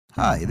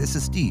Hi, this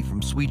is Steve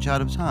from Sweet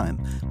Child of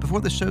Time. Before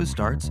the show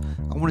starts,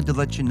 I wanted to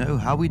let you know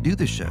how we do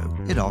the show.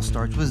 It all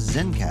starts with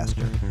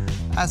Zencastr.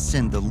 I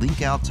send the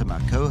link out to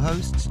my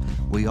co-hosts.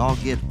 We all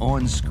get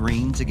on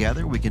screen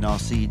together. We can all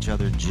see each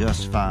other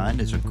just fine.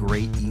 It's a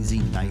great, easy,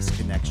 nice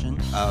connection.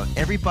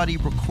 Everybody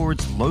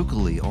records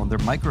locally on their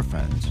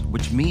microphones,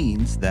 which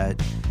means that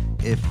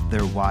if their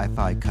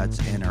Wi-Fi cuts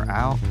in or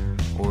out,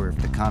 or if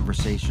the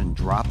conversation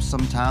drops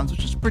sometimes,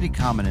 which is pretty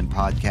common in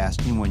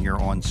podcasting when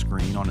you're on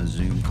screen on a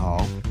Zoom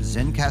call,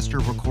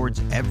 Zencastr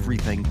records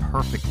everything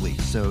perfectly.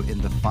 So in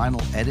the final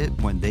edit,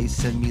 when they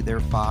send me their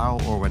file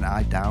or when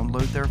I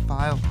download their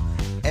file,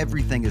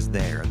 everything is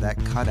there.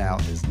 That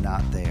cutout is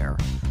not there.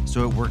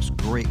 So it works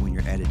great when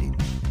you're editing.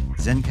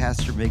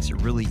 Zencastr makes it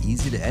really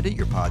easy to edit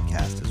your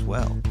podcast as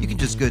well. You can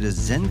just go to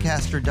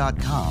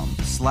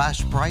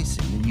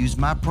zencastr.com/pricing and use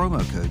my promo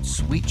code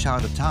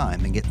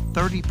SweetChildOfTime and get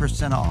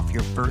 30% off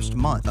your first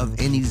month of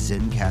any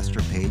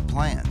Zencastr paid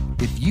plan.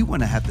 If you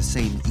want to have the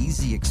same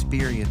easy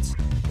experience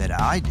that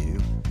I do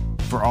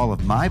for all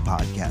of my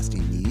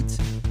podcasting needs,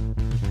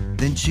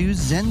 then choose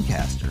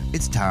Zencastr.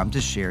 It's time to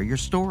share your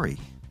story.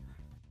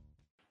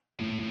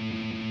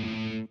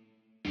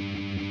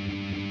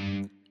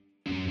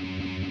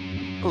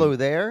 Hello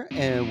there,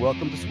 and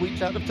welcome to Sweet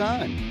Child of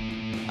Time.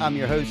 I'm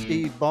your host,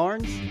 Steve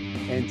Barnes,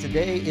 and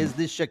today is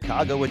the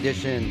Chicago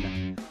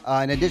edition.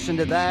 In addition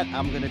to that,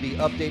 I'm going to be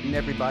updating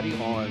everybody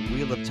on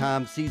Wheel of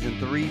Time Season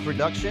 3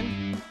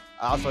 production.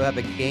 I also have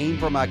a game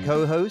for my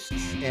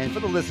co-hosts and for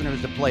the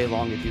listeners to play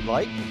along if you'd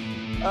like.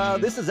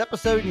 This is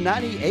episode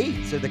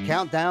 98, so the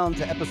countdown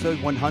to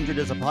episode 100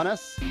 is upon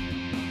us.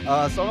 So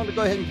I'm going to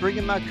go ahead and bring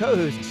in my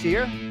co-hosts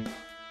here.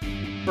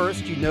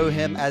 First, you know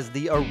him as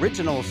the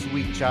original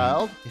Sweet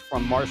Child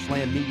from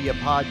Marshland Media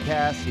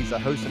Podcast. He's a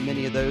host of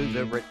many of those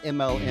over at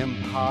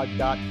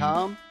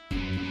MLMpod.com.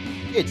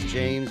 It's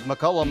James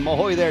McCullum.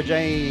 Ahoy there,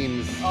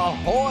 James.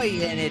 Ahoy,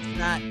 and it's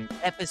not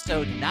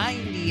episode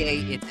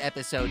 98, it's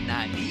episode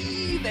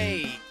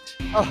 98.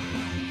 Oh,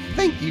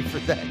 thank you for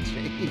that,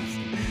 James.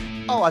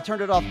 Oh, I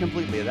turned it off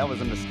completely. That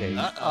was a mistake.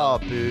 Oh,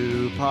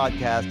 boo.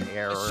 Podcast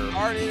error.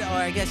 Started, or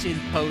I guess in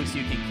post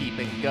you can keep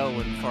it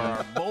going for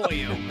our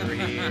boy over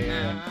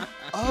here.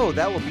 Oh,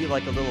 that will be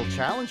like a little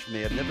challenge for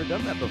me. I've never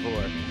done that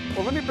before.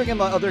 Well, let me bring in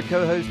my other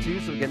co-host too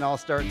so we can all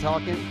start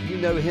talking. You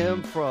know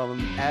him from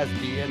as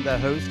being the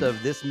host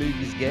of This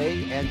Movie's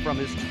Gay and from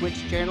his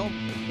Twitch channel.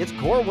 It's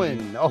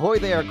Corwin. Ahoy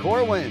there,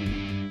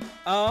 Corwin.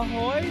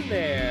 Ahoy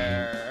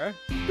there.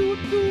 Doot,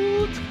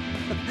 doot.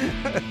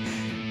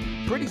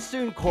 Pretty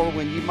soon,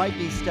 Corwin, you might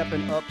be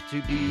stepping up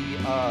to be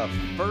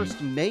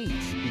first mate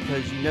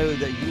because you know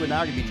that you and I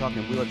are going to be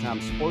talking Wheel of Time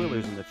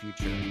spoilers in the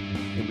future,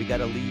 and we got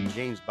to leave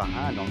James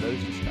behind on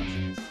those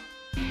discussions.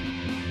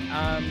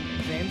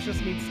 James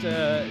just needs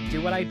to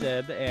do what I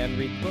did and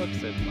read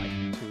books in like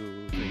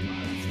 2-3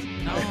 months.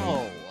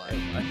 No.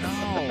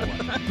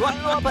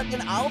 Well, but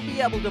then I'll be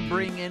able to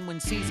bring in when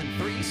season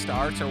 3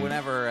 starts or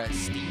whenever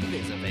Steve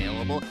is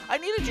available. I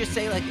need to just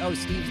say like, oh,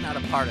 Steve's not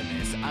a part of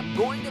this. I'm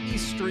going to be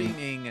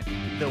streaming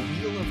the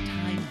Wheel of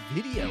Time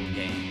video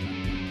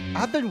game.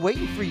 I've been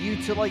waiting for you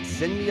to like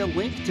send me a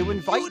link to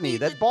invite me.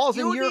 That ball's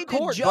in your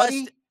court,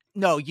 buddy.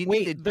 No, you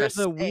need to there's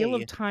just a Wheel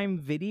of Time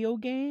video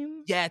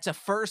game? Yeah, it's a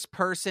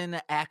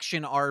first-person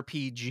action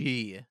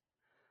RPG.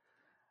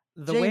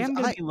 The way I'm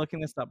going to be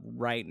looking this up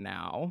right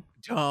now.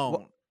 Don't.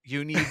 Well,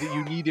 you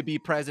need to be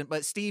present.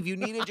 But Steve, you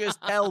need to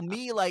just tell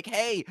me like,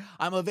 hey,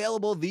 I'm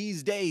available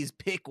these days.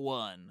 Pick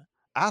one.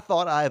 I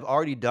thought I've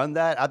already done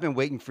that. I've been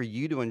waiting for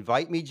you to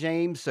invite me,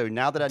 James. So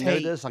now that I know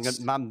this, I'm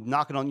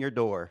knocking on your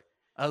door.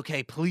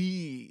 Okay,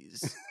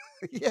 please.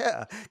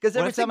 Yeah, because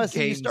every time I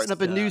see you starting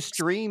up a new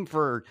stream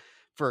for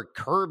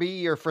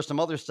Kirby or for some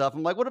other stuff,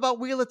 I'm like, what about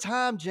Wheel of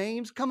Time,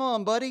 James? Come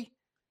on, buddy.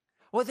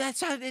 Well,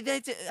 that's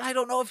I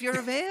don't know if you're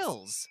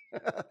avails.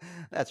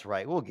 That's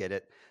right. We'll get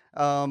it.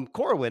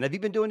 Corwin, have you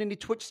been doing any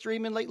Twitch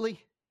streaming lately?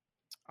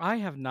 I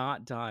have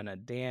not done a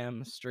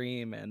damn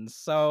stream in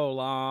so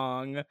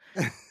long.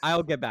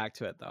 I'll get back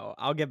to it, though.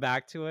 I'll get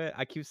back to it.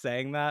 I keep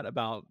saying that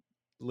about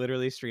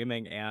literally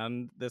streaming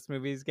and This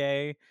Movie's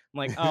Gay. I'm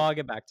like, oh, I'll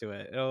get back to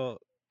it.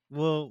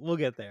 We'll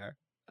get there.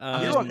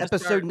 You're on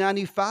episode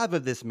 95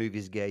 of This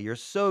Movie's Gay. You're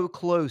so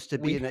close to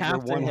being at your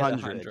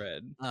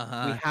 100. We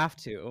have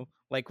to.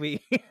 Like,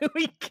 we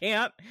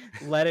can't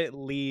let it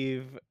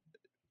leave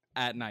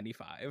at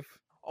 95.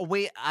 Oh,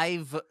 wait,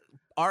 I've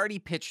already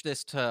pitched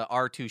this to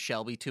R2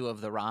 Shelby, 2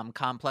 of the ROM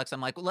Complex.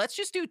 I'm like, well, let's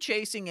just do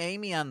Chasing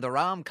Amy on the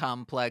ROM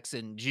Complex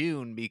in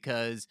June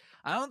because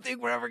I don't think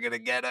we're ever going to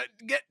get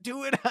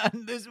to it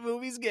on This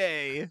Movie's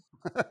Gay.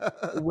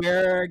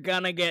 We're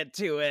gonna get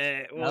to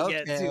it. We'll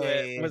get to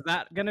it. Was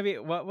that gonna be,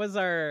 what was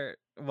our,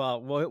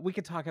 well, we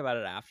could talk about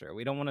it after.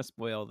 We don't want to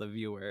spoil the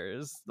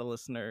viewers, the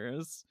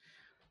listeners,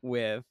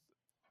 with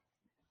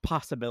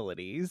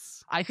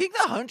possibilities. I think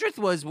the 100th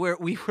was where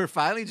we were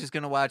finally just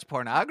going to watch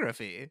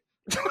pornography.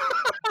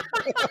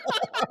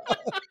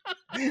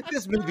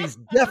 This movie's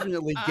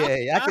definitely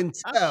gay. I can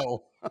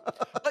tell.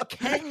 But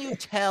can you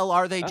tell?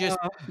 Are they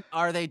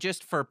Uh,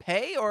 just for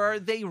pay, or are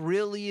they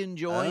really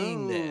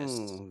enjoying this?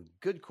 Oh,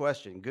 good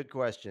question. Good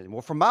question.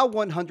 Well, for my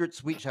 100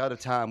 Sweet Child of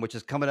Time, which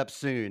is coming up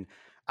soon,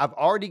 I've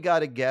already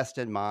got a guest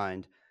in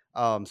mind.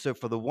 So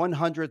for the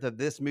 100th of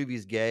This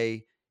Movie's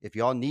Gay, if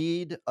y'all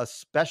need a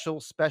special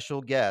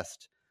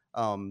guest,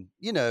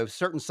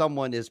 certain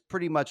someone is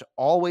pretty much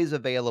always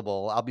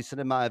available. I'll be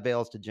sending my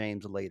avails to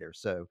James later.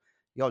 So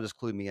y'all just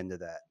clue me into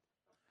that.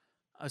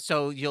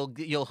 So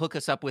you'll hook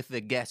us up with the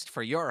guest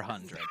for your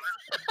 100th.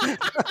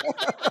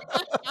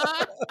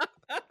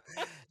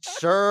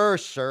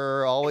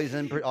 Sure. Always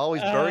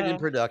buried in uh,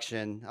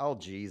 production. Oh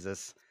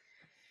Jesus.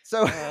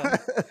 So uh,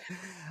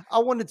 I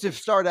wanted to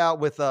start out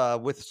with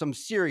some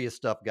serious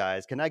stuff,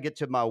 guys. Can I get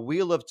to my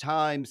Wheel of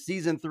Time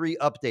season 3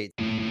 update?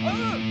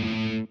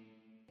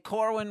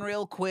 Corwin,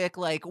 real quick,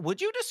 like,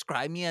 would you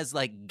describe me as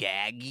like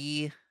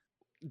gaggy?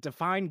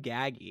 define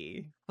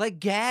gaggy. Like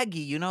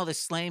gaggy, the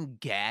slang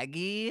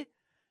gaggy?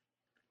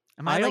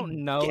 Am I like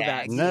don't know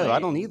that gaggy? No, I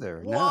don't slang.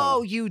 either. Whoa,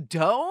 No. you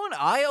don't?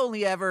 I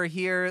only ever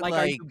hear Like,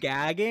 are you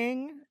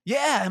gagging?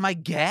 yeah, am I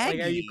Like,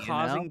 gaggy? are you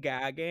causing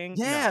gagging?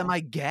 Yeah, am No.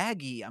 I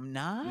gaggy? I'm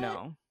not.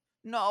 No.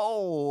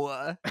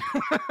 No.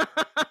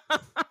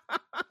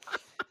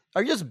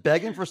 Are you just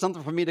begging for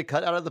something for me to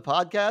cut out of the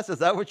podcast? Is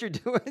that what you're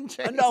doing,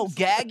 James? No,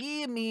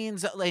 gaggy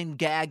means, and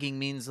gagging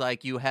means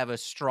like you have a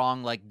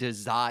strong like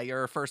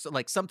desire for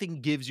like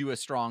something gives you a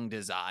strong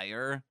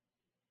desire.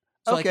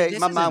 So like Okay, this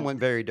my mind isn't. went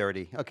very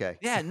dirty. Okay.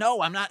 Yeah,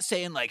 no, I'm not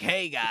saying like,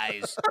 hey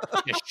guys,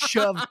 just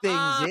shove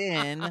things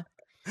in.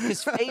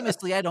 Because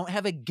famously, I don't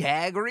have a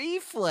gag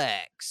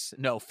reflex.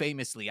 No,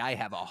 famously, I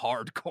have a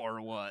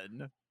hardcore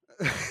one.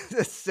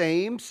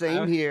 Same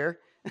here.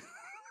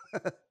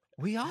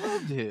 We all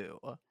do.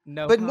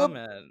 No But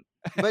comment.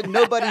 But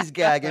nobody's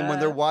gagging when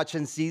they're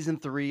watching season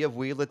 3 of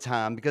Wheel of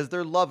Time because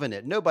they're loving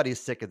it. Nobody's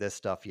sick of this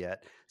stuff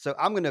yet. So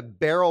I'm going to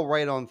barrel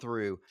right on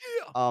through.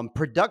 Yeah.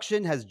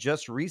 Production has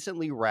just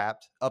recently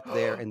wrapped up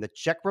there in the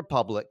Czech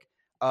Republic,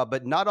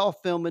 but not all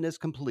filming is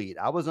complete.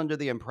 I was under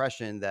the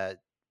impression that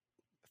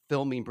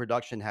filming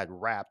production had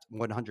wrapped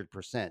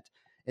 100%.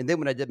 And then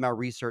when I did my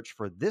research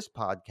for this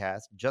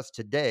podcast just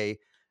today,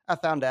 I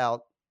found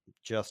out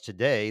just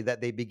today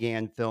that they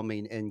began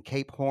filming in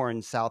Cape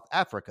Horn, South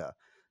Africa.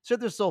 So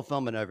they're still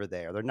filming over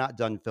there. They're not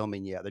done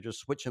filming yet. They're just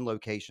switching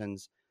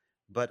locations.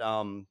 But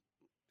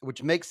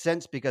which makes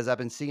sense because I've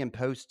been seeing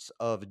posts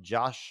of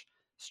Josh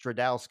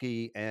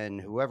Stradowski and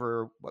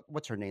whoever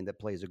what's her name that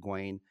plays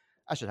Egwene.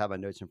 I should have my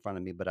notes in front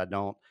of me, but I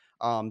don't.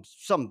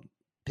 Some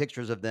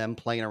pictures of them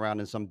playing around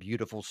in some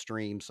beautiful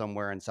stream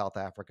somewhere in South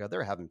Africa.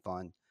 They're having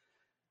fun.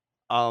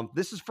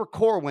 This is for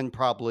Corwin,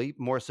 probably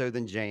more so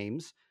than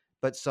James,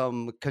 but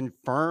some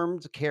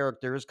confirmed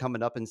characters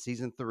coming up in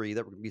season 3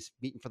 that we're going to be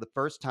meeting for the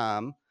first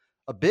time.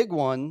 A big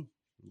one,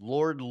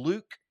 Lord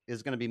Luke,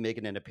 is going to be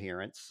making an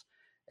appearance.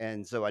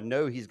 And so I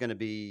know he's going to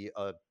be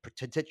a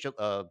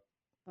potential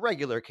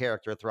regular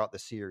character throughout the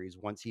series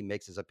once he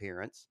makes his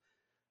appearance.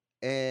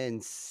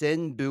 And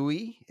Sin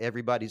Bowie,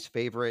 everybody's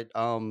favorite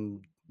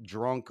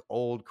drunk,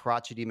 old,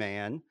 crotchety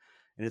man.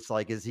 And it's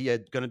like, is he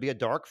going to be a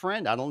dark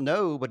friend? I don't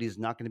know, but he's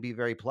not going to be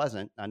very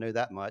pleasant. I know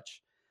that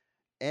much.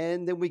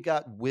 And then we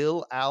got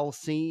Will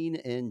Alcine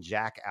and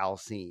Jack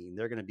Alcine.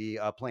 They're going to be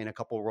playing a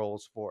couple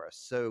roles for us.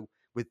 So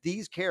with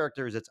these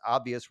characters, it's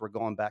obvious we're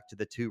going back to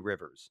the Two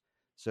Rivers.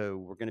 So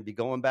we're going to be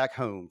going back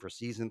home for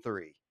season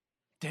 3.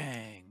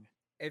 Dang.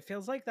 It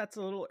feels like that's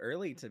a little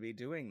early to be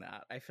doing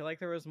that. I feel like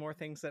there was more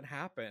things that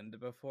happened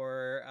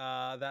before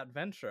that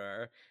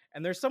venture.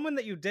 And there's someone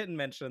that you didn't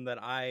mention that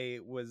I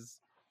was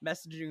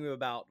messaging you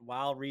about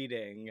while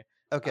reading.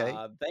 Okay.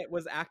 That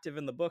was active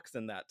in the books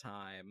in that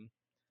time.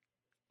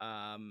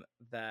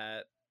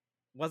 That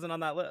wasn't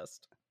on that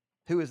list.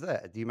 Who is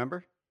that? Do you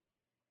remember?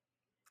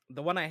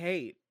 The one I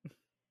hate.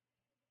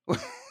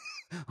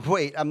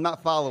 Wait, I'm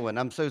not following.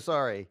 I'm so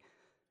sorry.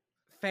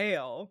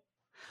 Fail.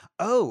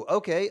 Oh,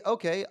 okay.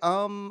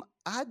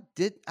 I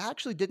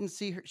actually didn't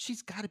see her.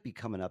 She's got to be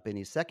coming up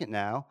any second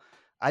now.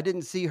 I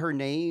didn't see her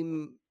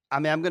name. I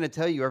mean, I'm going to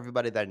tell you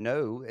everybody that I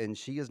know, and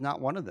she is not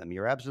one of them.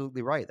 You're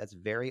absolutely right. That's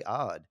very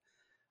odd.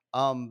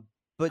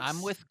 But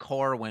I'm with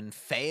Corwin.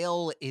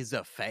 Fail is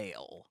a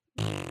fail.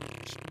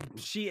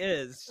 She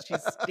is. She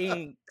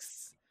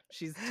stinks.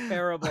 She's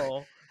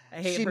terrible. I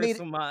hate She her made-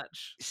 so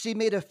much. she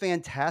made a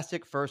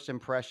fantastic first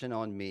impression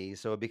on me.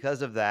 So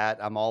because of that,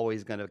 I'm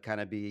always going to kind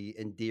of be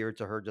endeared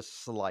to her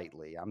just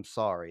slightly. I'm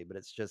sorry, but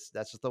that's just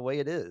the way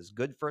it is.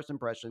 Good first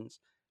impressions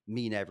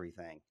mean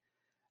everything.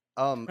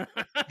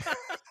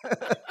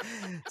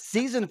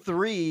 Season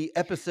 3,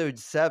 episode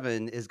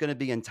 7 is going to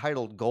be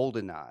entitled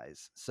Golden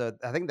Eyes. So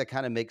I think that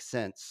kind of makes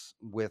sense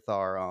with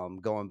our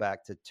going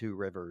back to Two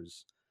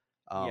Rivers.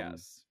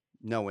 Yes.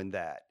 Knowing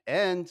that.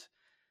 And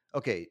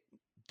okay,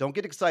 don't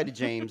get excited,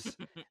 James.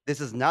 This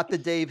is not the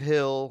Dave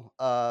Hill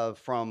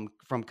from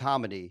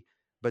comedy,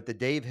 but the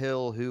Dave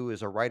Hill who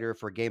is a writer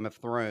for Game of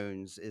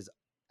Thrones is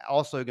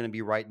also going to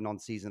be writing on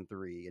season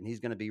 3, and he's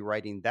going to be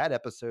writing that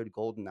episode,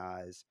 Golden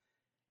Eyes,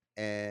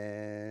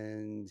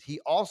 And he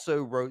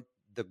also wrote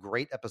the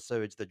great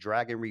episodes The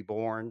Dragon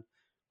Reborn,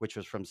 which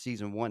was from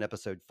season 1,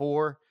 episode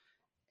 4,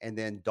 and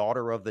then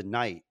Daughter of the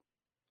Night,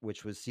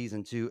 which was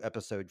season 2,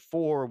 episode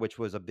 4, which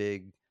was a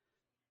big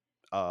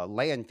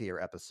Lanfear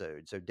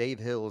episode. So Dave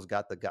Hill's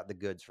got the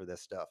goods for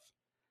this stuff.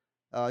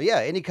 Yeah,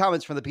 any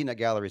comments from the Peanut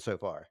Gallery so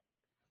far?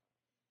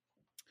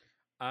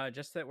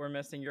 Just that we're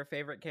missing your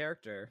favorite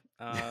character.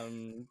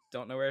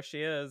 Don't know where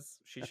she is.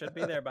 She should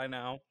be there by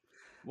now.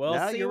 We'll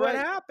No, see you're what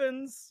right.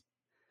 happens.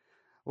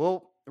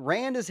 Well,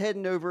 Rand is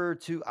heading over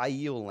to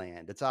Aiel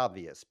land. It's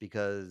obvious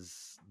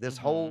because this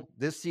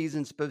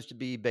season's supposed to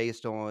be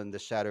based on the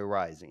Shadow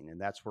Rising,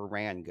 and that's where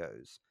Rand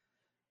goes.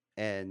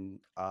 And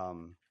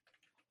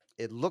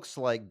it looks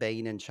like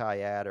Bane and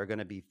Chayad are going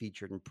to be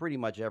featured in pretty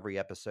much every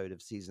episode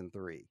of season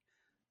 3.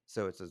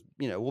 So it's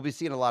we'll be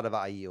seeing a lot of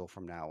Aiel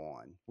from now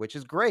on, which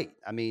is great.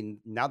 I mean,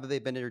 now that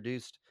they've been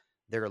introduced,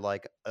 they're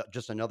like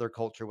just another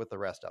culture with the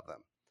rest of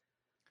them.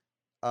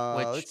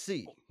 Which Let's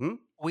see.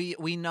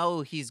 we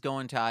know he's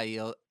going to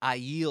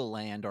Aiel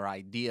land, or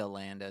Idea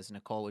land, as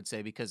Nicole would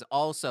say, because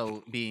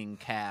also being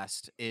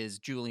cast is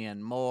Julianne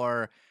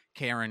Moore,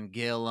 Karen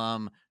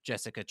Gillan,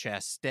 Jessica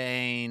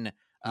Chastain,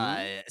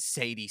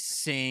 Sadie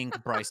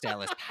Sink, Bryce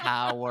Dallas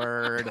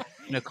Howard,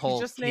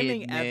 Nicole He's just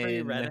naming every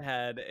Kidman.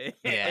 redhead in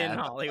Yeah.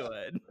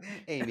 Hollywood.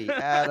 Amy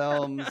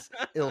Adams,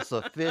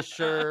 Ilsa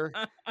Fisher,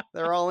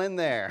 they're all in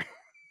there.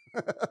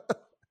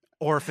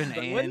 Orphan But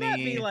Annie. wouldn't that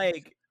be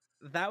like,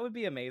 that would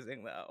be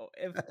amazing though,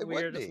 if It we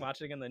would were just be.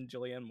 watching and then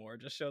Julianne Moore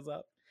just shows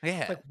up. Yeah.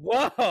 It's like,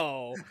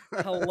 whoa,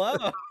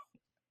 hello.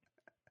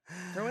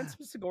 Throw in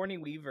some Sigourney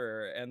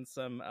Weaver and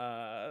some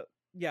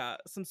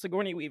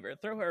Sigourney Weaver.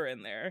 Throw her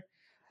in there.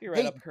 Be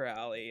right Hey. up her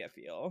alley, I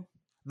feel.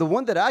 The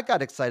one that I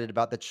got excited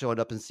about that's showing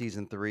up in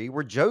season 3,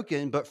 we're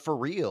joking, but for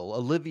real,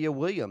 Olivia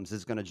Williams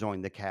is going to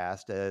join the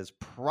cast as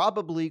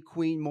probably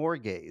Queen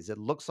Morgaze. It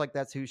looks like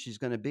that's who she's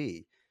going to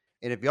be.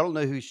 And if y'all don't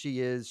know who she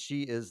is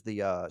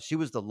the she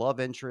was the love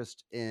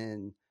interest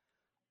in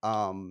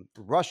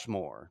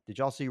Rushmore. Did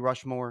y'all see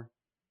Rushmore?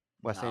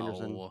 Wes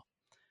Anderson. No.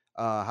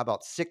 How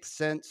about Sixth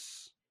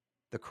Sense?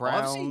 The Oh,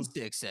 I've seen Crown.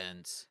 Sixth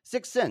Sense.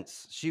 Sixth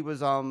Sense. She was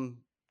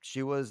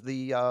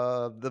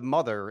the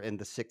mother in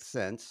the Sixth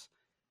Sense,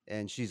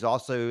 and she's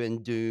also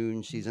in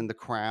Dune. She's in The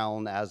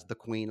Crown as the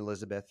Queen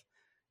Elizabeth,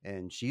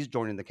 and she's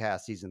joining the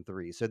cast season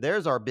 3. So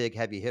there's our big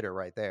heavy hitter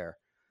right there.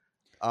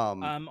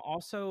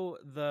 Also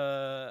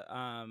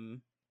the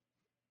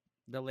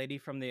lady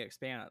from The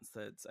Expanse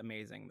that's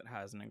amazing, that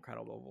has an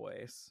incredible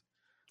voice.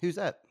 Who's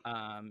that?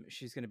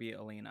 She's gonna be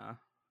Alina.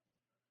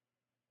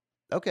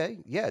 Okay,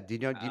 yeah. Do you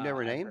know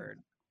her name?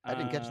 Heard. I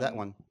didn't catch that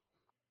one.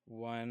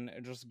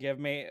 Just give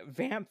me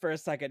vamp for a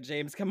second,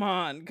 James. Come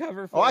on,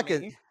 cover for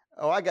me.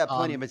 I got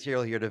plenty of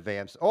material here to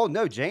vamps. Oh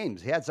no,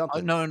 James, he had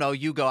something. No,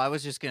 you go. I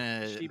was just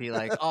gonna be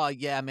like, oh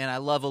yeah, man, I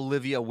love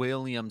Olivia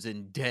Williams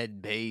in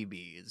Dead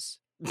Babies.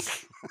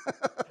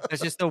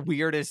 That's just the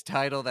weirdest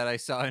title that I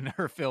saw in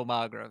her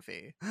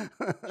filmography.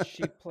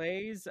 She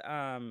plays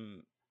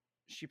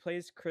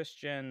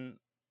Christian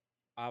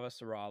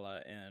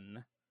Avasarala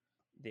in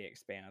The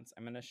Expanse.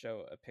 I'm gonna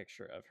show a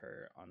picture of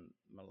her on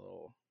my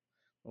little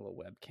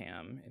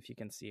webcam if you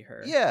can see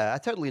her. Yeah, I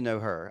totally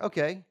know her.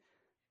 Okay.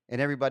 And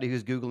everybody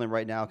who's Googling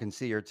right now can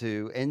see her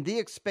too. And The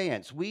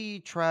Expanse, we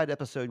tried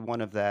episode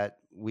 1 of that.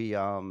 We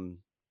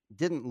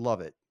didn't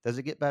love it. Does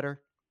it get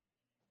better?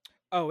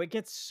 Oh, it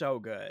gets so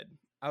good.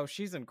 Oh,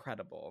 she's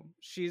incredible.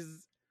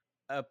 She's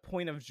a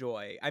point of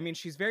joy. I mean,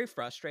 she's very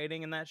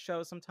frustrating in that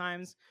show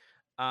sometimes,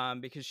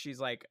 because she's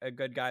like a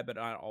good guy, but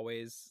not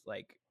always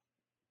like.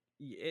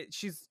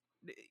 She's,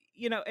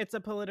 it's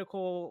a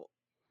political,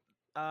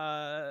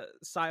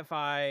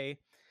 sci-fi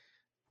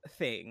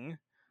thing.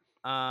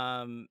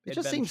 It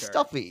just seems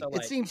stuffy. So,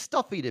 it seems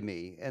stuffy to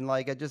me, and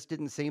like it just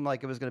didn't seem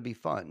like it was going to be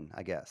fun,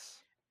 I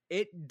guess.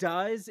 It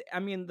does. I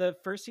mean, the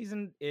first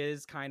season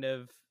is kind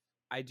of,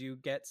 I do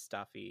get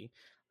stuffy.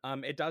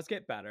 It does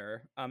get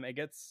better.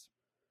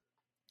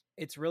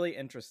 It's really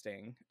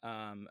interesting.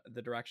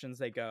 The directions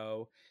they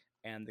go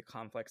and the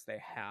conflicts they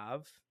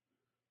have.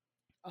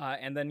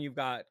 And then you've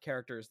got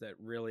characters that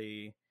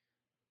really,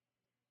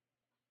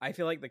 I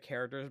feel like the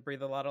characters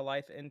breathe a lot of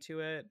life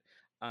into it.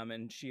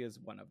 And she is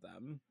one of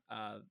them.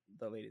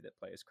 The lady that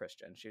plays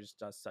Christian, she just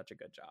does such a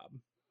good job.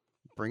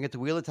 Bring it to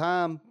Wheel of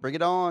Time. Bring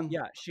it on.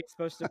 Yeah, she's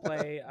supposed to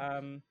play,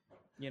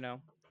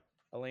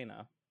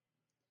 Elena,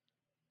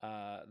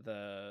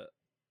 the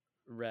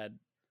red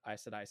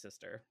Aes Sedai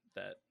sister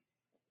that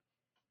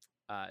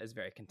is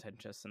very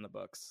contentious in the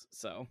books.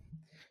 So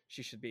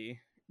she should be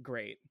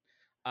great.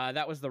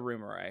 That was the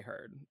rumor I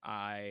heard.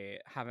 I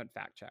haven't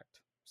fact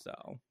checked. So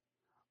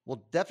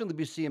we'll definitely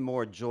be seeing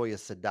more Joya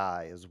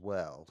Sedai as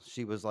well.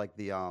 She was like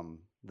the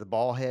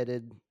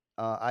ball-headed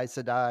Aes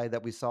Sedai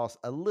that we saw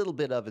a little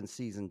bit of in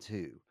season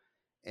 2.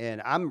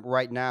 And I'm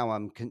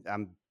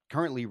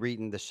currently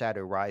reading The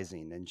Shadow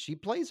Rising, and she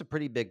plays a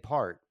pretty big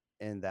part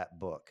in that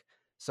book.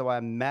 So I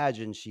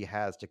imagine she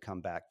has to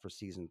come back for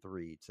season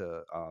 3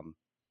 to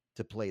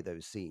play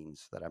those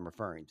scenes that I'm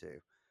referring to.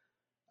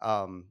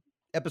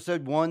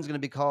 Episode 1's going to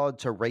be called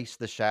 "To Race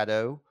the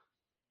Shadow,"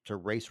 to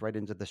race right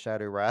into the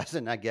Shadow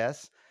Rising, I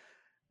guess.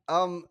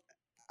 Um,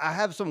 I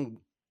have some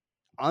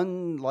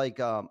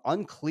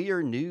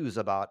unclear news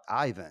about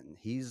Ivan.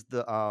 He's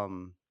the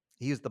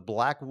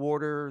Black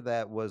Warder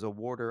that was a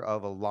warder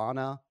of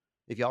Alana.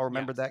 If y'all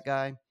remember Yes. that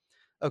guy.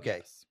 Okay.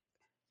 Yes.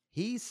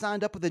 He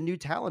signed up with a new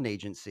talent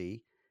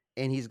agency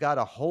and he's got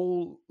a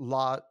whole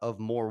lot of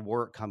more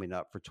work coming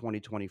up for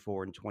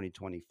 2024 and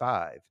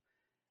 2025.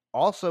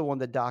 Also on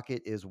the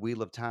docket is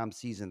Wheel of Time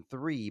season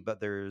 3,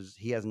 but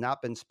he has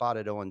not been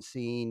spotted on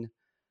scene.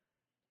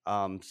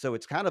 So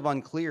it's kind of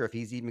unclear if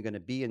he's even going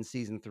to be in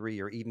season 3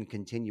 or even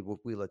continue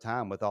with Wheel of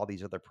Time with all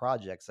these other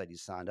projects that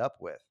he's signed up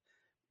with.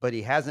 But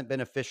he hasn't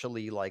been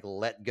officially like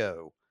let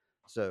go.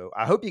 So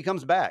I hope he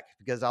comes back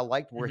because I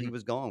liked where he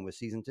was going with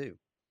season 2.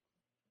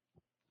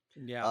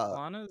 Yeah, Uh,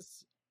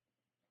 Lana's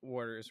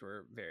warders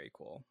were very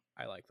cool.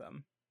 I like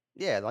them.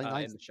 yeah, like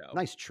In the show.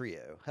 nice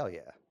trio. Hell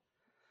yeah.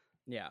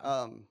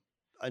 Yeah.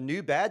 A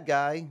new bad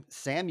guy,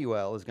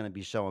 Samuel, is going to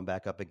be showing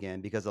back up again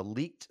because a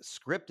leaked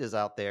script is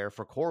out there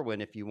for Corwin.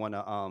 If you want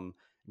to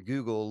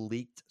Google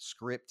leaked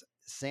script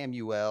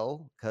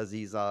Samuel, because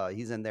he's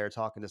in there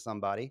talking to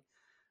somebody,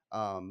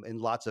 and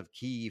lots of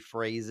key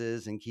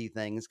phrases and key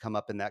things come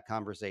up in that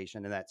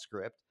conversation in that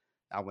script.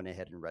 I went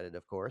ahead and read it,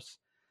 of course.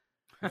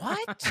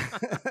 What?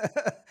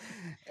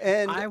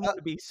 And I want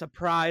to be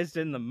surprised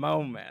in the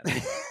moment.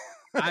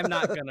 I'm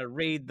not going to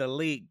read the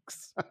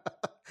leaks.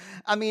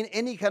 I mean,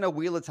 any kind of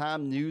Wheel of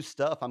Time news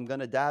stuff, I'm going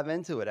to dive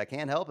into it. I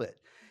can't help it.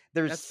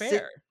 That's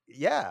fair.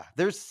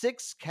 There's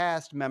 6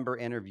 cast member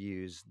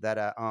interviews that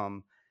I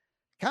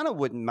kind of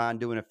wouldn't mind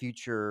doing a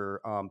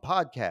future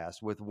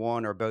podcast with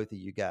one or both of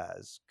you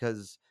guys,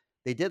 because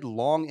they did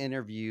long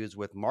interviews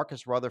with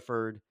Marcus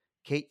Rutherford,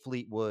 Kate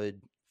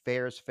Fleetwood,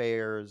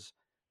 Fairs,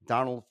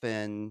 Donald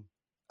Finn,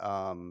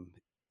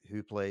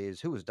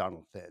 who was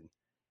Donald Finn?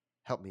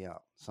 Help me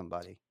out,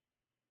 somebody.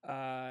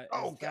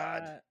 Oh,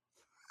 God.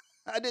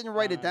 I didn't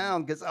write it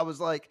down because I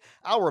was like,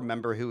 I'll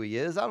remember who he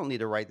is. I don't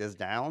need to write this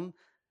down.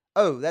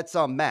 Oh, that's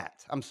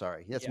Matt. I'm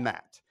sorry. That's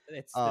Matt.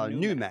 It's the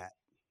new Matt.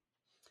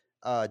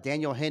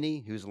 Daniel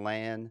Henney, who's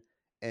Lan,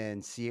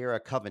 and Sierra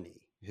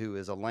Coveney, who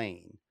is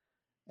Elaine.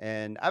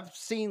 And I've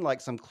seen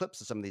like some clips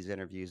of some of these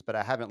interviews, but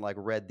I haven't like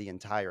read the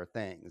entire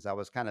things. I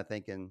was kind of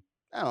thinking,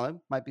 I don't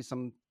know, might be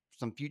some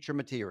future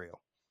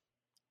material.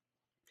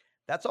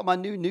 That's all my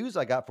new news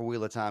I got for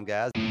Wheel of Time,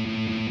 guys.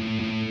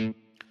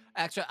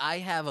 Actually, I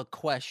have a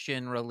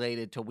question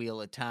related to Wheel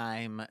of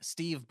Time.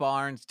 Steve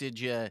Barnes, did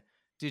you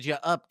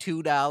up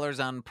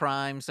 $2 on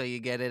Prime so you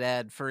get it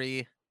ad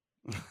free?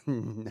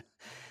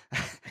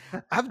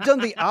 I've done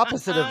the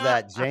opposite of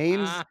that,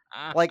 James.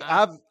 Like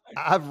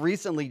I've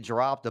recently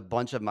dropped a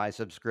bunch of my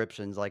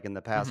subscriptions like in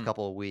the past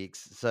couple of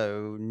weeks.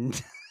 So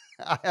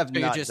I have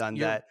not done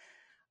that.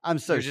 I'm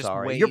so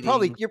sorry. You're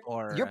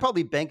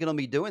probably banking on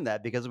me doing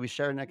that because we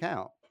share an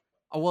account.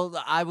 Oh,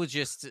 well, I was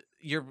just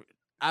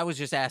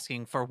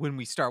asking for when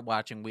we start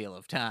watching Wheel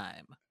of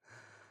Time.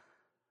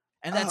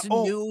 And that's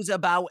news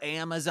about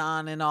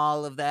Amazon and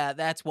all of that.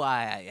 That's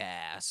why I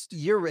asked.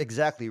 You're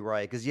exactly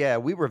right. Because,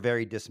 we were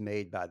very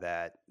dismayed by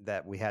that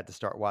we had to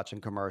start watching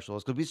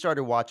commercials. Because we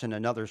started watching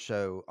another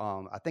show.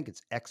 I think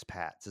it's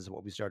Expats is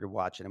what we started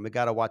watching. And we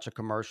got to watch a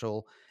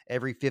commercial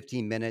every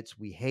 15 minutes.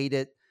 We hate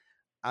it.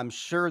 I'm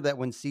sure that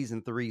when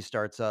season 3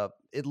 starts up,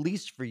 at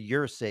least for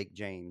your sake,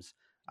 James,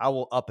 I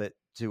will up it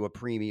to a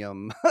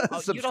premium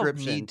subscription. You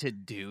don't need to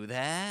do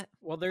that.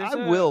 Well, There's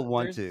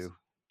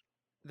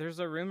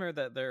a rumor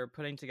that they're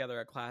putting together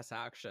a class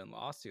action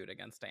lawsuit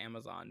against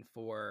Amazon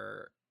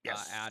for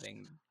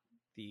adding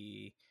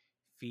the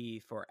fee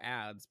for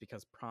ads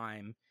because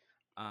Prime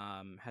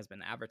has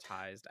been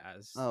advertised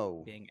as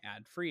being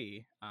ad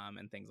free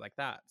and things like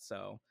that.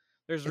 So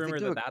there's rumor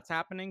that that's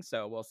happening.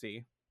 So we'll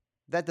see.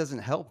 That doesn't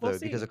help though,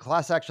 because a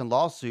class action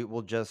lawsuit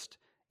will just,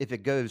 if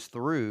it goes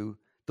through,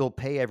 they'll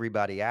pay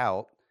everybody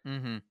out,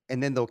 and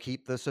then they'll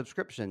keep the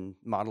subscription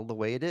model the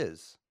way it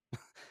is.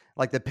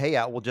 Like the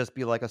payout will just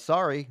be like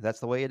sorry, that's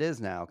the way it is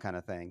now kind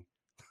of thing.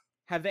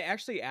 Have they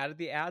actually added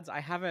the ads?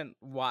 I haven't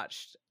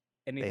watched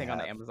anything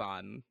on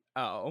Amazon.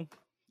 Oh,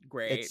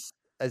 great.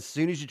 As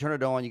soon as you turn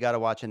it on, you got to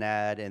watch an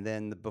ad. And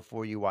then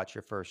before you watch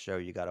your first show,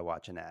 you got to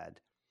watch an ad.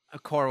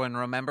 Corwin,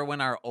 remember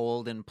when our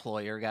old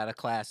employer got a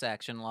class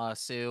action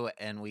lawsuit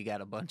and we got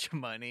a bunch of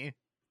money?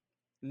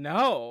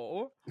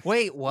 No.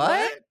 Wait,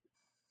 what?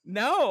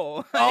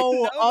 No.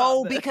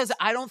 Because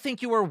I don't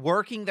think you were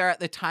working there at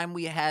the time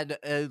we had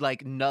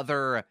like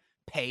another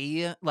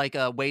pay, like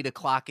a way to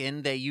clock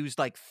in. They used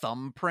like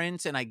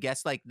thumbprints, and I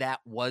guess like that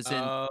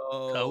wasn't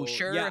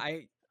kosher. Yeah,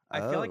 I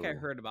feel like I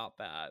heard about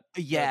that.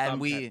 Yeah,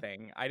 and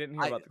thing. I didn't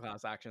hear about the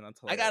class action. That's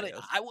hilarious. I got it.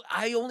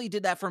 I only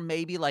did that for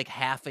maybe like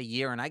half a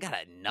year, and I got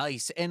a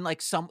nice. And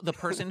like the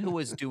person who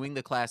was doing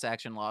the class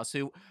action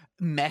lawsuit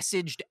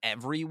messaged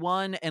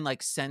everyone and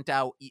like sent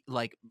out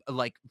like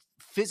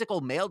physical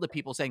mail to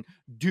people saying,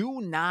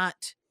 "Do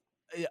not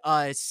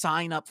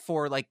sign up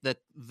for like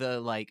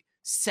the like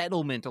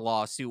settlement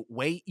lawsuit.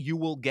 Wait, you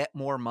will get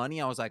more money."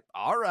 I was like,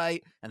 "All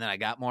right," and then I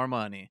got more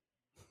money.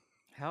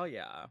 Hell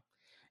yeah.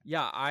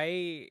 Yeah,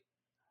 I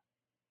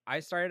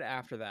started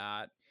after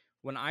that.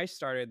 When I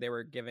started, they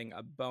were giving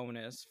a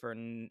bonus for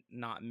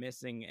not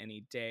missing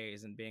any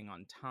days and being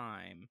on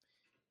time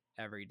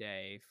every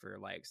day for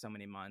like so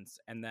many months.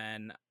 And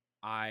then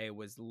I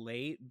was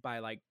late by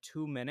like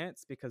 2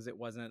 minutes because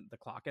the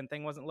clock in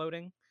thing wasn't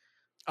loading.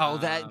 Oh,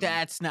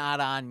 that's not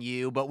on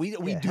you, but we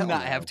Yeah, do hell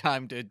not have no.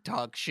 time to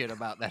talk shit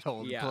about that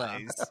old Yeah.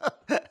 place.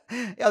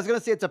 Yeah, I was gonna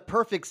say it's a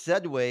perfect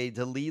segue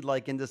to lead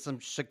like into some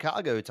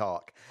Chicago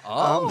talk.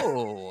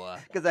 Oh.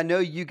 Because I know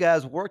you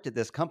guys worked at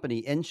this company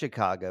in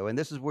Chicago, and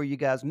this is where you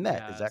guys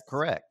met. Is that Yes,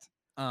 correct?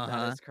 that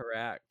Uh-huh. is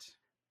correct.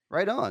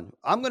 Right on.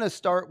 I'm gonna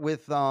start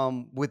with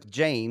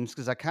James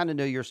because I kind of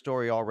know your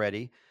story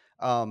already.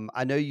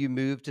 I know you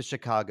moved to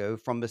Chicago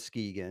from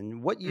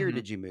Muskegon. What year Mhm.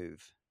 did you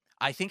move?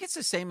 I think it's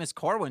the same as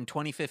Corwin,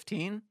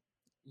 2015.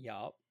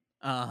 Yup.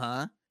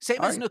 Uh-huh. Same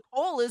All as right.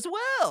 Nicole as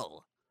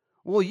well.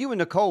 Well, you and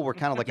Nicole were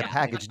kind of like a Yeah,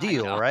 package I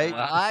deal, know. right?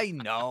 I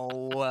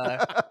know.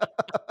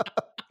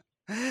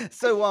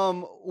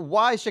 So,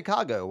 why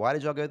Chicago? Why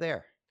did y'all go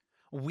there?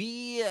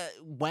 We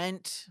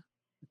went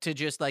to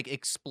just like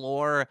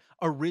explore.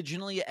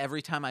 Originally,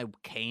 every time I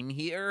came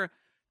here,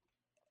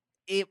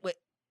 it wa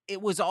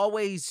it was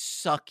always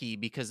sucky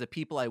because the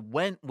people I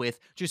went with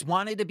just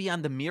wanted to be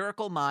on the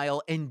Miracle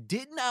Mile and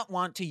did not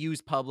want to use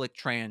public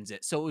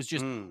transit. So it was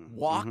just Mm-hmm.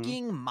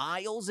 walking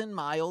miles and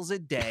miles a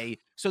day.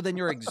 So then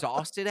you're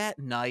exhausted at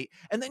night.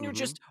 And then you're Mm-hmm.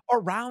 just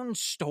around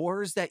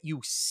stores that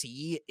you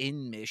see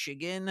in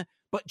Michigan,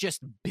 but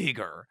just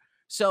bigger.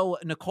 So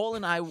Nicole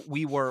and I,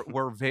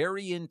 were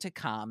very into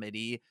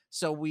comedy.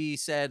 So we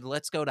said,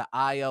 let's go to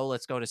IO,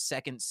 let's go to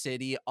Second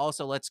City.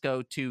 Also, let's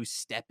go to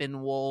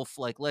Steppenwolf.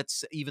 Like,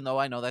 let's, even though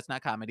I know that's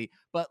not comedy,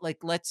 but like,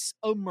 let's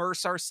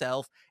immerse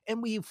ourselves.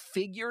 And we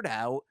figured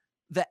out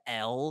the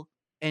L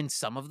and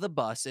some of the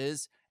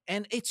buses.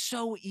 And it's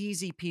so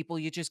easy, people.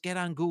 You just get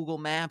on Google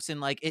Maps and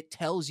like it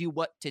tells you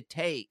what to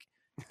take.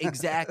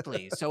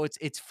 Exactly. So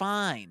it's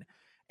fine.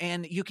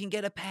 And you can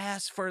get a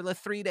pass for the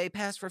 3-day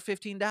pass for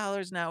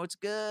 $15 now. It's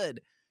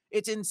good.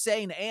 It's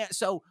insane. And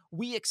so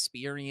we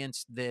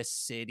experienced this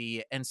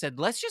city and said,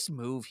 let's just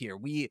move here.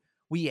 We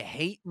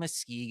hate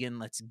Muskegon.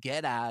 Let's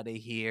get out of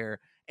here.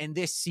 And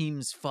this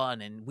seems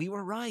fun. And we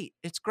were right.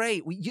 It's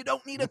great. You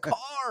don't need a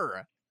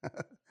car.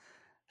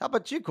 How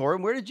about you,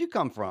 Corin? Where did you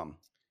come from?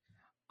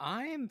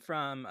 I'm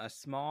from a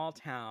small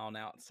town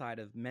outside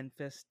of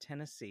Memphis,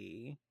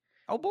 Tennessee.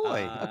 Oh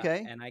boy.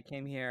 Okay. And I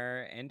came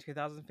here in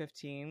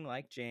 2015,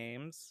 like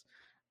James.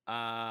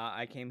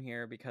 I came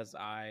here because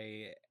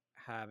I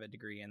have a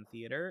degree in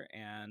theater,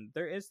 and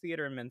there is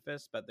theater in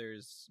Memphis, but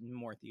there's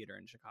more theater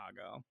in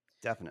Chicago,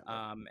 Definitely.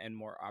 and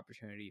more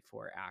opportunity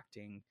for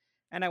acting.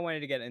 And I wanted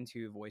to get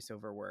into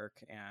voiceover work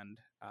and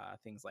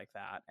things like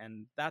that.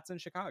 And that's in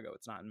Chicago.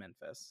 It's not in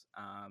Memphis.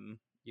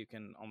 You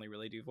can only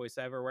really do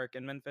voiceover work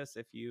in Memphis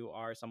if you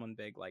are someone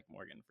big like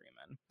Morgan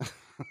Freeman.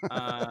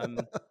 Um,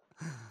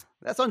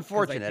 That's because I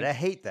unfortunate. think, I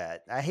hate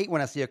that. I hate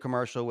when I see a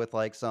commercial with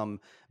like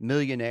some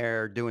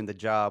millionaire doing the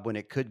job when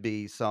it could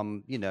be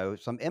some,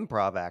 some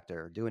improv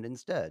actor doing it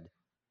instead.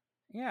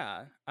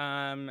 yeah.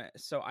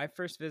 So I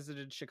first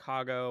visited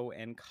Chicago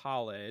in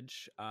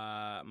college.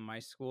 My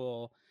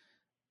school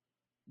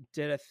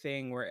did a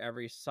thing where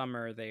every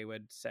summer they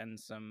wouldn't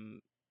send,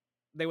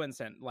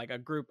 like, a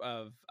group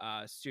of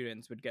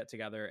students would get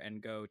together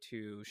and go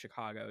to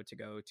Chicago to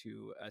go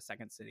to a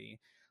Second City,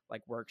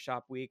 like,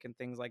 workshop week and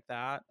things like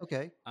that.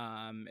 Okay.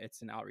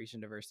 It's an outreach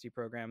and diversity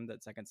program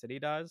that Second City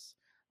does.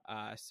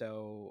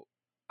 So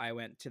I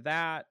went to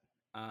that.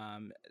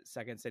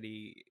 Second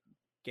City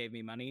gave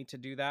me money to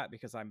do that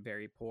because I'm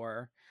very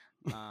poor.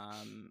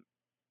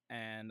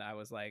 And I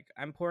was like,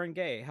 I'm poor and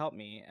gay, help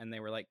me. And they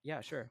were like,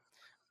 yeah, sure.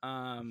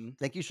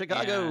 Thank you, And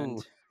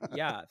Chicago.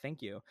 yeah,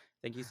 thank you.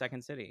 Thank you,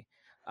 Second City.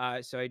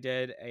 So I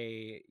did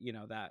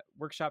that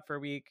workshop for a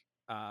week,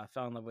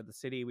 fell in love with the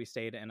city. We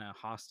stayed in a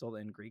hostel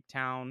in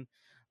Greektown,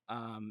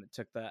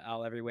 took the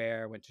L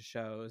everywhere, went to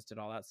shows, did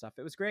all that stuff.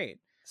 It was great.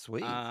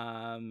 Sweet.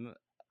 Um,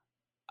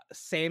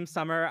 Same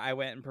summer, I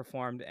went and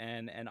performed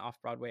in an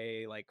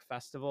off-Broadway like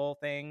festival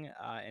thing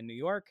in New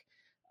York.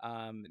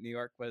 New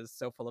York was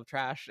so full of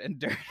trash and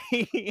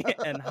dirty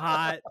and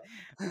hot.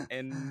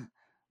 And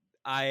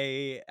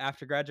I,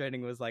 after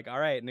graduating, was like, all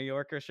right, New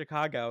York or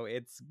Chicago?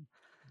 It's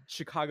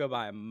Chicago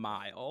by a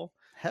mile,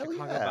 Hell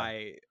Chicago yeah.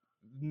 by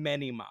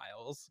many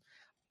miles.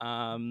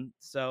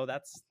 So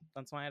that's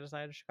why I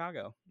decided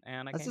Chicago,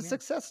 and I That's a came here.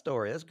 success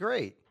story. That's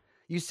great.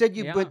 You said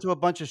you Yeah, went to a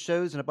bunch of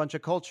shows and a bunch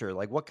of culture.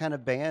 Like what kind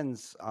of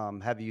bands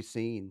have you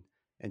seen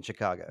in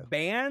Chicago?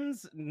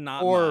 bands,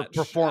 not Or much.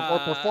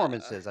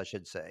 performances, I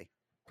should say.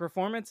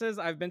 Performances,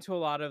 I've been to a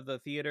lot of the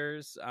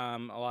theaters, a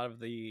lot of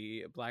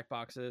the black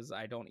boxes.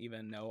 I don't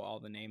even know all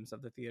the names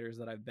of the theaters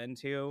that I've been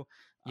to,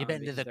 You've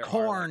been to because the there are like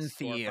Corn storefront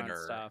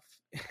Theater. stuff.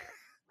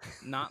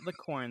 Not the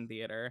Corn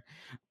Theater.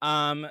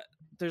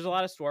 There's a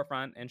lot of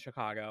storefront in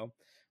Chicago,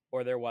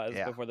 or there was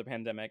Yeah. before the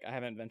pandemic. I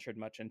haven't ventured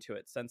much into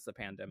it since the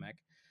pandemic.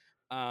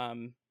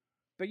 Um,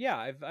 but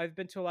yeah, I've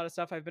been to a lot of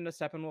stuff. I've been to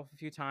Steppenwolf a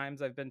few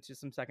times. I've been to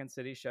some Second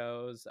City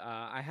shows.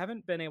 I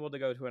haven't been able to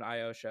go to an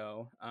IO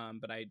show,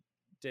 but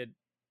did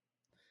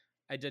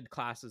I did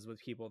classes with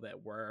people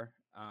that were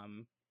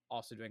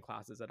also doing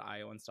classes at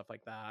IO and stuff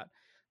like that.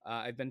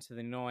 I've been to the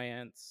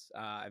Annoyance.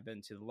 I've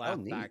been to the Laugh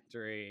neat.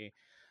 Factory.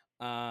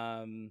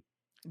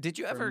 Did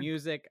you For ever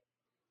music?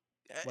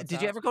 What's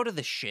did you that? ever go to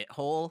the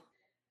shithole?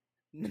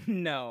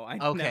 No, I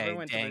Okay, never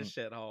went dang. to the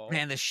shithole.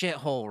 Man, the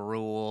shithole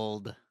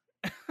ruled.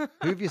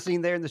 Who have you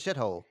seen there in the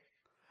shithole?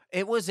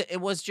 It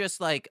was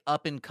just like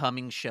up and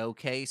coming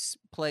showcase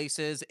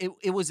places.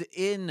 It was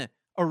in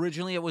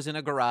originally it was in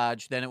a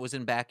garage, then it was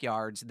in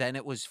backyards, then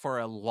it was for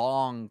a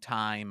long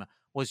time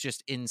was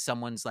just in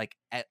someone's like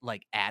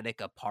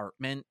attic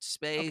apartment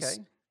space.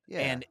 Okay. Yeah.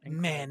 And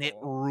man, it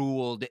Incredible.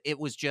 ruled. It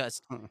was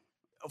just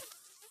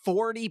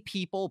 40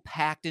 people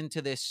packed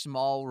into this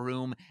small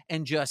room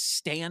and just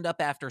stand up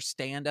after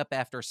stand up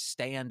after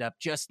stand up,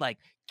 just like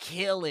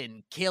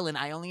killing.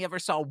 I only ever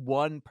saw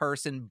one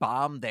person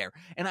bomb there.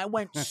 And I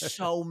went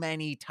so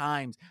many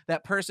times.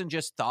 That person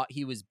just thought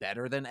he was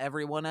better than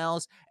everyone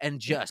else and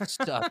just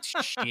sucked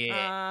shit.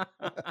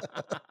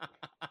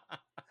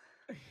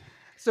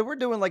 So we're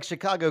doing like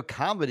Chicago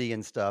comedy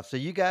and stuff. So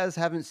you guys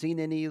haven't seen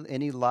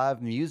any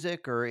live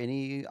music or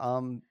any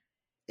of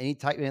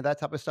that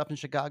type of stuff in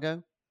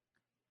Chicago?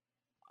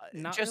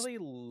 Not Just really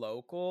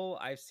local.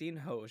 I've seen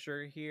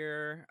Hozier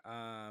here.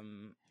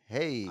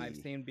 Hey. I've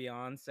seen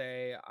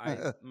Beyonce.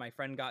 My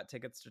friend got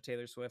tickets to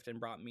Taylor Swift and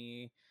brought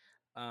me.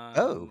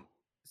 Oh.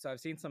 So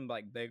I've seen some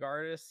like big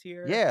artists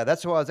here. Yeah,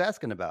 that's what I was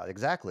asking about.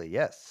 Exactly.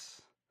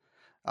 Yes.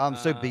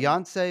 So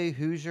Beyonce,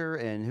 Hoosier,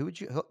 and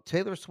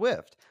Taylor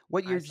Swift.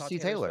 What year I did you saw see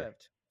Taylor?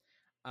 Swift.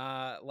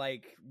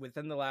 Like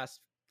within the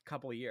last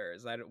couple of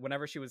years.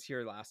 Whenever she was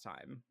here last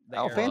time. the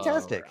Oh, Era Tour,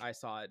 fantastic. I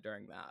saw it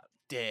during that.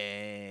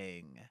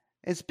 dang.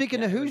 And speaking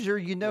Yeah, of it was Hoosier,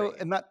 you know,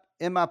 great.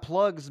 in my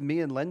plugs,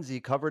 me and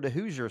Lindsay covered a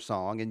Hoosier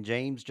song, and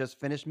James just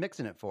finished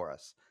mixing it for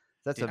us.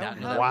 That's Did a not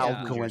know that was wild a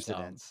Hoosier song.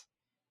 coincidence.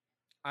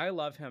 I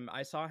love him.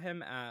 I saw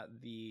him at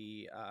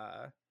the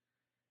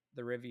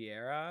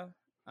Riviera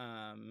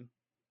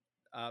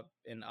up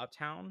in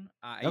Uptown.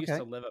 I used Okay.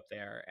 to live up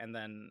there, and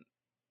then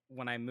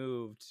when I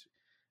moved,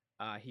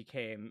 he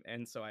came,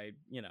 and so I,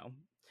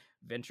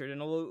 ventured in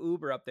a little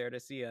Uber up there to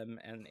see him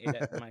and ate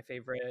at my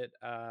favorite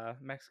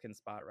Mexican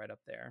spot right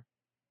up there.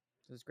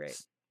 It was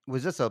great.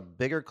 Was this a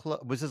bigger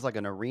club? Was this like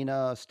an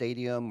arena,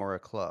 stadium, or a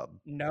club?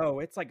 No,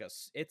 it's like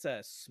it's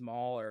a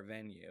smaller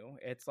venue.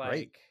 It's Great.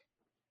 like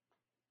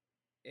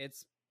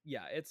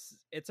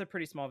it's a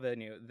pretty small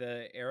venue.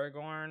 The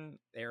Aragon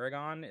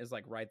is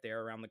like right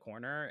there around the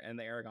corner, and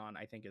the Aragon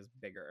I think is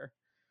bigger.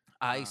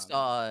 I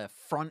saw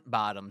Front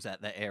Bottoms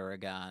at the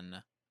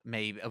Aragon,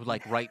 maybe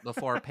like right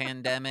before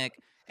pandemic,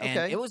 and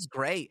Okay. it was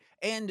great.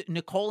 And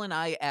Nicole and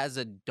I, as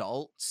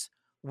adults,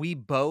 we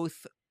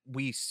both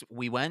we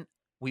went,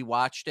 we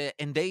watched it,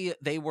 and they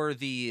were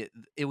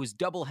it was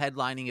double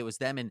headlining. It was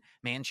them and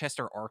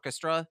Manchester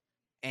Orchestra,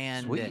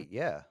 and Sweet.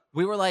 Yeah.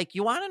 we were like,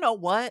 you want to know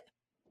what?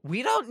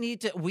 We don't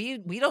need to. We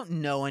don't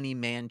know any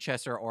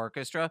Manchester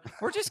Orchestra.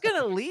 We're just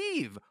gonna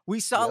leave. We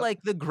saw Yep.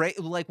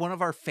 like one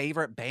of our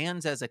favorite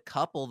bands as a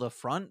couple, the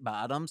Front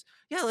Bottoms.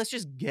 Yeah, let's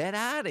just get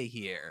out of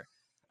here.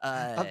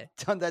 I've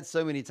done that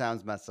so many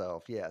times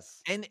myself.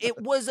 Yes. And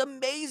it was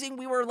amazing.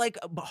 We were like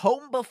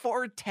home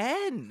before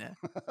 10.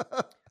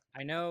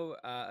 I know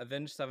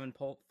Avenged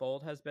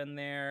Sevenfold has been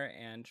there,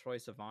 and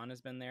Troye Sivan has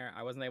been there.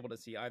 I wasn't able to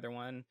see either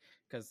one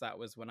because that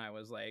was when I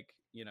was like,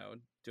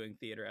 doing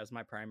theater as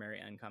my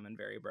primary income and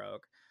very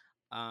broke.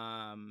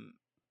 And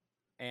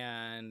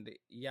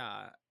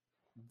yeah,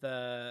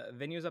 the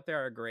venues up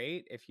there are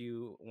great if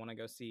you want to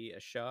go see a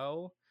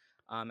show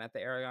at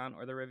the Aragon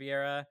or the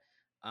Riviera,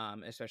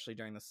 especially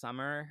during the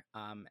summer,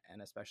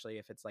 and especially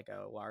if it's like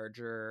a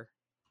larger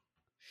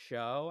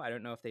show. I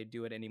don't know if they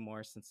do it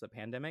anymore since the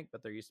pandemic,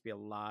 but there used to be a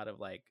lot of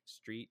like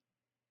street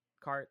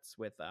carts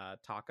with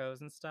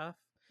tacos and stuff.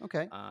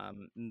 Okay.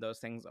 And those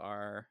things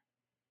are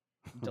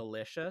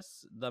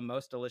delicious. The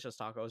most delicious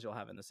tacos you'll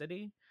have in the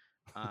city.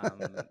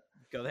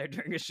 Go there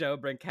during a show,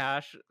 bring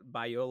cash,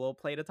 buy you a little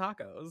plate of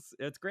tacos.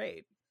 It's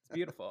great. It's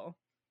beautiful.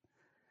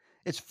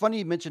 It's funny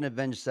you mention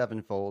Avenged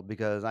Sevenfold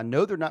because I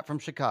know they're not from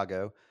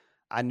Chicago.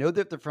 I know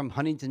that they're from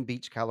Huntington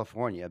Beach,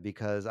 California,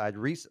 because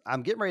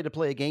I'm getting ready to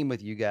play a game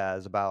with you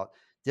guys about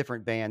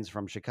different bands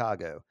from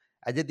Chicago.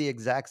 I did the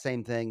exact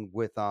same thing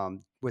with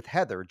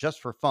Heather just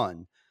for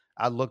fun.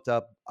 I looked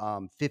up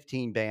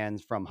 15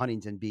 bands from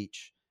Huntington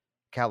Beach,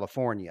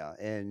 California,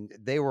 and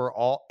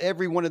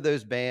every one of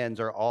those bands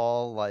are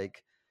all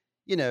like,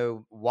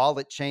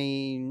 Wallet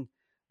Chain.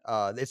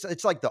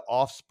 It's like the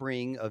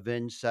Offspring,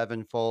 Avenged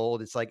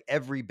Sevenfold. It's like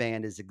every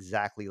band is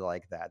exactly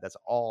like that. That's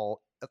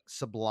all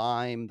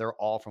Sublime. They're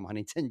all from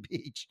Huntington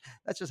Beach.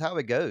 That's just how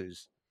it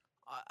goes.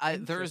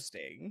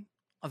 Interesting.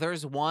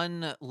 There's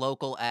one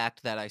local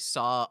act that I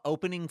saw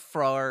opening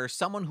for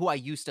someone who I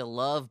used to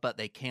love, but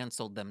they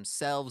canceled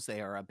themselves.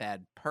 They are a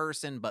bad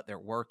person, but they're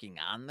working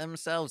on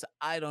themselves.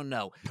 I don't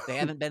know. They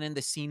haven't been in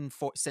the scene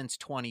since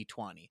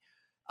 2020.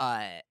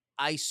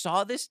 I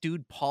saw this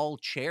dude Paul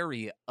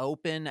Cherry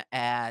open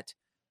at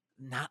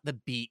not the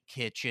Beat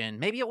Kitchen,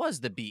 maybe it was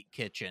the Beat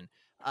Kitchen,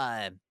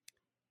 and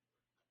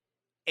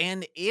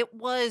it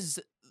was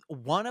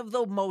one of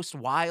the most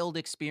wild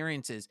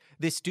experiences.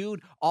 This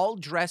dude, all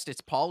dressed,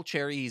 it's Paul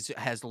Cherry. He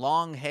has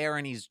long hair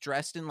and he's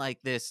dressed in like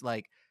this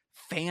like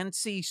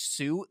fancy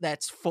suit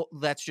that's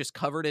just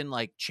covered in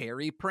like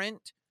cherry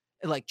print,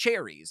 like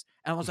cherries.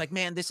 And I was like,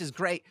 man, this is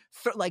great.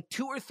 For like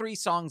 2 or 3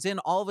 songs in,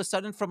 all of a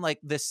sudden from like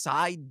the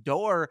side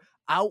door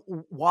out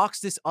walks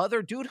this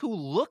other dude who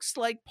looks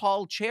like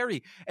Paul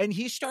Cherry, and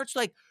he starts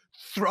like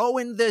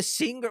throwing the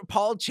singer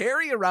Paul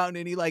Cherry around,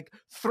 and he like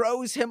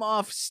throws him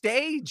off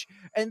stage,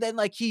 and then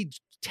like he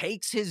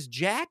takes his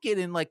jacket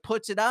and like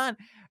puts it on,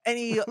 and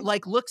he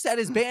like looks at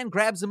his band,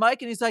 grabs the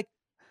mic, and he's like,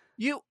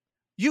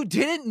 you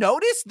didn't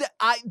notice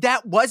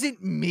that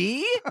wasn't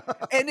me?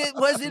 And it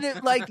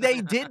wasn't like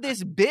they did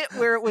this bit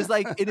where it was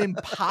like an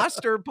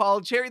imposter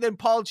Paul Cherry. Then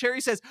Paul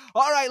Cherry says,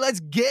 all right, let's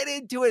get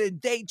into it.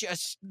 And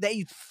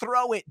they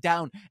throw it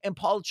down. And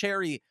Paul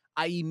Cherry,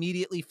 I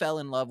immediately fell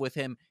in love with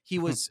him. He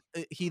was,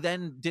 he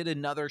then did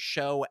another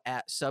show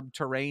at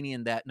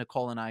Subterranean that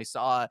Nicole and I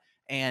saw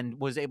and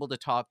was able to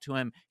talk to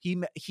him.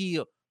 He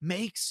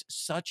makes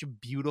such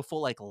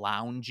beautiful like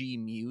loungy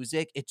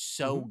music. It's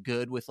so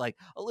good with like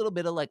a little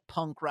bit of like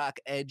punk rock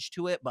edge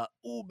to it, but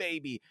ooh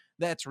baby,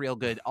 that's real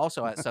good.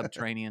 Also at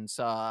Subterranean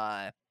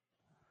saw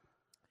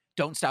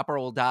Don't Stop or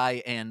We'll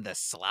Die and the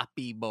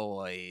Sloppy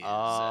Boys.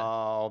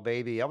 Oh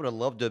baby, I would have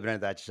loved to have been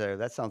at that show.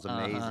 That sounds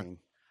amazing.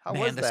 How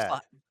was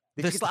that?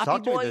 Did you get to Sloppy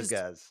talk to Boys, those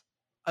guys?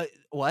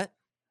 What?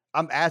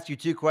 I'm asking you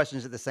 2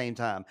 questions at the same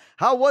time.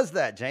 How was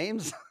that,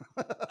 James?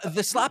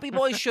 The Sloppy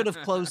Boys should have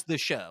closed the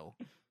show.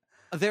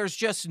 There's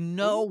just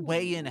no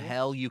way in Ooh.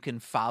 hell you can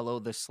follow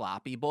the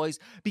Sloppy Boys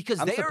because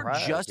I'm they're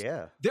surprised,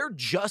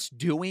 just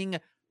doing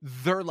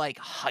their like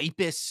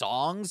hypest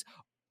songs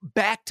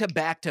back to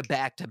back to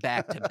back to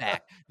back to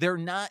back. They're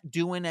not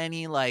doing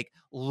any like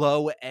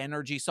low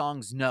energy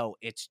songs. No,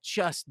 it's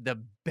just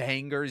the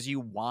bangers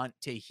you want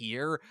to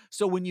hear.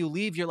 So when you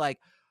leave, you're like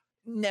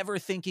never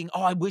thinking,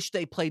 oh, I wish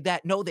they played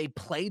that. No, they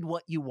played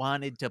what you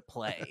wanted to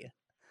play.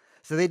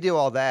 So they do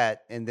all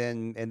that, and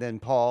then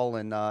Paul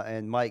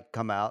and Mike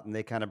come out, and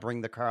they kind of bring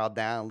the crowd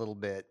down a little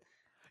bit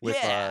with,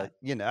 Yeah.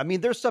 I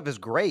mean, their stuff is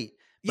great,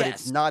 but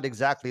it's Yes. not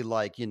exactly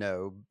like,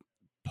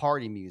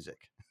 party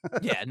music.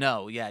 Yeah,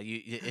 no, yeah,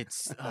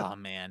 it's oh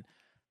man.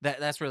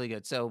 That's really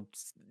good. So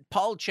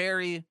Paul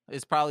Cherry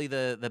is probably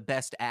the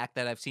best act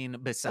that I've seen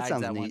besides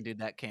sounds that one neat. dude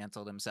that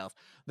canceled himself.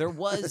 There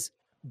was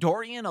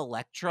Dorian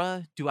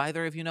Electra. Do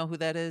either of you know who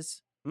that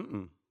is?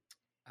 Mm-mm.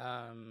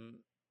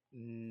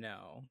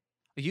 No.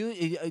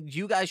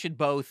 You guys should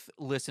both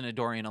listen to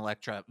Dorian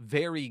Electra.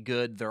 Very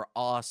good. They're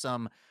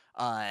awesome.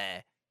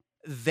 I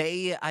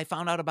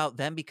found out about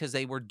them because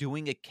they were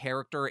doing a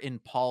character in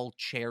Paul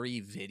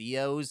Cherry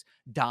videos,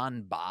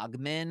 Don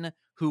Bogman,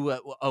 who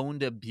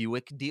owned a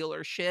Buick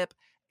dealership,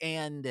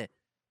 and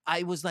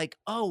I was like,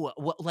 oh,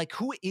 like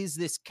who is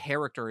this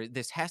character?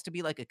 This has to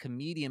be like a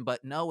comedian,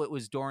 but no, it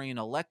was Dorian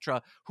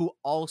Electra, who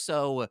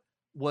also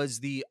was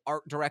the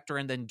art director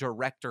and then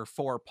director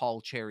for Paul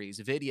Cherry's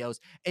videos,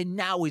 and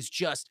now is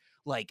just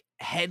like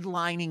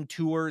headlining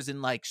tours in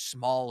like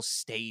small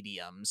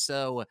stadiums.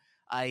 So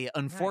I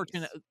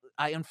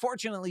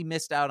unfortunately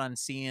missed out on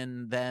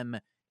seeing them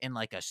in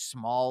like a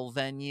small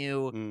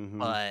venue,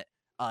 but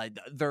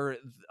they're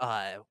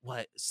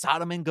what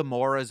Sodom and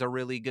Gomorrah is a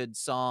really good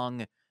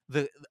song.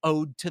 The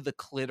Ode to the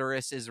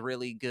Clitoris is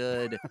really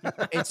good.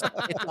 It's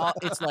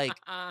like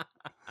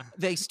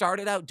they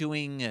started out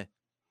doing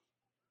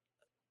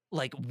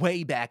like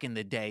way back in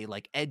the day,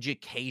 like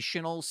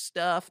educational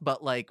stuff,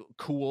 but like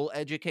cool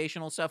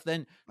educational stuff.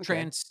 Then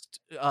Okay.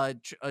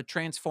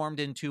 transformed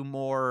into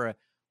more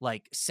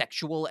like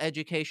sexual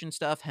education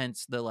stuff.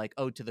 Hence the like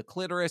Ode to the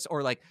Clitoris,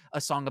 or like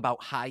a song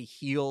about high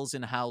heels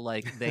and how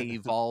like they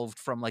evolved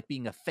from like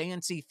being a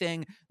fancy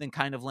thing, then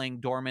kind of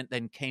laying dormant,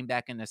 then came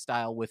back into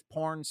style with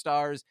porn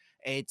stars.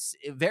 It's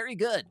very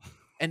good.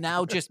 And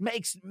now just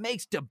makes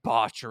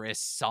debaucherous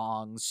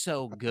songs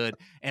so good.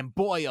 And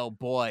boy, oh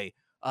boy,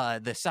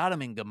 the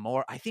Sodom and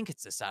Gomorrah, I think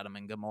it's the Sodom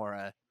and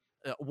Gomorrah,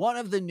 one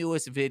of the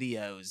newest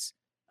videos.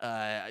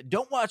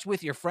 Don't watch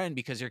with your friend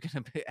because you're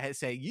going to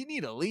say, you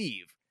need to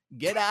leave.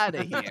 Get out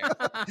of here.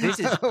 This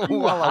is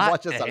while I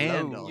watch this this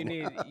alone. You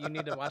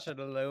need to watch it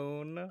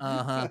alone.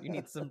 Uh-huh. You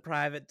need some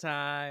private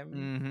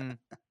time.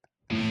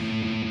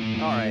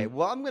 Mm-hmm. All right.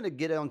 Well, I'm going to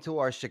get onto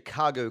our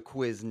Chicago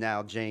quiz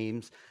now,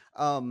 James.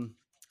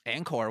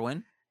 And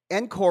Corwin.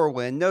 And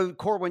Corwin. No,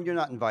 Corwin, you're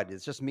not invited.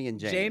 It's just me and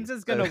James. James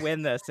is gonna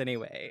win this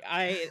anyway.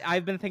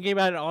 I've been thinking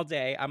about it all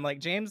day. I'm like,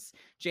 James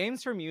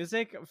for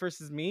music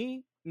versus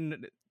me.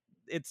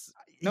 It's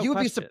no you'd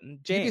question.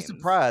 You'd be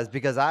surprised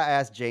because I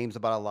asked James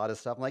about a lot of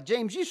stuff. I'm like,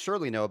 James, you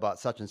surely know about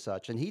such and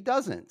such, and he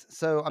doesn't.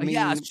 So I mean,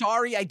 yeah,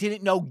 sorry, I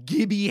didn't know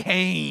Gibby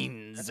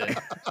Haynes.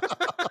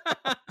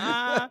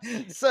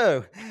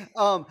 So,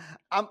 I'm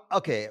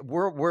okay.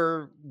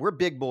 We're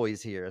big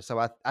boys here, so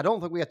I don't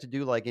think we have to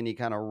do like any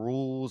kind of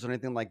rules or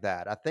anything like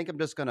that. I think I'm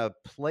just gonna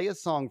play a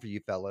song for you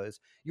fellows.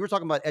 You were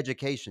talking about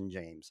education,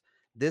 James.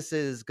 This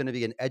is going to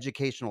be an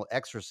educational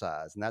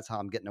exercise, and that's how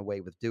I'm getting away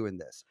with doing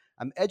this.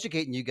 I'm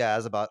educating you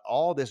guys about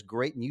all this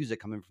great music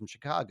coming from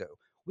Chicago.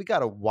 We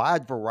got a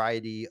wide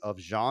variety of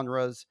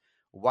genres,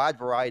 wide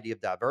variety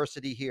of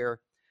diversity here.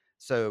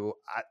 So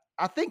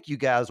I think you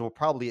guys will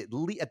probably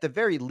at the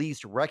very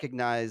least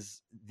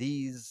recognize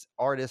these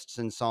artists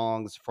and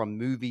songs from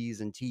movies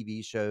and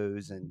TV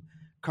shows and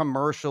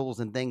commercials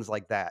and things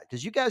like that.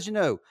 Because you guys,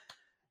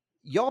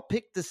 y'all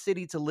picked the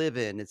city to live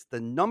in. It's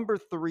the number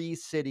 3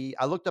 city.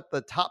 I looked up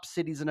the top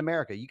cities in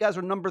America. You guys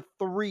are number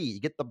 3. You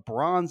get the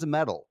bronze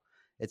medal.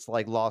 It's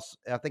like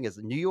I think it's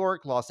New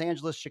York, Los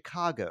Angeles,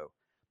 Chicago.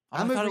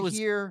 I'm over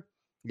here.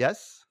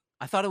 Yes.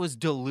 I thought it was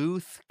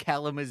Duluth,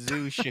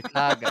 Kalamazoo,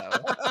 Chicago.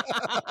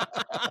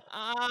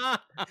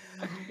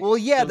 Well,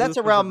 yeah, Duluth that's was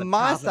at around the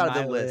my top of side of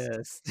the my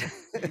list.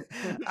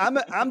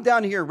 I'm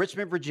down here in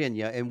Richmond,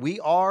 Virginia, and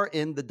we are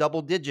in the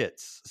double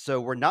digits.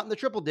 So we're not in the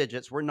triple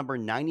digits. We're number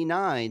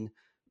 99,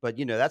 but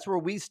that's where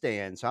we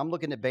stand. So I'm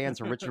looking at bands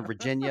from Richmond,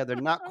 Virginia. They're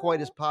not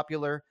quite as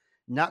popular,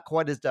 not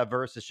quite as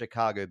diverse as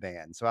Chicago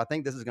bands. So I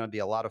think this is going to be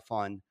a lot of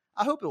fun.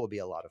 I hope it will be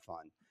a lot of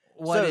fun.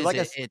 What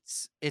is it?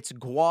 It's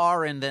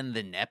Gwar and then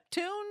the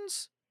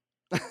Neptunes?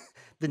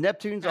 The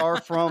Neptunes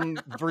are from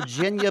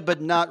Virginia,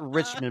 but not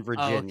Richmond,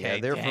 Virginia. Okay,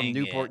 they're from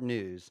Newport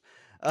News.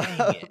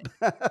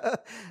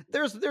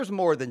 There's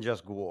more than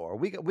just Gwar.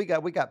 We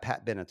got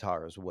Pat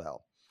Benatar as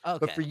well.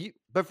 Okay.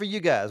 But for you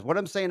guys, what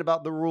I'm saying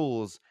about the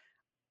rules,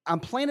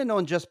 I'm planning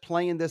on just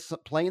playing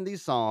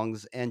these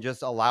songs and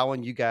just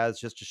allowing you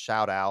guys just to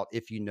shout out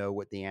if you know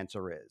what the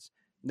answer is.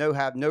 No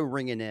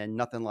ringing in,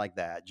 nothing like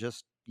that.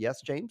 Just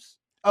yes, James.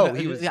 Oh,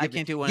 I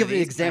can't do one. Give an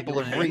example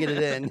of bringing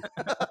it in.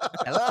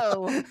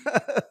 Hello.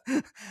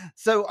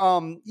 So,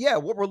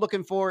 what we're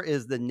looking for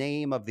is the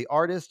name of the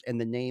artist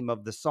and the name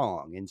of the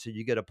song, and so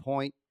you get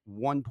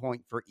 1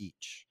 point for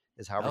each.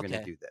 Is how we're going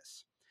to do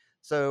this.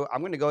 So, I'm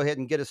going to go ahead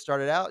and get us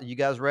started out. You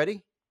guys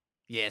ready?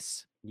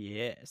 Yes.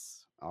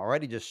 Yes.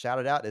 Alrighty, just shout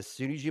it out as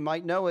soon as you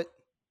might know it.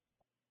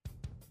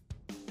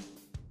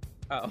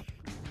 Oh.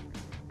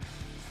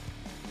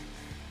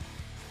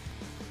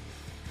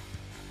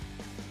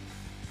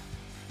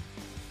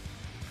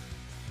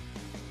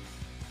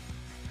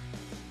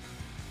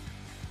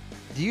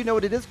 Do you know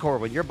what it is,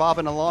 Corwin? You're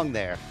bobbing along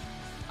there.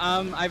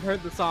 I've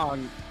heard the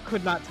song.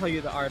 Could not tell you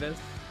the artist.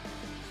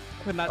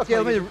 Could not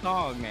tell you the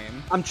song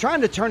name. I'm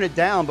trying to turn it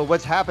down, but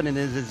what's happening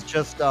is it's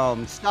just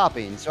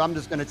stopping. So I'm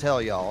just going to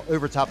tell y'all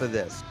over top of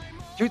this.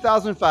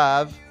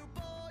 2005,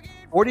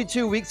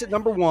 42 weeks at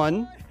number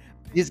 1.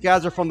 These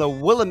guys are from the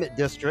Willamette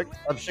district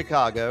of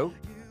Chicago.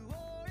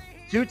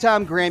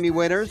 2-time Grammy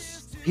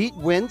winners. Pete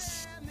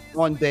Wentz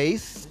on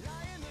bass.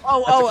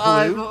 Fall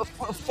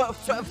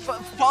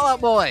Out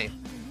Boy.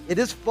 It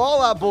is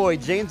Fall Out Boy.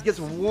 James gets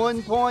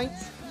 1 point.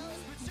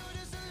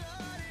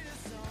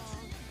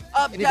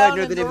 Anybody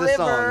know the name of the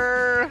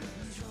song?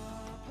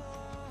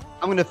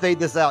 I'm going to fade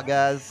this out,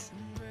 guys.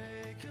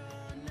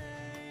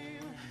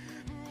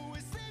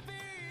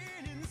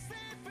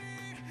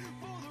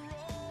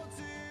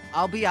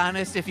 I'll be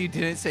honest, if you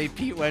didn't say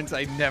Pete Wentz,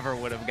 I never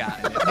would have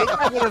gotten it. Maybe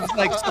I would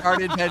have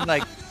started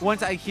and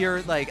once I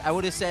hear I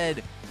would have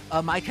said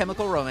My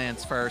Chemical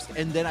Romance first,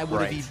 and then I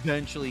would have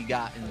eventually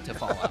gotten to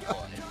Fall Out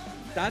Boy.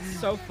 That's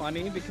so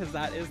funny because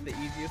that is the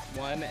easiest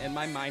one, and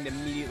my mind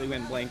immediately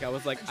went blank. I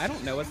was like, I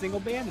don't know a single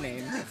band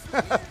name.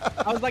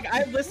 I was like,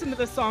 I listened to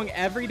this song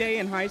every day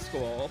in high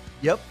school.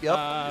 Yep.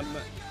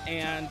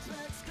 And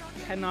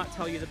cannot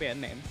tell you the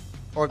band name.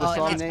 Or the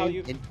song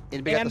name.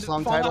 Anybody got the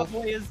song title?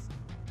 Fall Out Boy is,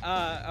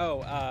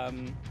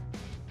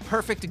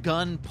 Perfect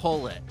Gun,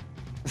 Pull It.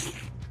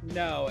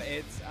 No,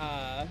 it's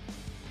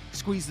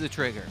Squeeze the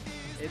Trigger.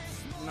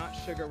 It's not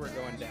Sugar We're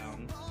Going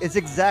Down. It's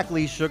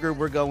exactly Sugar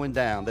We're Going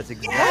Down. That's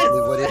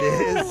exactly what it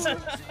is.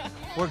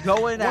 We're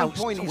going out.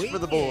 1 point each for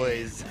the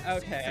boys.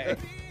 Okay.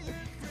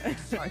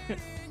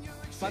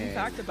 Fun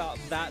fact about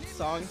that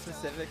song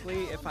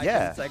specifically, if I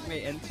can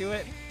segue into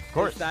it, of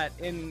course, is that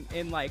in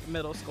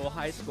middle school,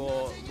 high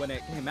school, when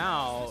it came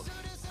out,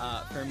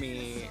 for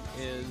me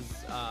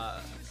is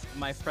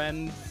my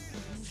friends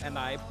and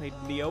I played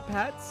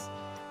Neopets.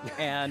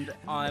 And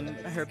on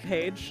her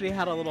page, she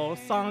had a little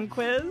song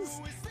quiz,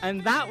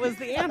 and that was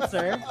the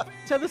answer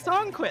to the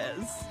song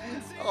quiz.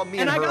 Oh, me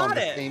and her on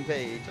the same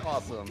page.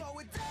 Awesome.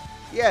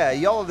 Yeah,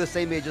 y'all are the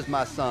same age as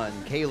my son.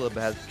 Caleb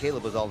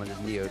was all in his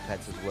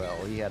Neopets as well.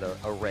 He had an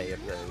array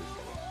of those.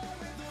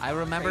 I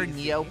remember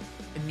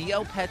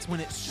Neopets when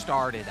it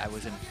started. I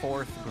was in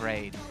 4th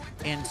grade,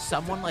 and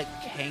someone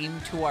came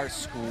to our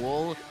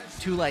school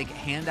to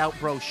hand out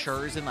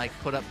brochures and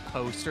put up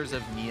posters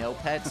of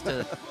Neopets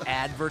to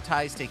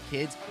advertise to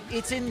kids.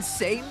 It's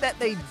insane that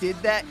they did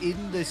that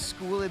in the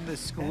school and the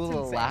school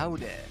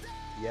allowed it.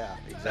 Yeah,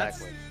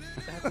 exactly.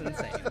 That's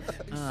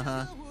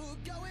insane.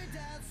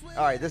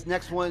 All right, this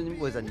next one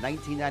was a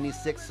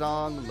 1996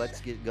 song.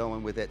 Let's get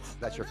going with it.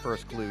 That's your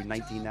first clue,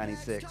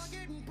 1996.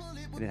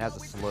 And it has a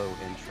slow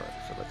intro,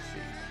 so let's see.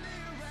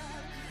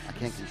 I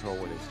can't control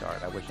where they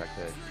start. I wish I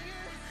could.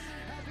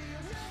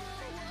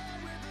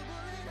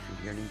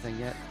 You hear anything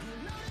yet?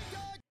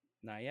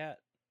 Not yet.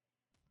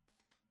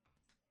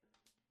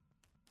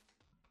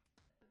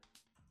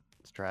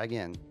 Let's try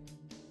again.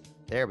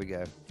 There we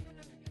go.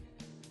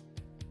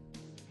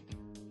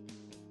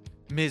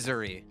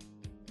 Misery.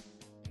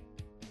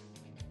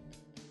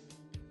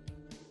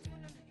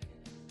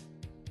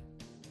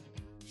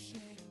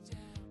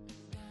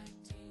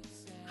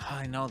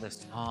 I know the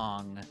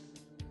song.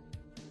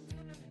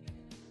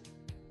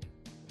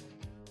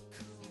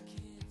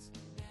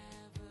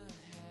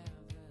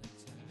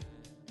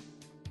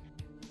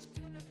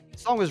 The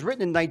song was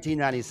written in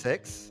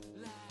 1996.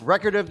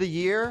 Record of the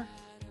year.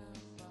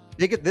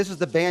 This is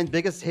the band's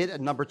biggest hit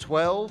at number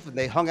 12. And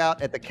they hung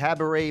out at the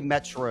Cabaret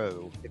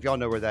Metro, if y'all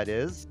know where that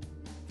is,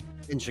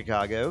 in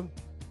Chicago.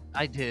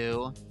 I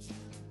do.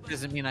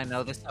 Doesn't mean I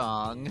know the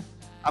song.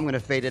 I'm gonna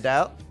fade it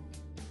out.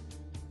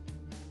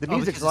 The Oh,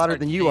 music's because it louder starts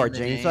than you saying are, the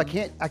James. So I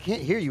name.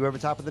 can't hear you over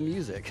top of the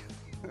music.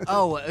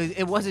 Oh,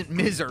 it wasn't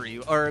Misery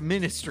or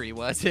Ministry,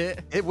 was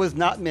it? It was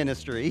not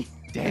Ministry.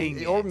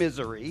 Dang or it.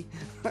 Misery.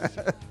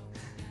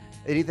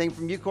 Anything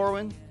from you,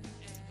 Corwin?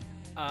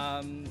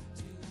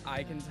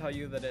 I can tell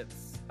you that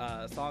it's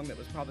a song that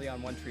was probably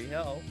on One Tree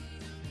Hill.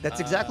 That's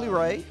exactly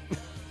right.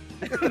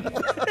 I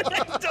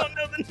don't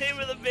know the name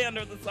of the band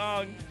or the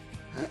song.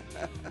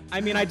 I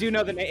mean, I do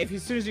know the name.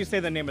 As soon as you say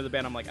the name of the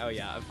band, I'm like, oh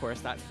yeah, of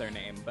course that's their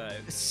name. But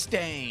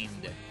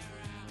Stained.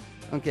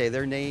 Okay,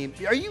 their name.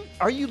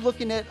 Are you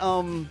looking at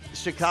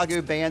Chicago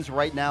bands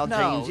right now, No,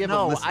 James? You haven't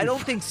no, listened- I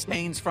don't think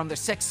Stain's from the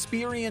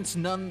Sexperience,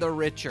 none the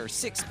richer.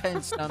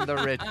 Sixpence, none the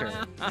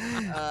richer.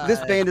 This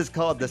band is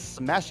called the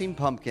Smashing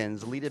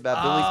Pumpkins, led by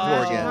Billy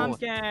Corgan.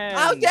 Pumpkins.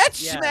 Oh, that's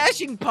Yeah.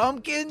 Smashing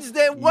Pumpkins?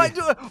 Then what?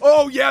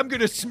 Oh, yeah, I'm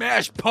going to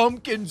smash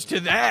pumpkins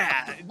to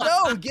that.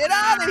 No, get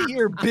out of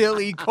here,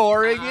 Billy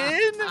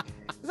Corrigan.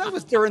 That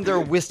was during their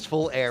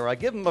wistful era.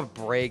 Give them a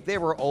break. They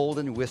were old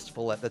and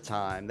wistful at the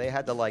time. They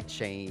had to like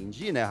change.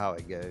 You know how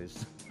it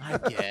goes. I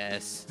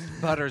guess.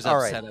 Butter's All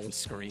right. upset I was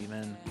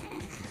screaming.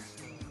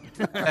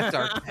 That's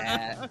our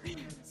cat.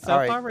 So All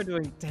right. far, we're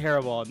doing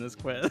terrible on this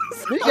quiz.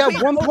 You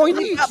got 1 point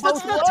we each. got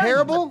That's both not won.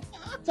 terrible.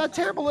 It's not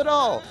terrible at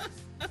all.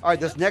 All right,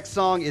 this next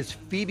song is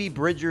Phoebe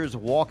Bridgers'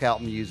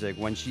 walkout music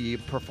when she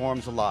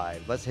performs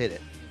live. Let's hit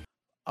it.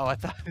 Oh, I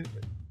thought...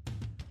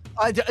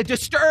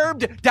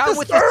 Disturbed, down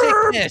with the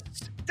Disturbed!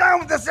 sickness. Down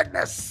with the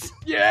sickness.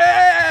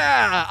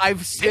 Yeah,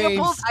 I've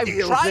sampled. I've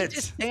steals tried it.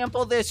 to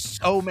sample this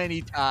so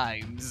many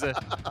times. They're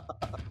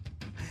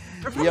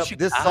from Yep,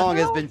 this song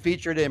has Chicago? been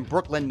featured in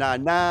Brooklyn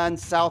Nine-Nine,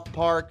 South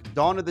Park,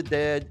 Dawn of the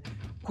Dead,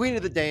 Queen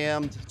of the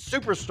Damned,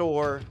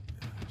 Superstore,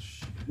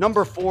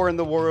 number 4 in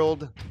the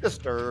world,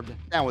 Disturbed,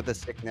 Down with the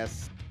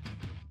Sickness.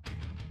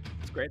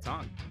 It's a great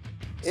song.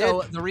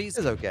 So It the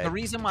reason is okay. the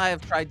reason why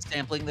I've tried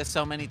sampling this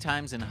so many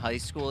times in high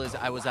school is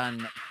I was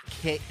on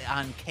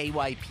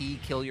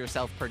KYP Kill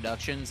Yourself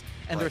Productions,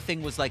 and their Right.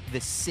 thing was like the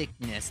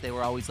sickness. They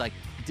were always like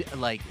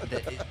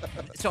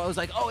so I was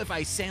like, oh, if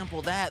I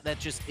sample that,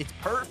 it's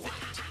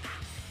perfect.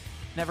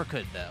 Never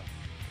could though.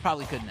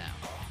 Probably could now.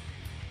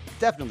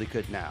 Definitely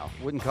could now.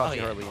 Wouldn't cost Oh,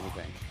 you yeah. hardly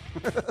anything.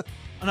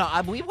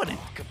 No, we wouldn't.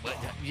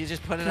 You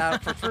just put it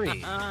out for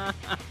free.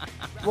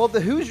 Well,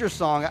 the Hoosier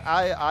song,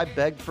 I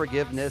begged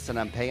forgiveness and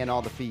I'm paying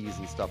all the fees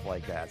and stuff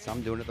like that. So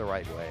I'm doing it the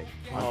right way.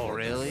 Oh,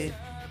 really?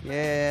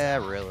 Yeah,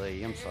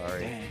 really. I'm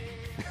sorry. Dang.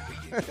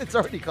 It's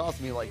already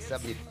cost me like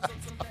 $75.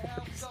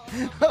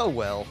 Oh,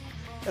 well.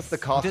 That's the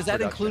cost Does of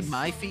that include production.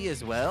 my fee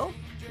as well?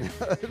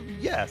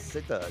 Yes,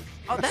 it does.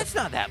 Oh, that's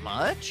not that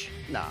much.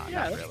 Nah,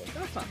 Yeah, not really.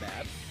 that's not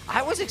bad.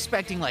 I was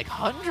expecting like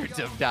hundreds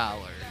of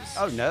dollars.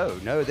 Oh,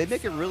 no. They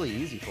make it really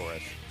easy for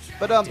us.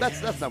 But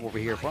that's not what we're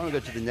here for. I'm going to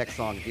go to the next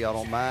song if y'all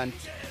don't mind.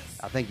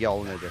 I think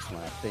y'all know this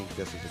one. I think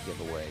this is a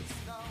giveaway.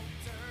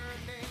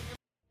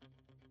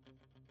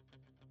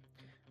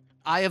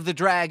 Eye of the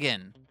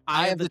Dragon.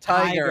 Eye of the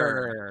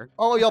Tiger.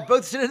 Oh, y'all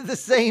both said it at the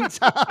same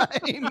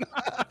time.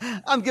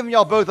 I'm giving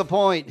y'all both a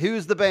point.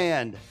 Who's the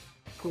band?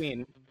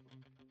 Queen.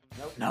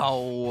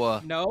 No.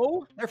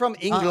 No? They're from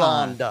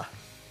England.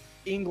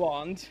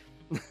 England.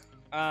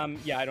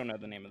 Yeah, I don't know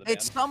the name of the band.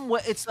 It's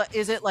somewhat.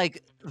 Is it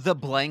like the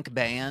blank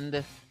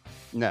band?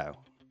 No.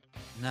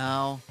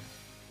 No.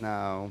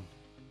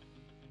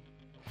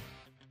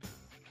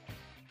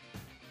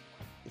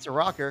 It's a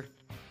rocker.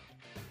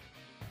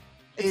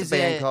 It's Is a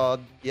band it called,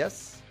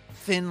 yes?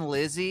 Thin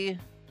Lizzy?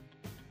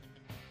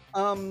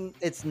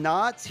 It's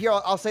not. Here,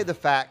 I'll say the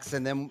facts,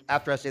 and then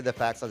after I say the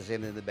facts, I'll say the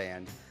name of the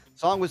band.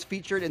 Song was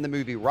featured in the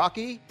movie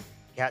Rocky,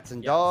 Cats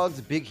and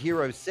Dogs, Big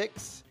Hero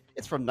 6.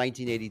 It's from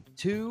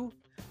 1982.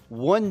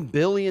 1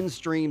 billion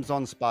streams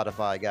on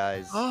Spotify,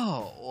 guys.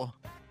 Oh.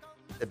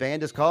 The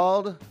band is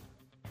called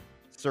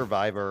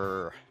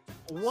Survivor.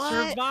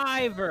 What?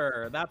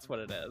 Survivor. That's what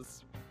it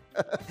is.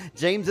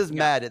 James is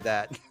mad at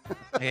that.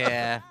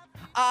 Yeah.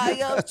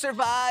 Eye of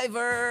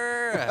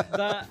Survivor.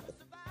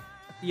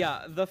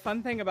 Yeah, the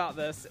fun thing about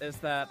this is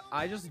that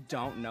I just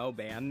don't know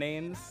band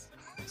names.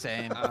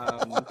 Same.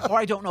 Or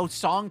I don't know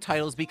song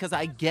titles because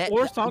I get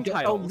Or song I don't know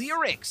titles.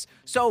 lyrics.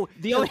 So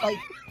The only like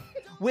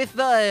with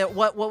the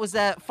what was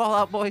that Fall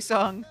Out Boy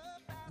song?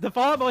 the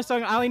Fall Out Boy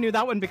song, I only knew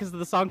that one because of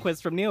the song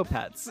quiz from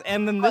Neopets,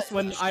 and then this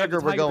one, I Sugar,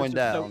 We're Going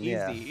Down, So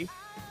yeah. easy.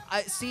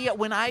 I see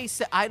when I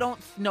say I don't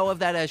know of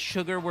that as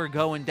Sugar We're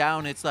Going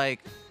Down. It's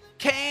like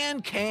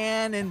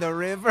can in the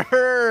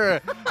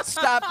river,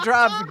 stop,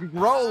 drop,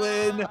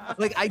 rolling.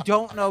 Like I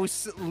don't know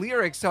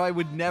lyrics, so I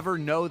would never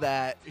know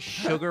that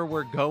Sugar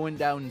We're Going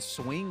Down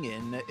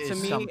swinging. To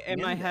Is me, something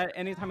in my there. head,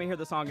 anytime I hear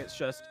the song, it's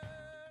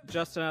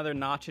just another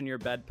notch in your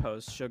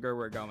bedpost. Sugar,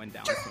 we're going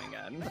down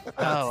swinging.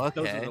 Oh,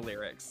 Those okay. are the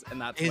lyrics, and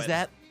that's Is what,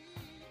 that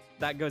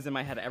that goes in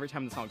my head every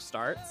time the song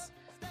starts.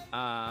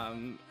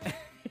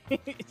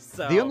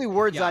 So The only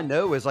words yeah. I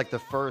know is like the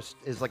first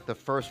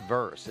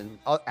verse, and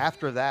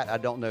after that I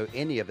don't know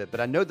any of it. But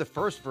I know the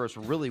first verse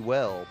really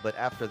well. But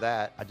after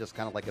that, I just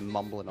kind of like am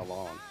mumbling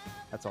along.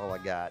 That's all I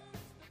got.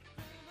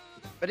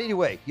 But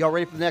anyway, y'all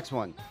ready for the next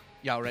one?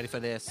 y'all ready for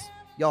this?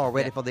 Y'all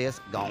ready for this?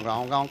 Gong,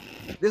 gong, gong.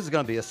 This is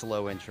gonna be a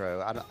slow intro.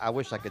 I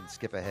wish I could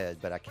skip ahead,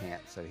 but I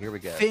can't. So here we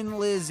go. Thin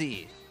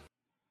Lizzy.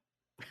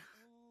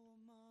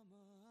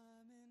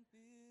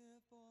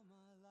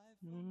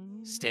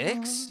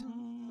 Sticks?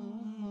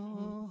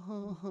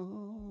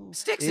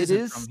 Sticks It isn't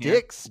is from here.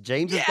 Sticks.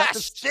 James has got the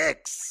Yes!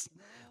 Sticks.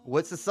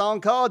 What's the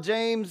song called,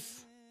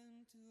 James?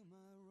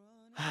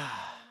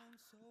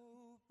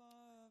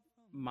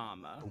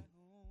 Mama.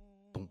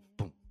 Boom,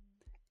 boom.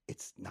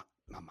 It's not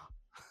Mama.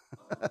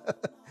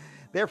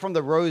 They're from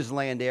the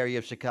Roseland area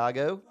of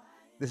Chicago.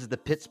 This is the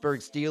Pittsburgh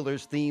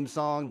Steelers theme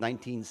song,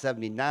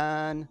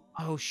 1979.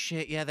 Oh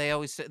shit! Yeah,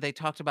 they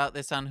talked about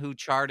this on Who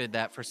Charted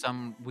that for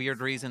some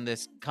weird reason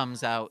this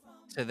comes out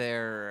to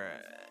their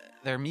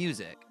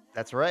music.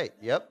 That's right.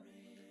 Yep.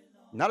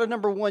 Not a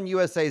 #1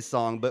 USA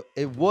song, but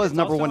it was It's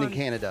number also one in on-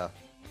 Canada.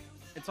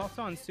 It's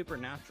also on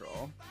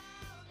Supernatural.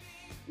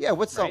 Yeah,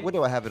 what song? Right? What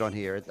do I have it on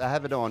here? I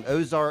have it on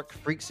Ozark,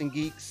 Freaks and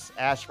Geeks,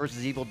 Ash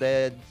vs. Evil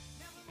Dead.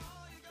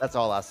 That's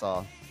all I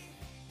saw.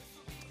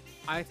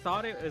 I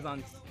thought it was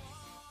on.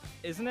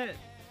 Isn't it?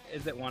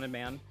 Is it Wanted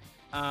Man?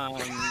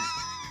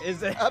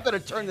 Is it? I better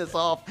turn this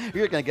off.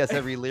 You're gonna guess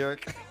every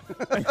lyric.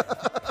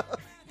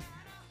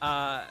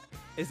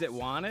 Is it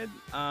Wanted?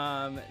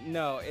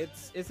 No,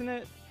 isn't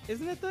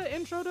it the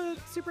intro to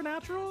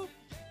Supernatural?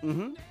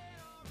 Mm-hmm.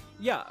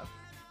 Yeah.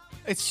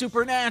 It's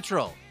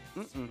Supernatural.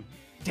 Mm-mm.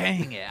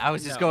 Dang it! I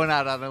was just No. going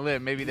out on a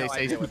limb. Maybe they No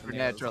say idea what the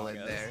name of the Supernatural song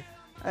in is. there.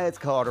 It's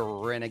called a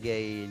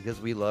Renegade because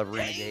we love Dang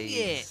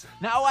renegades. it!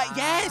 Now,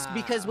 yes,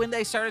 because Ah. when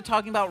they started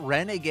talking about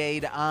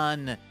Renegade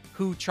on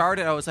Who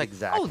Charted, I was like,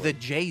 Exactly. oh, the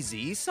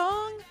Jay-Z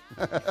song?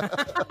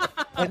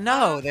 But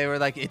no, they were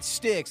like, it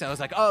Sticks. I was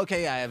like, oh,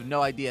 okay, I have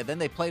no idea. Then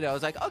they played it. I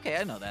was like, okay,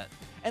 I know that.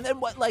 And then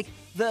what, like,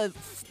 the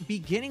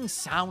beginning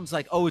sounds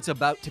like, oh, it's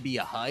about to be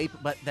a hype,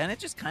 but then it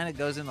just kind of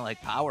goes into, like,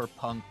 power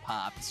punk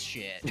pop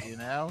shit, you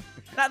know?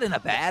 Not in a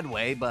bad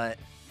way, but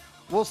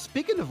Well,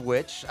 speaking of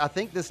which, I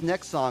think this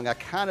next song, I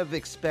kind of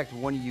expect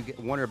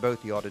one or both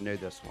of y'all to know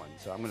this one.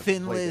 So I'm going to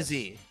Thin play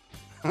Lizzy.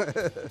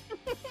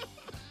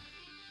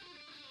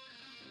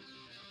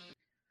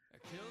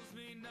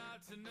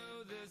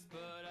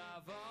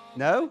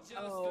 No?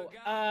 Oh,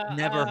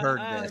 Never heard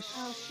this.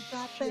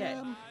 Shit.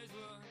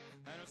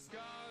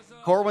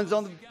 Corwin's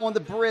on the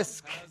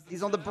brisk.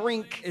 He's on the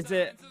brink. Is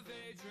it?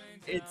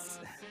 It's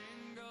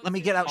Let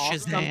me get out off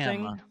Shazam.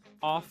 something.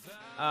 Off.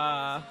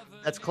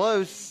 That's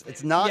close.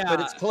 It's not, but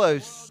Yeah. it's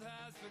close.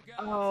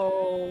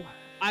 Oh.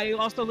 I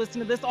also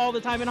listened to this all the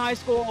time in high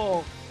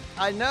school.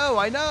 I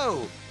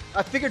know.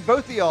 I figured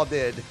both of y'all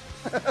did.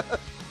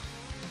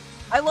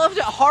 I loved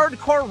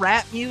hardcore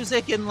rap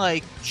music and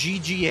like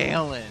Gigi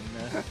Allen.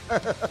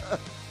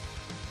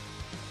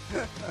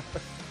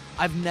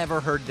 I've never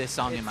heard this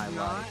song in my It's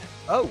life.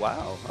 Oh,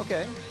 wow.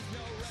 Okay.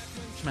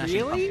 Smashing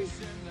Really?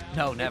 Pumpkins.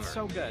 No, never. It's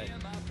so good.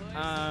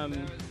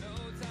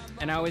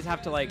 And I always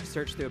have to like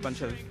search through a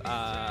bunch of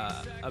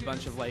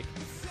like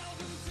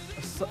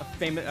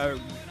famous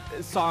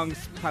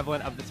songs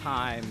prevalent of the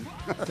time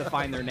to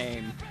find their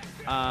name.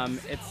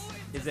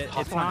 It's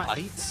Hawthorne not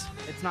Heights?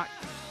 it's not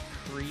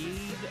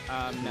Creed.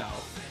 No.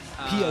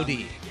 POD.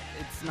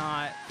 It's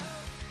not.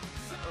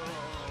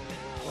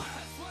 Oh,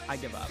 I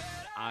give up.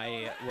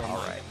 I will All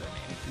not right.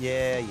 get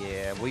their name.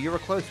 Yeah. Well, you were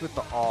close with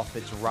the off.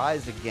 It's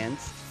Rise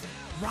Against.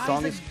 Rise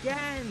Song is-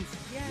 Against.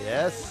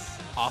 Yes.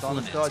 Off Song is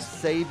limits. called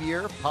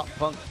Savior, pop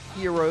punk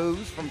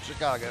heroes from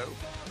Chicago.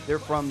 They're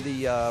from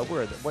the,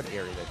 what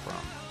area are they from?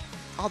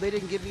 Oh, they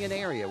didn't give me an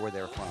area where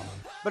they're from.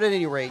 But at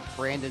any rate,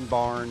 Brandon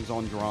Barnes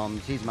on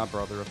drums. He's my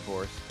brother, of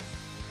course.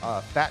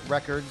 Fat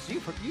Records.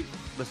 You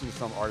listen to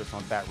some artists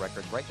on Fat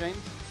Records, right, James?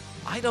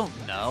 I don't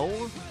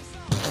know.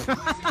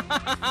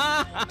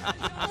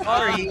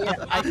 Sorry.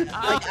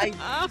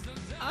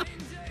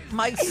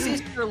 My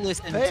sister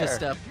listened to Fair.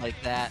 stuff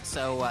like that,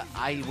 so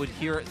I would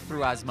hear it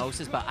through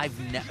osmosis, but I've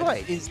never.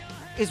 Right.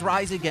 Is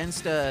Rise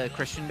Against a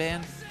Christian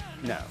band?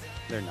 No,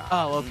 they're not.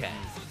 Oh, okay.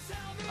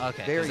 Okay.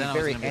 'cause Very, then I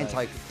was very gonna be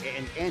like,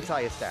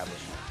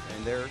 anti-establishment,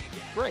 and they're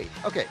great.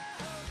 Okay,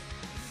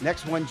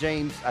 next one,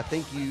 James. I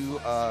think you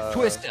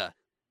Twista.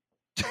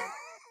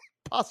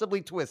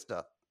 possibly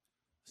Twista.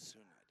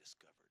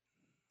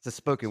 It's a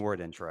spoken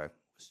word intro.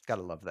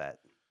 Gotta love that.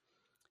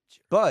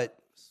 But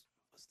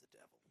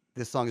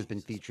this song has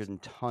been featured in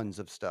tons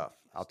of stuff.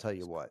 I'll tell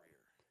you what.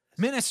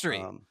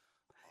 Ministry.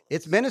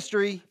 It's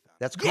Ministry.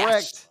 That's Yes!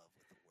 correct. The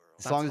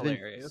That's song has been.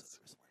 hilarious.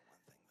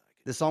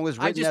 The song was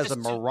I written just as a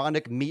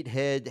moronic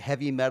meathead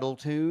heavy metal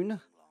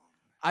tune.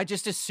 I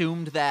just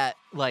assumed that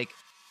like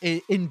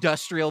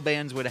industrial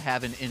bands would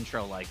have an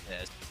intro like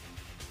this.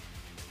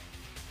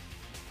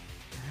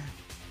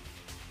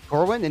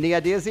 Corwin, any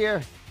ideas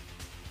here?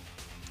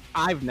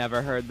 I've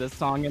never heard this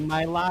song in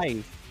my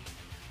life.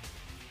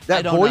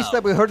 That don't voice know.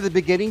 that we heard at the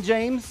beginning,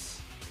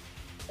 James,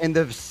 and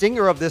the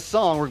singer of this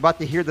song, we're about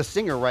to hear the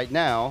singer right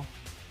now.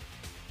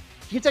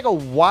 Can you take a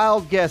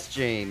wild guess,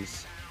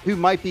 James, who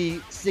might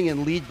be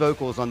singing lead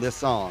vocals on this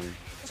song?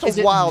 Just Is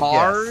a it wild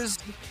Mars?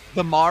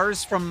 The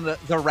Mars from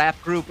the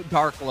rap group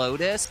Dark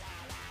Lotus?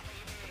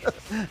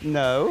 guess.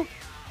 No.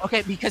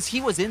 Okay, because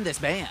he was in this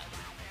band.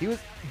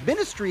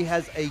 Ministry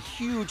has a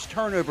huge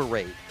turnover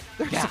rate.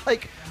 There's Yeah.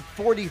 like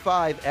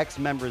 45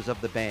 ex-members of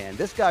the band.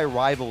 This guy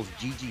rivals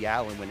Gigi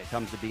Allen when it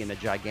comes to being a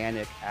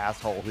gigantic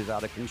asshole who's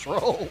out of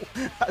control.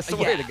 I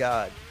swear to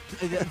God.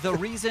 The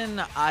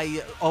reason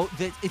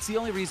it's the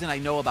only reason I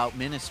know about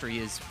Ministry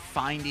is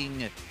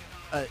finding,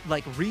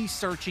 like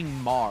researching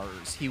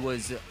Mars. He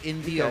was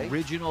in the Okay.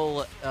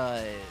 original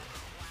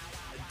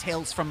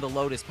Tales from the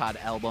Lotus Pod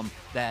album.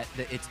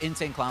 It's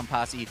Insane Clown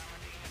Posse,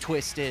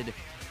 Twisted,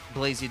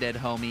 Blazy Dead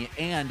Homie,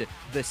 and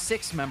the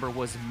sixth member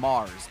was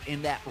Mars.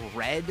 In that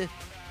red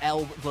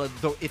album,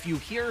 if you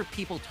hear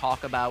people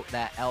talk about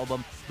that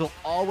album, they'll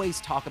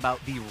always talk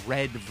about the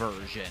red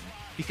version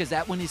because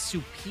that one is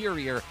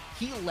superior.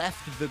 He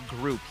left the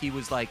group. He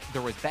was like,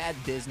 there was bad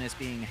business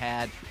being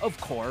had. Of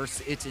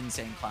course, it's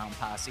Insane Clown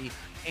Posse.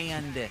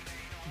 And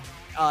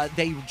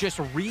they just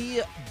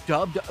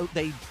redubbed,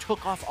 they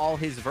took off all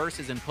his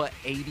verses and put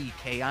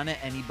ADK on it,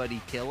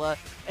 Anybody Killa.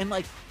 And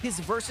like, his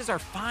verses are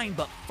fine,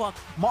 but fuck,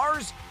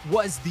 Mars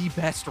was the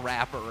best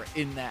rapper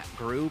in that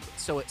group,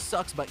 so it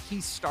sucks. But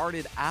he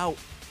started out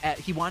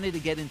he wanted to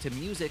get into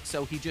music,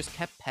 so he just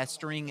kept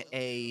pestering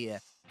a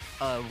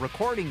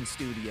recording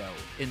studio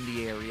in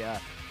the area.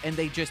 And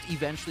they just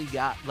eventually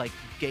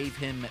gave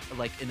him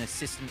like an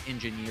assistant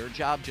engineer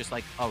job, just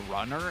like a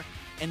runner.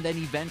 And then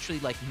eventually,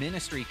 like,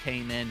 Ministry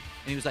came in, and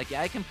he was like,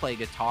 yeah, I can play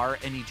guitar.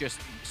 And he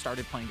just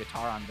started playing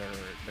guitar on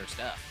their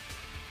stuff.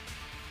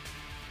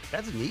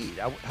 That's neat.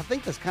 I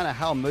think that's kind of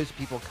how most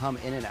people come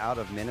in and out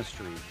of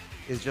Ministry,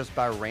 is just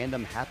by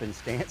random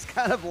happenstance,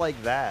 kind of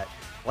like that.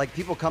 Like,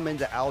 people come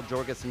into Al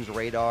Jorgensen's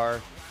radar.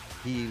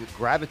 He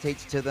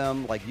gravitates to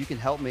them, like, you can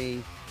help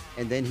me.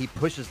 And then he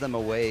pushes them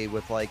away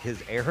with, like,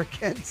 his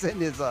arrogance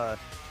and his, I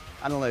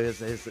don't know,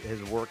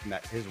 his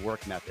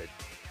work method.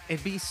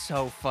 It'd be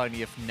so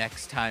funny if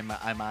next time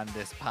I'm on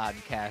this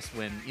podcast,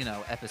 when,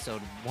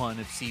 episode 1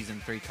 of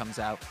season 3 comes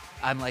out,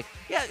 I'm like,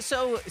 yeah,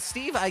 so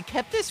Steve, I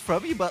kept this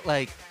from you, but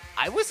like,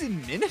 I was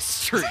in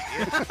Ministry.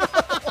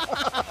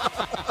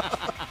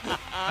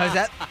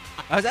 I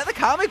was at the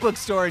comic book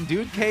store, and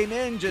dude came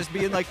in just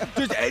being like,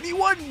 does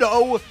anyone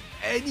know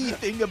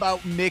anything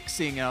about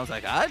mixing? And I was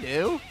like, I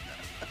do.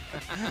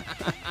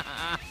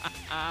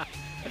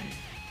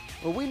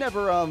 Well, we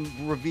never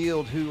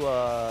revealed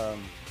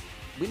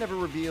we never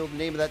revealed the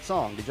name of that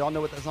song. Did y'all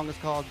know what that song is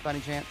called by any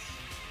chance?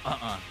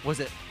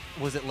 Was it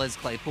Les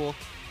Claypool?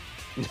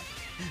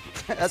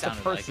 That's a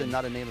sounded like person, him.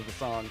 not a name of a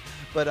song.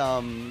 But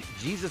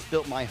Jesus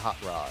Built My Hot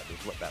Rod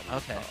is what that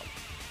was Okay. called.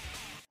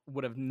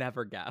 Would have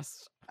never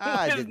guessed.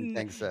 I didn't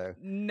think so.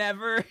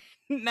 Never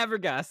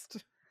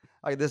guessed.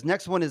 All right, this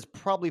next one is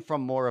probably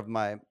from more of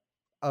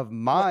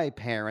my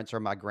parents or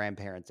my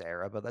grandparents'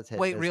 era, but let's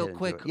Wait, let's real head into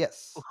quick. it.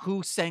 Yes.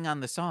 Who sang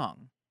on the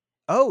song?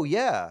 Oh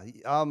yeah.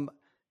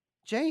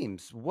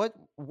 James,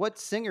 what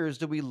singers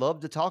do we love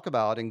to talk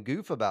about and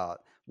goof about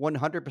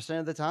 100%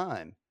 of the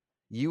time?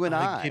 You and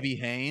I. Gibby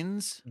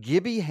Haynes?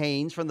 Gibby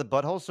Haynes from the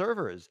Butthole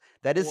Surfers.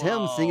 That is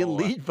him singing Whoa.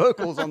 lead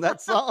vocals on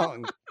that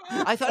song.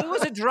 I thought he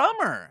was a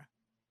drummer.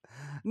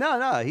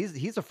 No,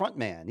 he's a front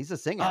man. He's a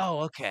singer.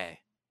 Oh, okay.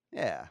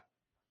 Yeah.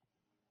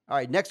 All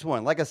right, next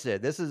one. Like I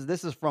said, this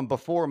is from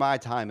before my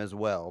time as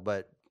well,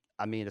 but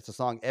I mean, it's a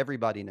song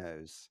everybody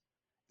knows.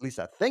 At least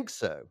I think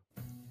so.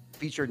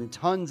 Featured in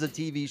tons of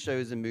TV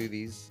shows and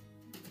movies.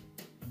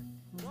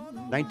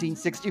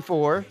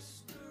 1964.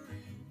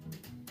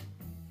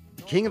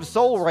 King of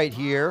Soul right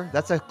here.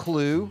 That's a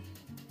clue.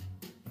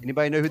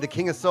 Anybody know who the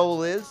King of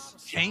Soul is?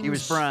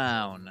 James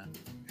Brown.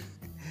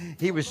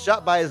 He was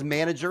shot by his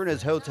manager in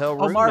his hotel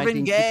room. Oh,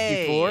 Marvin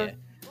 1964. Gaye.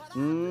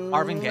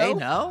 Marvin Gaye,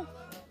 no?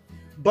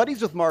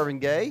 Buddies with Marvin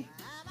Gaye.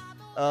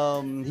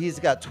 He's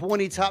got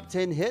 20 top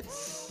 10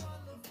 hits.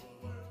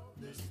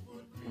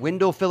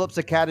 Wendell Phillips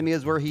Academy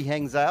is where he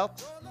hangs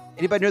out.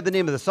 Anybody know the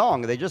name of the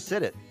song? They just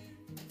said it.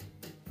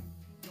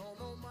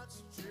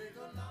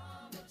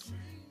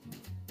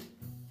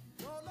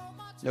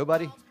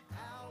 Nobody?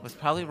 Was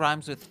probably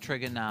rhymes with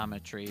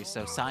trigonometry,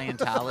 so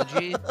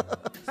Scientology.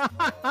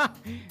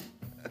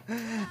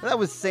 That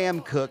was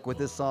Sam Cooke with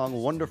his song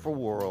Wonderful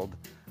World.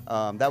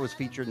 That was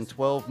featured in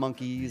 12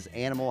 Monkeys,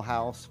 Animal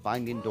House,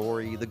 Finding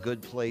Dory, The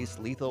Good Place,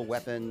 Lethal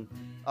Weapon,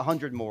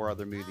 100 more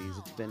other movies.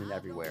 It's been in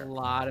everywhere. A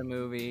lot of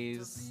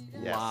movies, a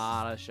Yes.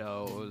 lot of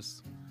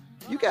shows.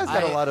 You guys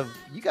got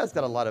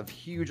a lot of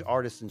huge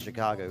artists in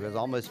Chicago, because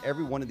almost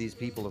every one of these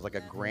people is like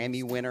a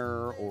Grammy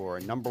winner or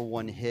a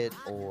 #1 hit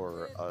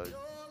or a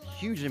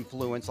huge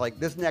influence. Like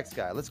this next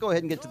guy. Let's go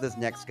ahead and get to this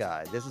next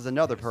guy. This is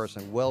another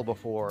person well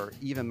before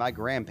even my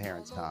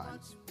grandparents' time.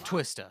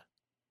 Twista.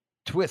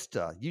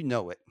 Twista, you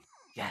know it.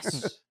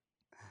 Yes.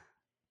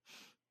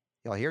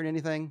 Y'all hearing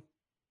anything?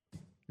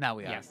 Now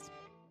we are. Yes.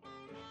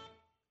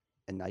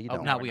 And now you Oh,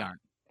 don't. now we aren't.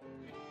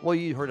 Well,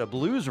 you heard a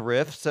blues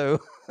riff, so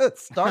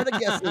start a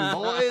guessing,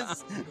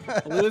 boys.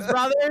 Blues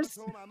Brothers?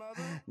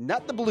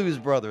 Not the Blues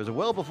Brothers,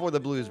 well before the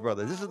Blues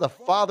Brothers. This is the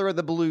father of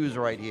the blues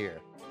right here.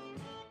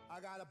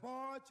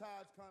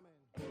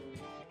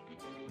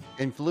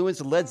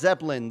 Influenced Led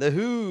Zeppelin, The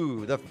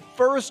Who, the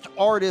first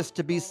artist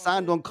to be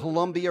signed on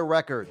Columbia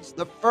Records.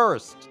 The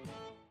first.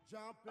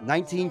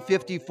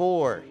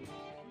 1954.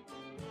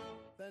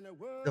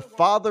 The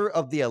father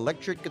of the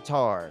electric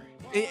guitar.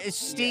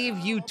 Steve,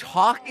 you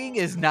talking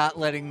is not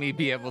letting me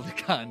be able to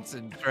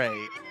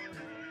concentrate.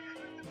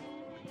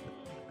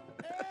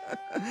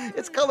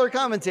 It's color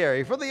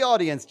commentary for the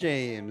audience,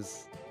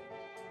 James.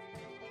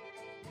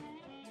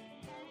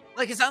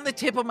 Like, it's on the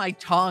tip of my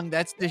tongue.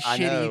 That's the I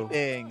know. shitty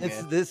thing.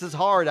 This is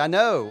hard. I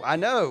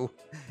know.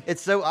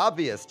 It's so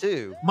obvious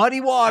too.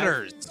 Muddy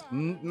Waters.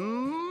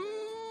 Mm-mm.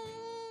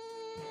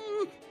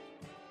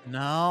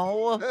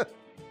 No.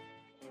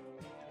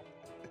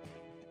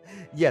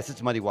 Yes,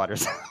 it's Muddy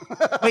Waters.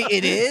 Wait,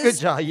 it is? Good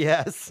job.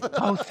 Yes.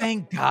 Oh,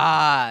 thank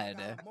God.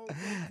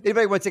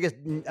 Anybody want to take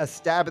a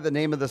stab at the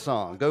name of the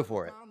song? Go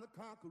for it.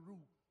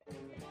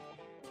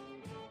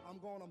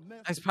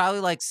 It's probably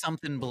like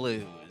something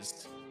blues.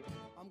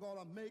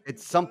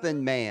 It's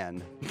Something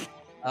Man.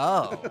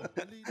 Oh.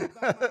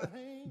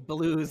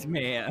 Blues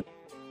Man.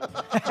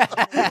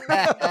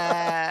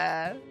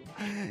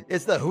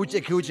 It's the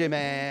Hoochie Coochie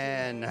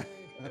Man.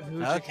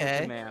 Who's Okay.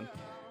 the man?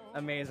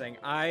 Amazing.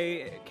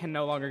 I can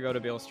no longer go to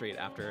Beale Street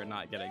after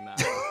not getting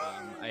that.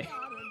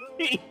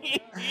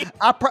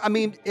 I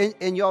mean,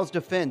 in y'all's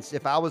defense,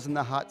 if I was in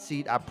the hot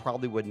seat, I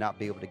probably would not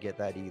be able to get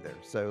that either.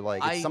 So,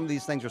 like, some of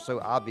these things are so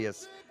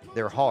obvious,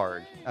 they're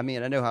hard. I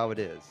mean, I know how it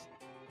is.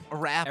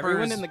 Rappers.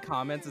 Everyone in the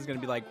comments is going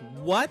to be like,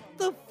 what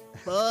the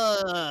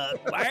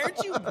fuck? Why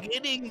aren't you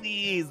getting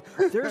these?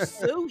 They're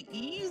so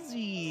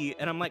easy.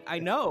 And I'm like, I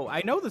know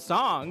the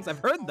songs. I've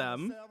heard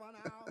them.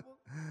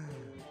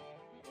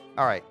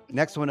 All right,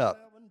 next one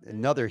up.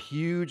 Another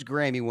huge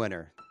Grammy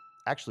winner.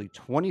 Actually,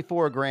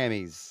 24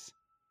 Grammys.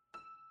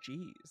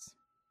 Jeez.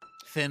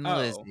 Thin Oh.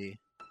 Lizzy.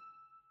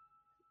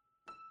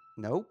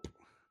 Nope.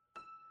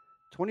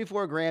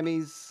 24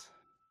 Grammys.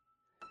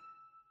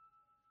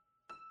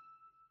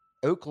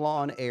 Oak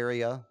Lawn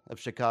area of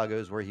Chicago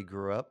is where he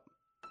grew up.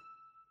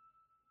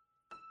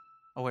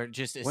 Oh, we're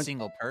just a When-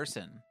 single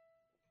person.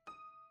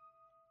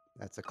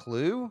 That's a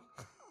clue.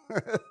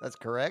 That's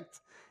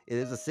correct. It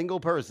is a single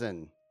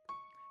person.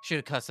 Should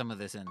have cut some of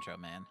this intro,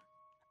 man.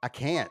 I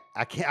can't.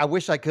 I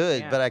wish I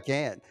could, but I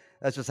can't.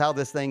 That's just how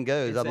this thing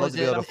goes. I'd love to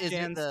be able to. Is it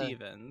Jan the-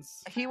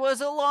 Stevens. He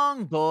was a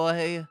long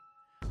boy.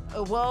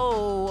 Whoa,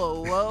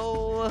 whoa,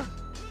 whoa.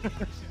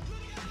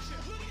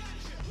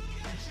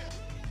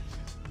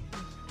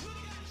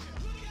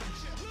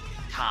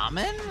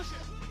 Common?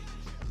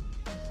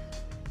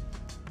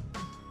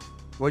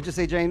 What'd you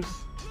say, James?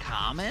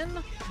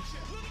 Common?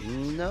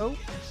 No.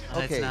 Oh,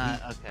 Okay. It's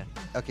not.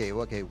 Okay.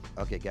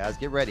 Okay, guys,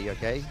 get ready.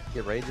 Okay,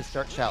 get ready to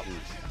start shouting.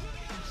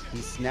 He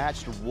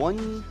snatched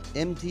one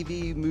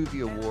MTV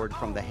Movie Award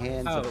from the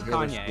hands of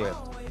Taylor Kanye.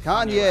 Swift.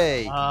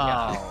 Kanye.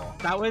 Oh.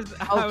 That was,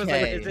 I was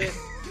like, Okay. is it?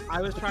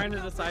 I was trying to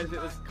decide if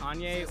it was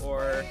Kanye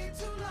or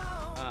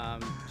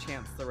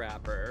Chance the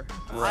Rapper.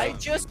 I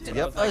just. And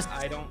I was like,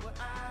 I don't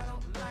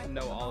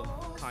know all of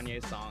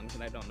Kanye's songs,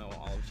 and I don't know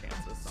all of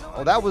Chance's songs.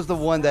 Oh, that was the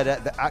one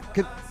that I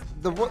could.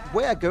 The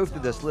way I go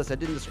through this list, I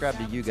didn't describe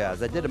to you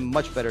guys. I did a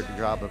much better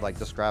job of like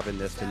describing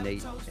this to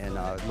Nate and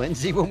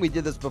Lindsay when we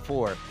did this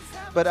before.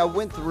 But I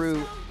went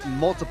through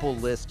multiple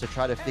lists to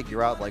try to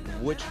figure out like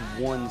which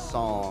one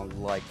song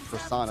like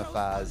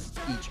personifies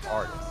each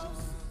artist.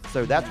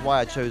 So that's why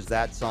I chose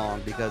that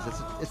song, because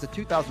it's a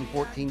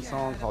 2014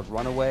 song called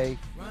Runaway.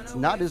 It's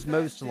not his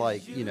most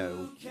like,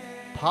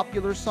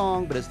 popular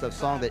song, but it's the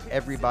song that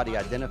everybody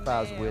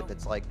identifies with.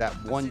 It's like that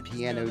one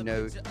piano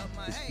note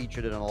is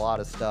featured in a lot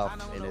of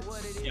stuff, and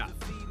it's Yeah.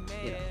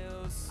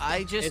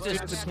 I just. It's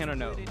just a piano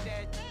note.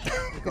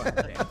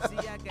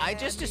 I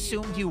just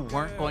assumed you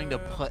weren't going to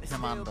put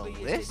him on the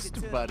list,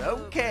 but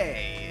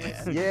okay.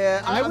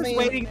 yeah. I was mean,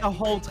 waiting the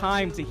whole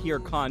time to hear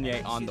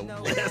Kanye on the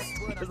list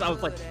because I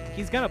was like,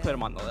 he's gonna put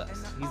him on the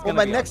list. He's Well, gonna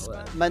my be next on the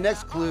list. my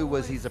next clue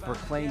was he's a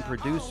proclaimed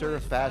producer,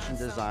 fashion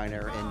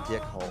designer, and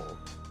dickhole.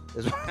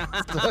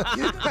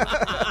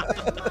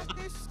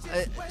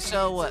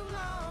 So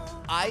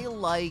I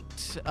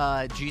liked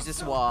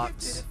Jesus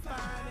Walks,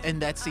 and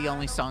that's the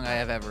only song I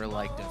have ever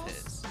liked of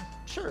his.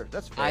 Sure,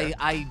 that's fair.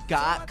 I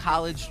got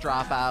College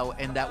Dropout,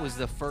 and that was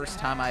the first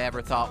time I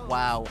ever thought,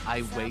 wow,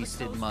 I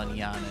wasted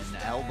money on an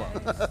album.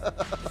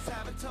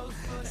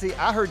 See,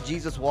 I heard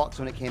Jesus Walks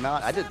when it came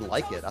out. I didn't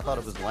like it. I thought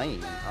it was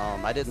lame.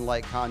 I didn't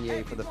like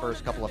Kanye for the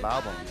first couple of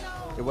albums.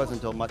 It wasn't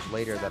until much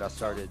later that I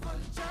started.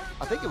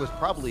 I think it was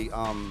probably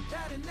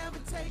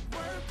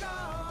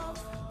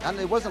and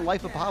it wasn't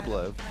Life of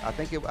Pablo. I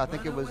think it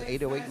was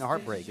 808 and a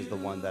Heartbreak is the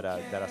one that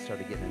I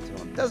started getting into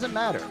him. Doesn't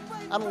matter.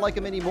 I don't like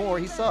him anymore.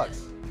 He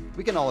sucks.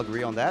 We can all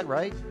agree on that,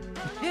 right?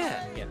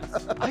 Yeah.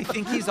 I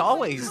think he's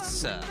always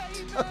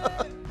sucked.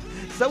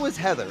 So is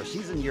Heather.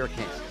 She's in your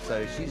camp.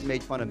 So she's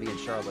made fun of me and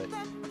Charlotte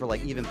for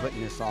like even putting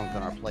his songs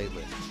on our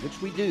playlist,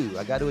 which we do.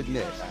 I got to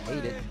admit, I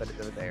hate it, but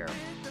they're there.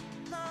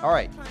 All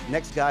right,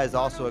 next guy is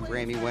also a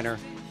Grammy winner.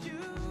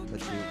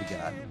 Let's see what we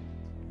got.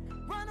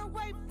 Run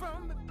away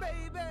from me,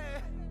 baby.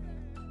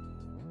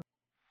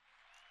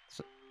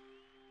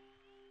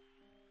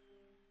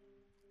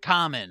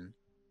 Common.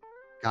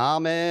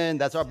 Common,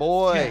 that's our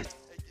boy. Yes.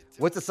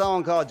 What's the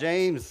song called,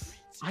 James?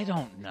 I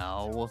don't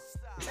know.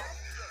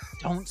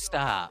 Don't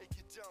stop.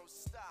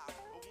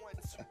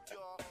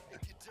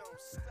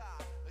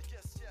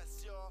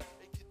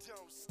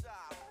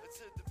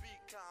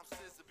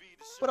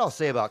 What I'll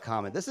say about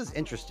Common, this is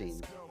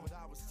interesting.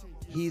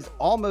 He's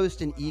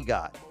almost an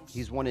EGOT.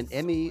 He's won an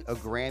Emmy, a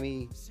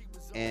Grammy,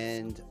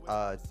 and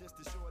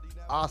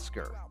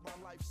Oscar,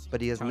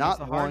 but he has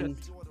not won.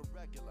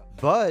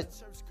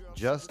 But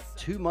just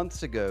 2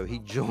 months ago, he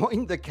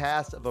joined the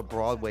cast of a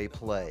Broadway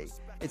play.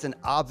 It's an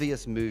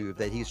obvious move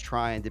that he's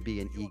trying to be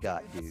an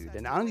EGOT dude,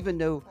 and I don't even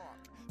know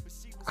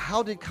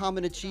how did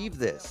Common achieve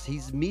this.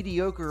 He's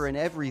mediocre in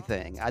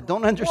everything. I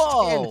don't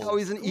understand how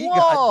he's an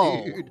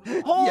EGOT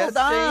dude. Hold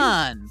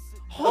on.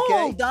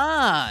 Hold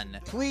on.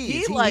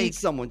 Please, he needs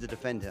someone to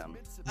defend him.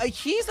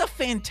 He's a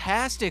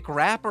fantastic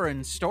rapper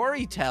and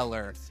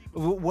storyteller.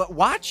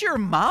 Watch your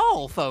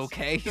mouth,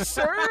 okay,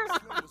 sir?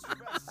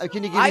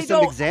 Can you give me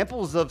some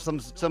examples of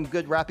some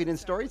good rapping and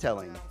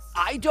storytelling?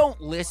 I don't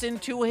listen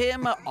to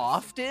him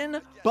often,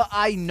 but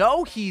I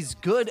know he's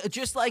good.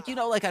 Just like,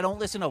 like I don't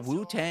listen to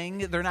Wu-Tang.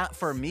 They're not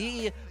for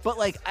me. But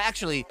like,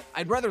 actually,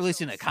 I'd rather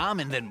listen to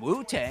Common than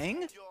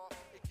Wu-Tang.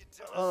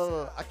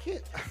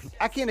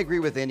 I can't agree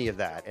with any of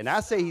that. And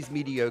I say he's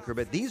mediocre,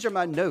 but these are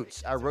my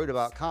notes I wrote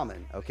about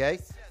Common, okay?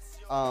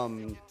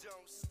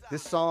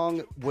 This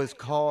song was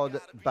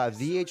called by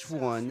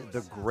VH1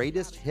 the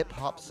greatest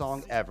hip-hop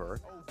song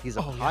ever. He's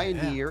a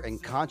pioneer in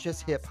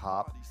conscious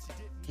hip-hop.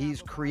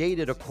 He's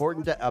created,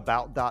 according to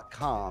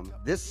About.com,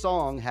 this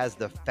song has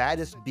the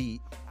fattest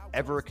beat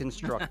ever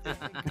constructed.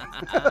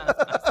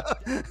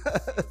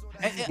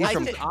 I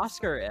think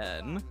Oscar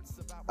in.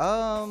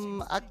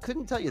 I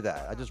couldn't tell you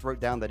that. I just wrote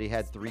down that he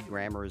had 3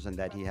 grammars and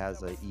that he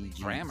has a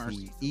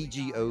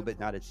EGO, but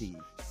not a T.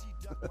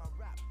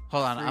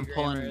 Hold on, I'm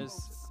pulling.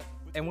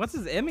 And what's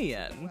his Emmy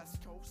in?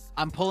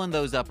 I'm pulling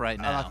those up right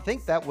now. I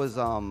think that was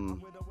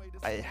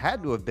it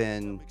had to have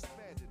been.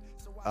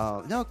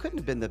 No, it couldn't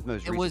have been the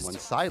most recent one.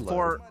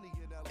 Silo.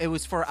 It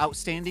was for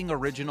Outstanding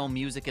Original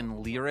Music and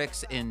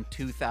Lyrics in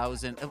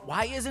 2000.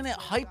 Why isn't it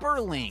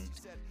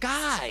hyperlinked?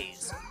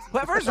 Guys,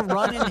 whoever's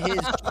running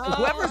his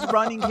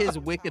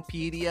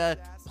Wikipedia,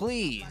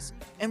 please.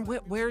 And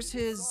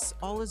where's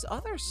all his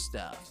other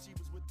stuff?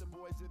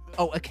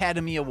 Oh,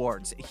 Academy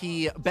Awards.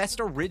 He Best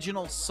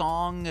Original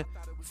Song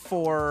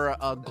for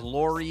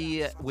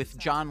Glory with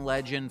John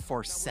Legend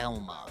for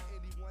Selma.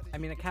 I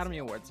mean, Academy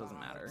Awards doesn't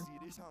matter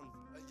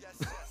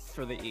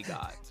for the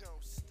EGOT.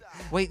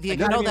 Wait, the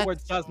Academy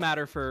Awards does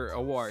matter for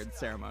award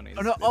ceremonies.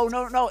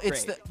 No.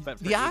 It's great,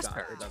 the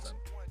Oscars. It doesn't.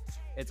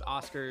 It's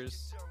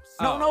Oscars.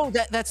 No,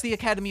 that's the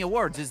Academy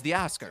Awards. Is the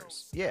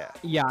Oscars? Yeah.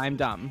 Yeah, I'm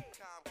dumb.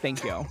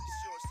 Thank you.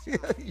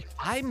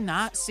 I'm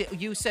not.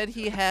 You said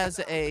he has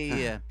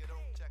a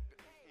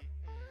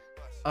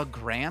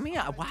Grammy.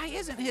 Why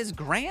isn't his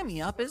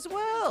Grammy up as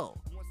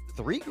well?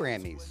 3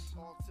 Grammys.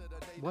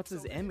 What's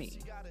his Emmy?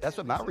 That's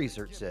what my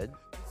research said.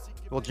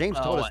 Well, James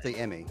told us the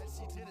Emmy.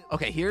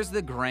 Okay, here's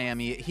the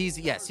Grammy.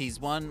 He's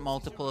won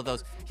multiple of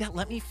those. Yeah,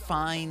 let me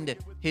find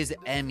his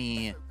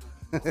Emmy.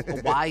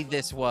 Why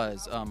this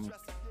was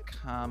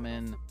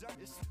Common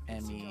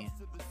Emmy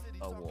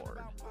Award.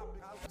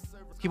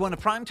 He won a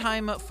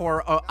Primetime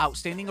for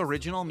Outstanding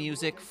Original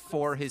Music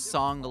for his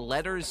song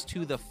Letters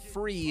to the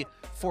Free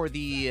for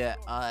the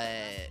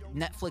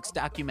Netflix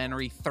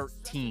documentary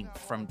 13th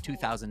from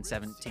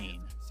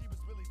 2017.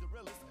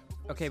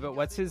 Okay, but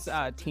what's his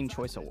Teen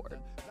Choice Award?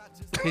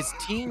 His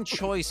Teen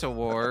Choice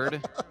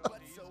Award.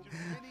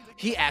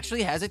 He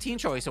actually has a Teen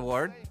Choice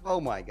Award.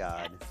 Oh my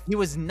God. He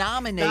was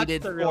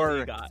nominated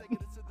for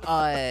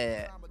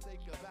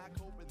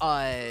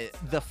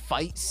the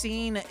fight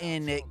scene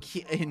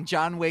in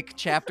John Wick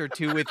Chapter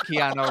 2 with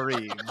Keanu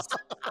Reeves.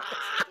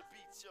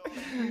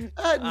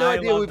 I had no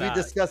idea we'd be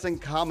discussing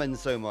Common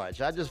so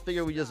much. I just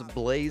figured we just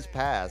blaze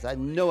past. I had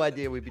no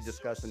idea we'd be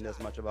discussing this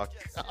much about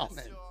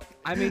Common.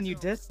 I mean, you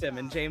dissed him,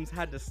 and James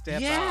had to step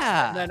up.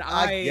 Yeah, And then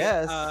I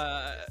guess.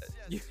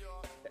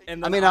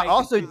 And I then mean, I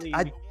also,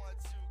 completely-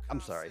 I'm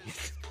sorry.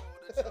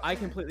 I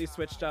completely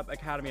switched up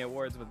Academy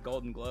Awards with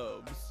Golden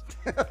Globes.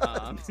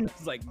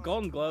 It's like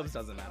Golden Globes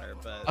doesn't matter,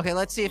 but okay,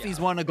 let's see if he's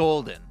won a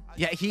golden.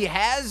 Yeah, he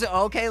has.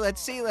 Okay,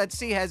 let's see.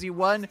 Has he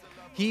won?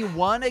 He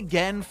won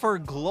again for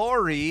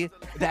Glory.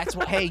 That's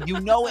what. Hey,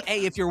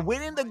 hey, if you're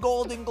winning the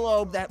Golden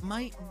Globe, that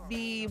might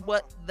be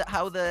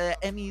how the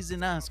Emmys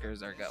and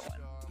Oscars are going.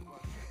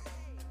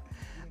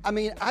 I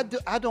mean,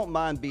 I don't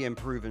mind being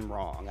proven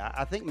wrong.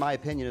 I think my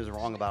opinion is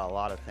wrong about a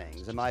lot of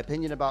things, and my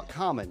opinion about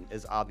Common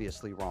is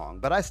obviously wrong,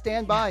 but I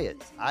stand by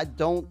it.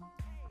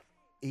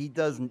 He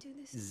does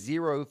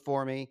zero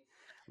for me.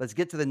 Let's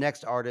get to the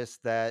next artist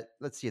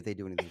let's see if they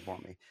do anything for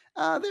me.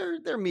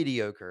 They're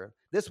mediocre.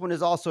 This one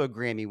is also a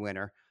Grammy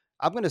winner.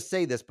 I'm going to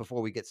say this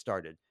before we get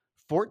started.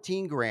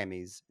 14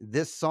 Grammys.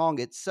 This song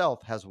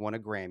itself has won a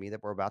Grammy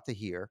that we're about to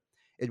hear.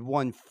 It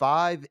won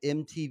 5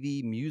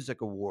 MTV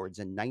Music Awards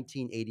in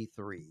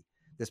 1983.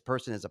 This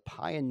person is a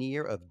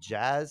pioneer of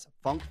jazz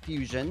funk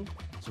fusion,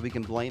 so we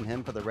can blame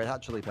him for the Red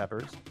Hot Chili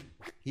Peppers.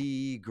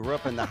 He grew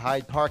up in the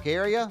Hyde Park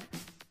area.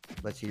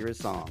 Let's hear his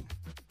song.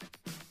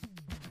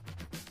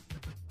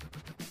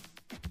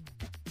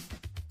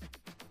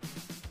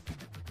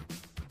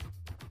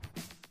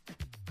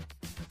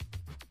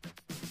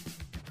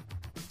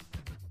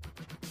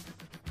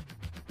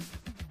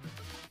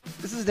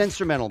 This is an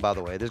instrumental, by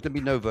the way. There's going to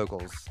be no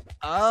vocals.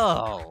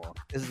 Oh,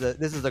 This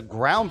is a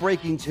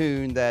groundbreaking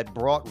tune that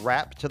brought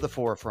rap to the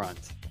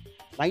forefront.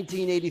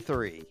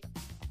 1983.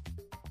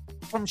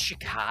 from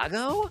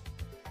Chicago?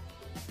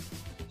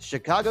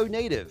 Chicago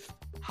native,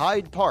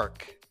 Hyde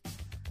Park.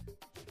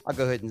 I'll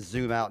go ahead and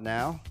zoom out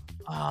now.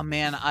 Oh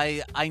man,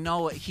 I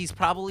know he's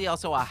probably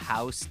also a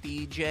house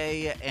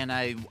DJ, and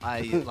I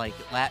like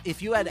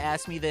if you had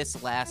asked me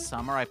this last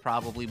summer, I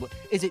probably would.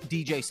 Is it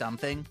DJ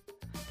something?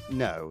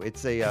 No,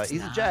 he's not.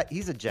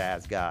 he's a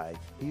jazz guy.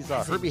 He's Is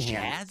it Herbie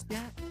jazz guy?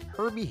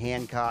 Herbie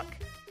Hancock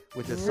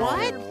with his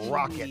What? song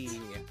Rocket.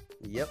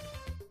 Yep.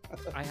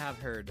 I have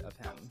heard of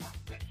him.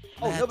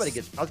 Oh, nobody That's-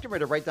 gets. I was getting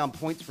ready to write down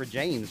points for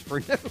James for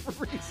no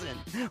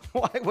reason.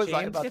 Why was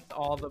I James about? gets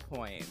all the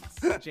points.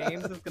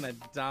 James is gonna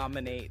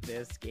dominate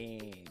this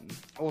game.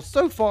 Well,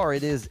 so far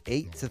it is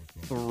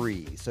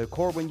 8-3. So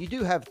Corwin, you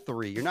do have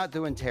 3. You're not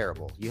doing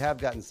terrible. You have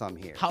gotten some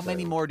here. How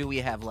many So, more do we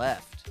have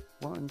left?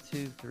 1,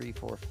 2, 3,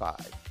 4,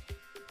 5.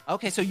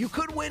 Okay, so you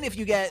could win if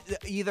you get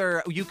you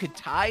could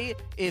tie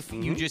if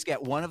you Mhm. just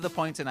get one of the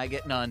points and I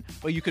get none,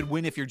 but you could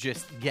win if you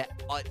just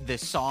get the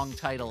song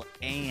title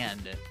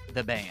and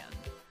the band.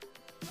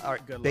 All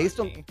right. Good Based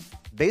luck on me.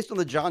 based on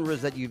the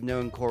genres that you've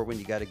known, Corwin,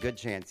 you got a good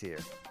chance here.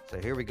 So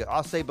here we go.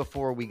 I'll say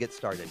before we get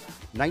started.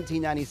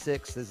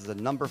 1996. This is a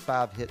number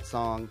 5 hit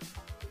song.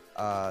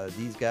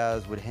 These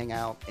guys would hang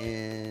out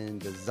in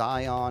the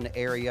Zion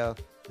area.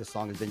 This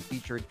song has been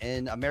featured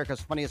in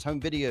America's Funniest Home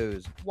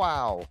Videos.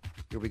 Wow.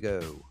 Here we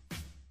go.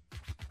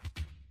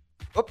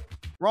 Oh,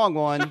 wrong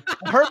one.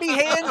 Herbie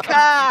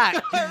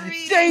Hancock!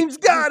 James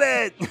got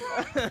it.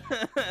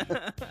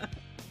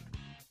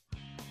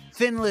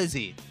 Thin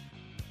Lizzy.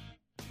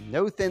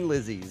 No Thin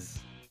Lizzies.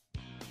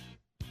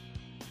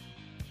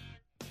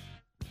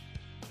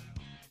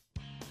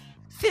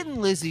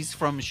 Thin Lizzy's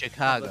from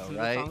Chicago, Listen to the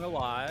right? song a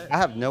lot. I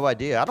have no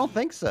idea. I don't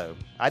think so.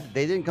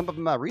 They didn't come up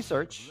in my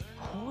research.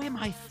 Who am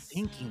I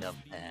thinking of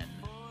then?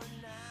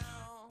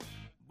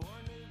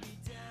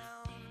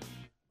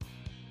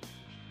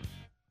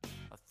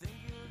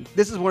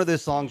 This is one of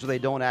those songs where they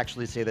don't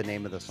actually say the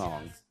name of the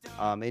song.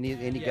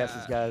 Any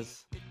guesses, Yeah.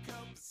 guys?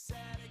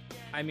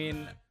 I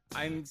mean,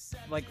 I'm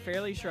like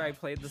fairly sure I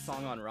played the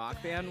song on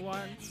Rock Band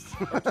once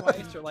or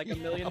twice or like a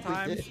million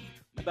probably times,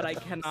 but I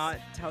cannot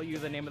tell you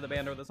the name of the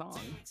band or the song.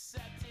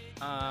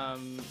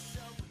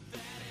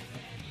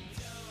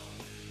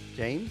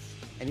 James,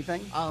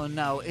 anything? Oh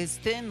no, is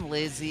Thin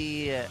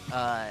Lizzy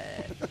I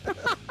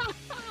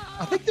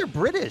think they're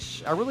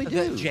British. I really the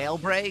do.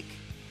 Jailbreak?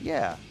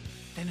 Yeah.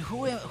 Then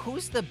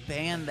who's the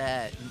band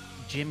that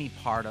Jimmy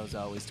Pardo's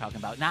always talking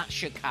about? Not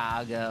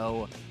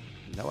Chicago.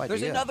 No idea.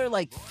 There's another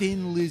like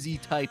Thin Lizzy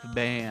type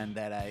band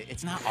that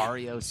it's not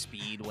REO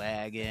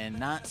Speedwagon,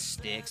 not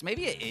Styx.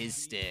 Maybe it is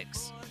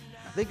Styx.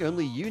 I think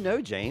only you know,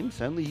 James.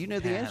 Only you know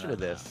the Yeah, I answer to don't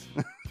this.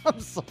 I'm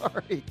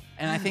sorry.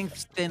 And I think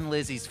Thin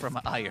Lizzy's from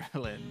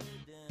Ireland.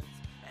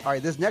 All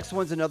right, this next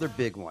one's another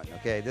big one.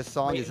 Okay, this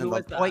song Wait, is in who the.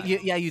 was that? Wait,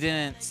 you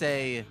didn't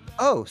say.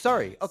 Oh,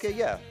 sorry. Okay,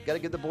 yeah. Got to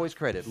give the boys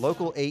credit.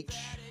 Local H,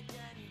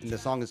 and the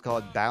song is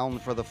called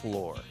 "Bound for the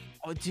Floor."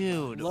 Oh,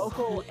 dude.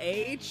 Local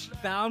H,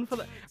 Bound for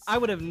the. I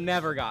would have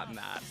never gotten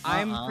that.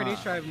 I'm pretty Uh-uh.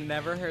 sure I've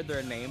never heard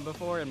their name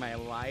before in my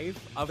life,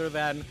 other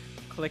than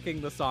clicking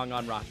the song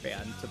on Rock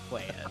Band to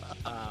play it.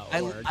 I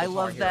Or I Guitar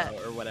love that.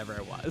 Hero or whatever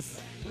it was.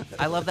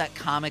 I love that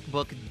comic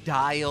book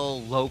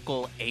dial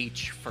local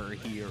H for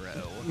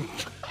hero.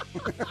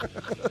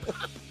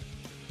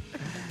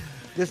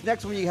 This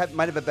next one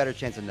might have a better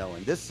chance of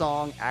knowing. This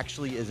song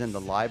actually is in the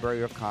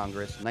Library of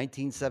Congress,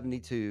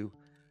 1972.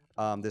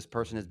 This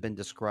person has been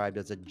described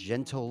as a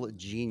gentle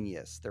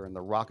genius. They're in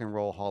the Rock and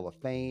Roll Hall of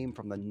Fame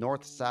from the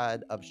north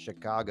side of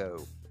Chicago.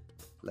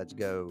 Let's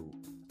go.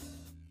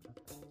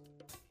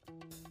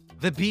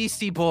 The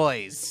Beastie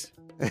Boys.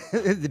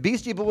 The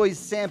Beastie Boys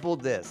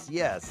sampled this.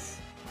 Yes.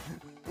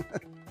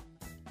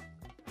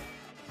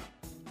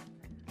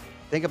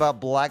 Think about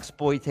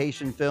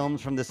blaxploitation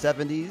films from the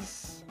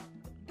 70s.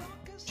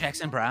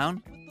 Jackson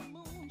Brown?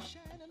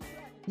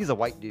 He's a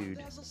white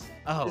dude.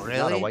 Oh, This is really?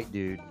 not a white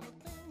dude.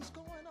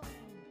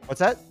 What's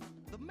that?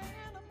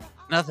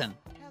 Nothing.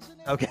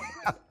 Okay.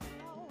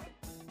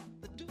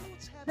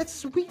 That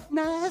sweet,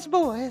 nice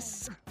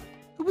voice.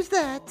 Who was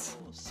that?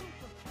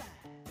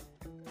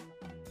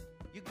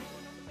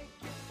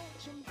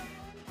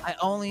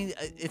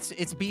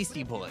 It's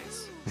Beastie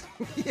Boys.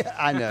 Yeah,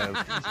 I know.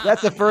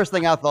 That's the first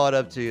thing I thought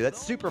of too.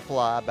 That's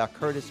Superfly by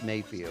Curtis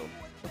Mayfield.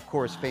 Of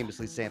course,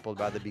 famously sampled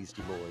by the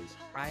Beastie Boys.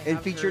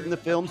 And featured in the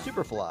film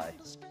Superfly.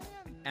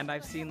 And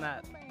I've seen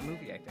that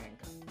movie, I think.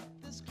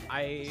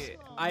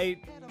 I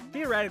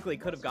theoretically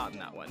could have gotten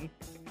that one.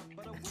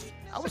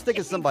 I was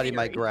thinking somebody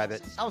might grab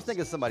it.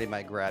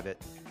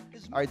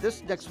 All right,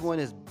 this next one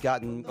has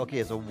gotten, okay,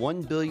 it's a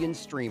 1 billion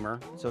streamer,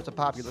 so it's a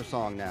popular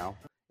song now.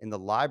 In the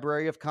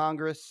Library of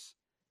Congress,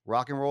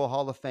 Rock and Roll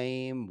Hall of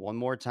Fame, one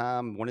more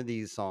time, one of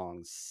these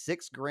songs.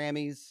 6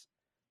 Grammys.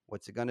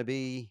 What's it going to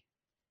be?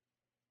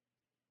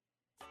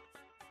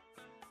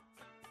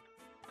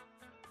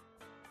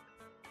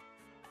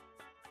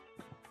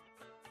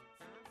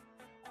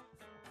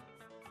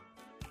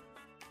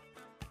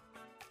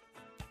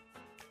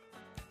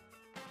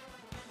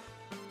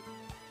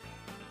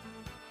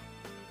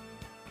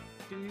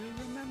 Do you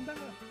remember?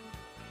 Do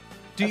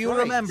That's you right.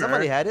 remember?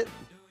 Somebody had it.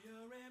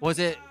 Was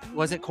it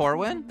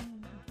Corwin?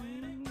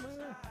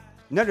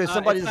 No, It's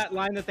somebody's. that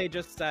line that they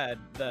just said.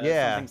 The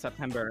Yeah. Something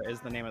September is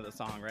the name of the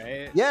song,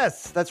 right?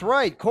 Yes, that's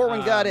right.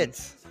 Corwin got Um,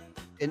 it.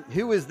 And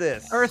who is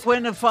this? Earth,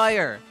 Wind, and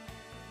Fire.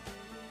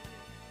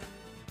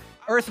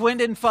 Earth,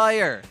 Wind, and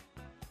Fire.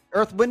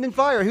 Earth, Wind, and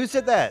Fire. Who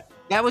said that?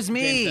 That was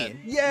me. James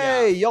did.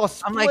 Yay! Y'all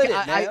split I'm like, it,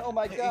 I- man. Oh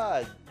my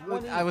god.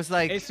 I was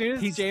like, As soon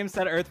as he's- James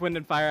said Earth, Wind,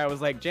 and Fire, I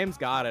was like, James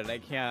got it. I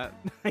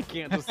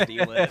can't just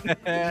steal it.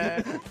 Just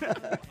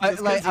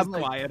 'cause he's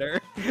quieter.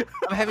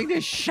 I'm having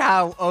to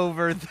shout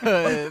over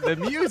the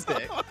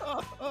music.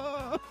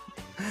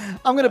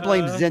 I'm gonna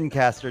blame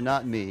Zencaster,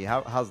 not me.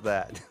 How's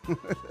that?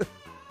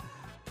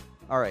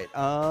 All right.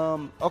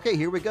 Okay,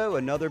 here we go.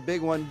 Another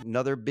big one.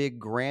 Another big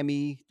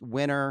Grammy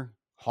winner.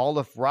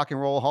 Rock and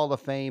Roll Hall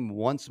of Fame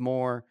once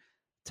more.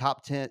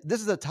 Top 10.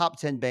 This is a top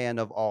 10 band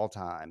of all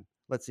time.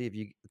 Let's see if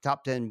you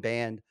top 10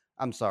 band.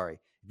 I'm sorry.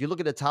 If you look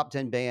at the top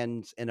 10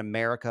 bands in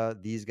America,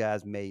 these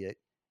guys made it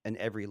in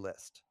every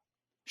list.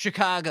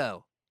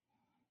 Chicago.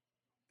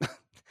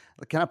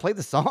 Can I play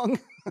the song?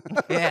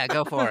 Yeah,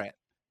 go for it.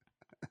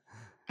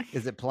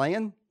 Is it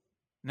playing?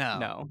 No.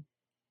 No.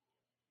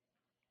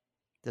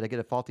 Did I get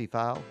a faulty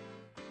file?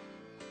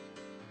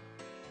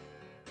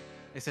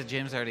 They said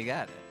James already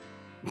got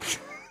it.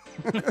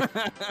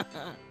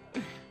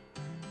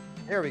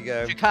 There we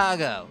go.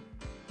 Chicago.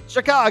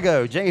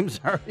 Chicago. James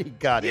already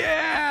got it.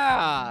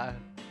 Yeah.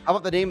 How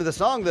about the name of the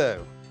song,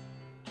 though?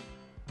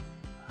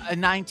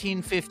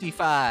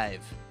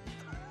 1955.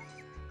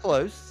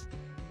 Close.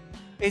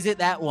 Is it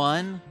that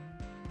one?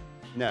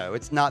 No,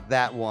 it's not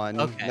that one.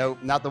 Okay. Nope,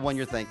 not the one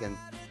you're thinking.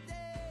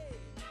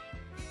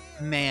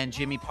 Man,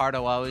 Jimmy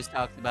Pardo always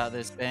talked about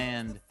this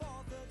band.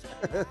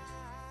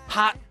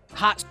 Hot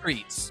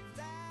Streets.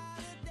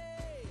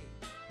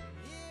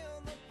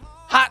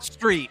 Hot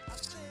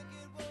Streets.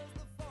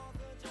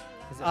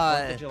 Is it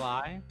 4th of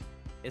July?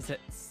 Is it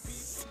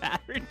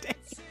Saturday?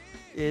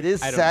 It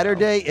is I don't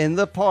Saturday in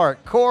the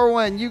Park.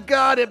 Corwin, you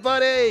got it,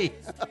 buddy.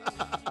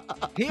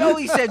 He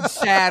only said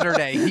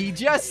Saturday. He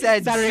just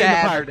said Saturday in the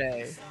park.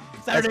 Saturday.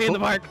 Saturday in the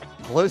park.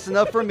 Close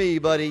enough for me,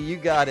 buddy. You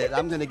got it.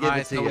 I'm going to give All it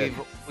right, to so you.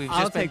 we've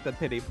I'll just been take the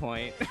pity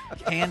point.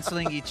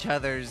 canceling each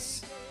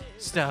other's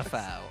stuff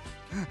out.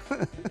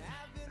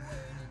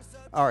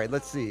 All right,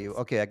 let's see.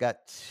 Okay, I got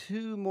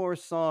 2 more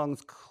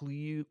songs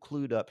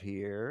clued up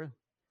here.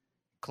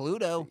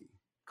 Cluedo.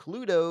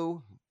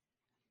 Cluedo.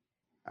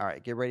 All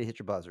right, get ready to hit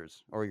your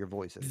buzzers or your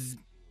voices.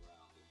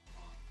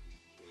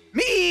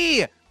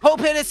 Me!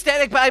 Pulpit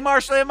Aesthetic by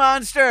Marshland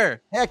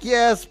Monster. Heck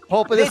yes,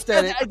 Pulpit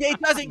Aesthetic. It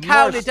doesn't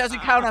count. Marsh- It doesn't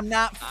count. I'm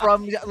not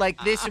from,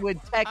 like, this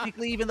would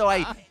technically, even though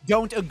I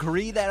don't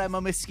agree that I'm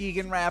a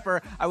Muskegon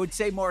rapper, I would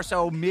say more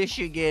so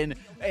Michigan,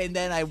 and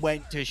then I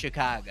went to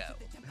Chicago.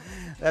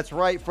 That's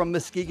right. From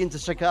Muskegon to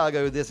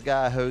Chicago, this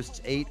guy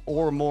hosts 8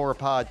 or more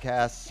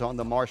podcasts on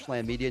the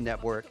Marshland Media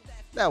Network.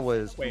 That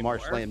was Way more.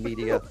 Marshland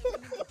Media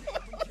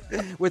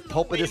with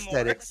Pulpit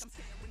Aesthetics.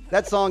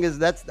 That song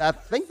I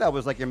think that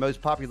was like your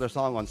most popular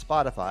song on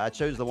Spotify. I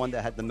chose the one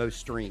that had the most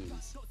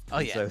streams. Oh,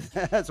 And yeah. So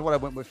that's what I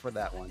went with for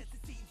that one.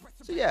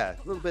 So yeah,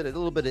 a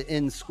little bit of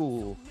in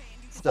school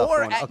stuff.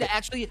 Or on- okay.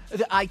 actually,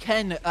 I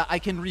can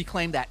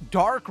reclaim that.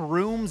 Dark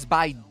Rooms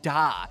by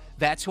Da.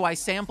 That's who I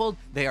sampled.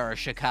 They are a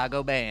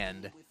Chicago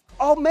band.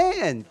 Oh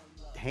man,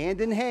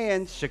 Hand in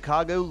hand,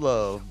 Chicago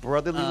love,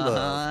 brotherly Uh-huh.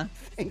 love.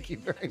 Thank you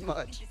very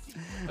much.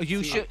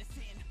 You should.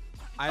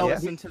 I Yeah.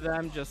 listen to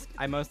them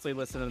I mostly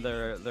listen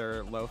to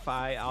their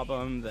lo-fi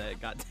album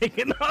that got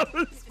taken off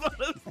of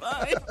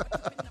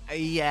Spotify.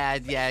 Yeah,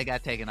 it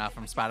got taken off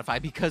from Spotify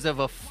because of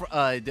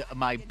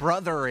my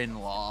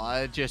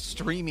brother-in-law just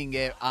streaming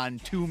it on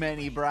too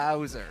many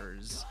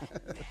browsers.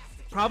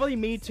 Probably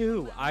me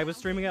too. I was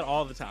streaming it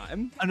all the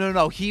time.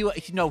 No,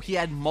 he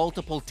had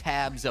multiple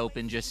tabs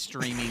open just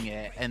streaming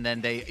it, and then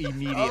they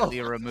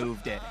immediately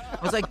removed it.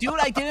 I was like, dude,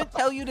 I didn't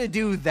tell you to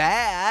do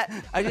that.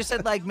 I just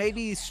said like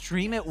maybe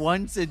stream it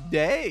once a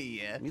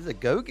day. He's a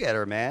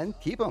go-getter, man.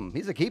 Keep him.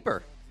 He's a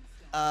keeper.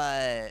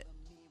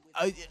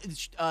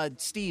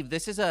 Steve,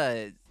 this is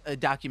a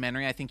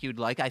documentary I think you'd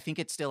like. I think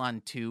it's still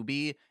on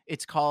Tubi.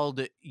 It's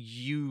called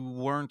 "You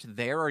Weren't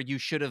There" or "You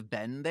Should Have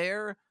Been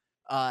There."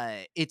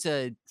 It's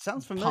a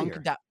Sounds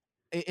familiar.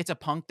 it's a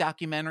punk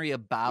documentary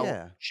about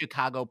Yeah.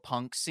 Chicago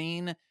punk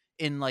scene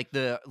in like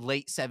the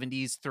late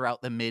 70s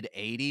throughout the mid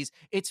 80s.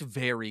 It's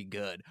very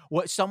good.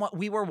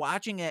 We were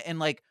watching it and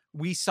like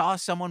we saw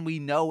someone we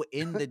know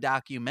in the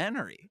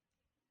documentary.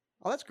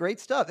 Oh, that's great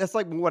stuff. That's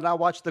like when I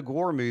watched the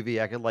Gore movie,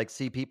 I could like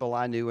see people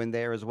I knew in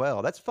there as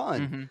well. That's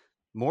fun. Mhm.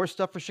 More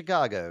stuff for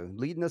Chicago,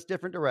 leading us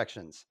different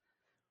directions.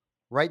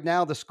 Right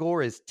now, the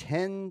score is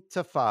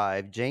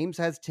 10-5. James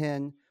has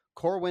 10.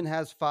 Corwin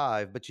has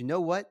 5. But you know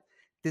what?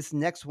 This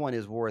next one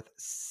is worth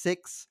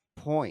 6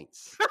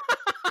 points.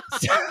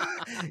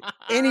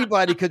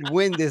 Anybody could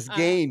win this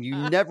game.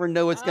 You never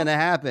know what's going to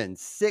happen.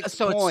 6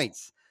 So it's-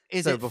 points.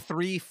 Is So it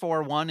 3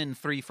 for one and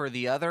 3 for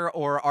the other,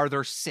 or are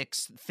there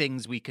 6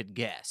 things we could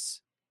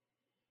guess?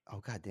 Oh,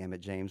 God damn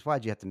it, James.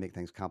 Why'd you have to make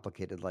things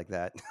complicated like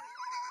that?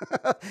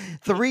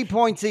 3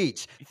 points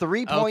each.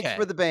 3 points Okay.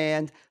 for the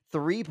band,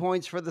 3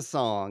 points for the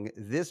song.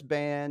 This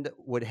band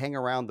would hang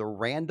around the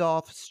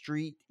Randolph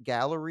Street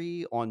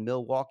Gallery on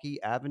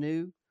Milwaukee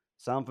Avenue.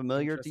 Sound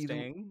familiar to you?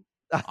 Interesting.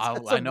 That's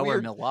I a know where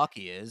weird-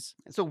 Milwaukee is.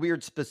 It's a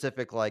weird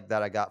specific like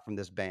that I got from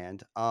this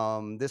band.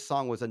 This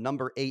song was a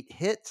number 8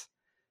 hit,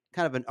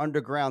 kind of an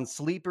underground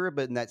sleeper,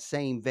 but in that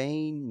same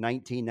vein,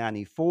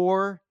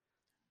 1994.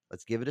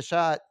 Let's give it a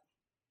shot.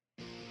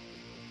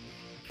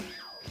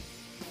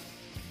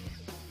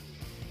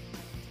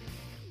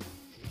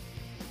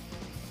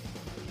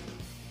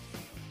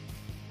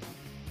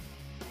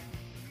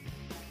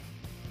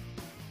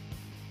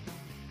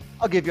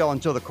 I'll give y'all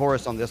until the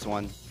chorus on this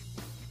one,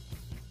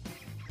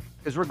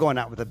 because we're going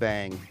out with a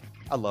bang.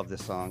 I love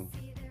this song.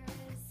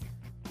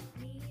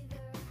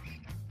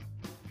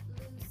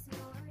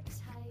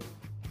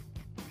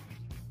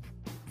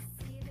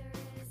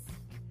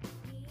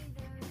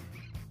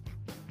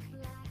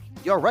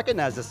 Y'all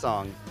recognize this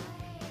song.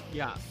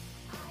 Yeah.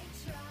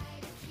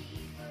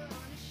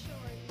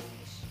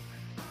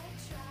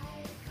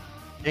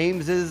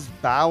 James is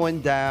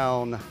bowing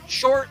down.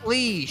 Short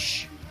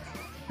leash.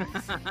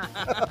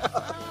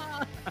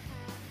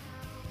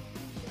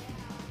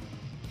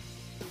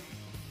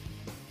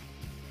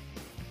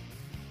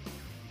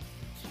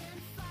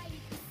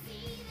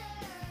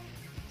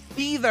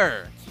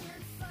 Seether.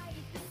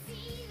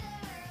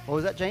 What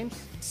was that, James?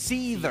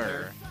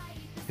 Seether.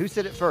 Who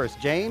said it first?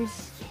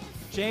 James?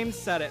 James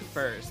said it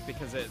first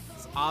because it's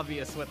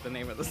obvious what the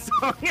name of the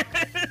song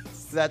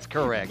is. That's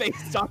correct.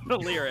 Based on the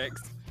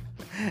lyrics.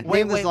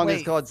 Name of the song is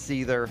wait. called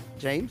Seether.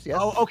 James, yes?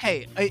 Oh,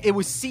 okay. It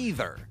was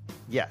Seether.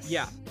 Yes.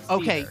 Yeah.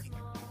 Okay. Seether.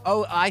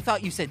 Oh, I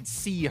thought you said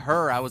see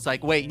her. I was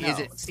like, wait, is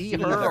No, it see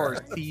her or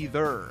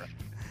Seether?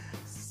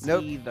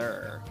 Nope.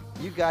 Seether.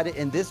 You got it.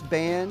 In this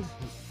band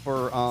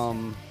for,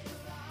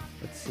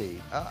 let's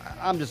see.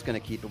 I'm just going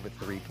to keep it with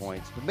 3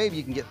 points, but maybe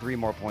you can get 3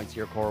 more points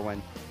here,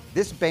 Corwin.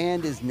 This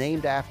band is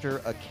named after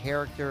a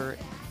character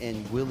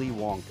in Willy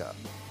Wonka.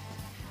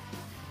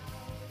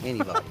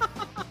 Anybody?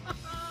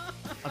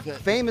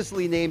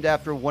 Famously named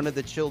after one of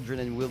the children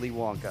in Willy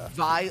Wonka.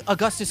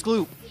 Augustus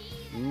Gloop.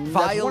 That's one of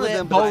Violet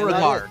them, but that's not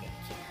Beauregard. it.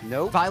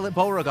 Nope. Violet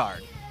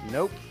Beauregard.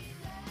 Nope.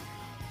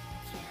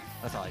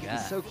 That's all I It's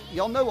got. So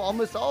y'all know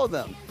almost all of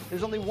them.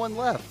 There's only one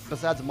left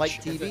besides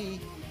Mike Is TV.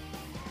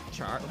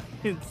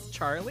 It's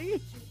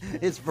Charlie?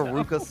 It's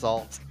Veruca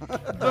Salt.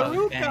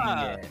 Oh, dang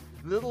Veruca! it.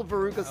 Little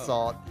Veruca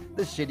Salt,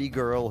 the shitty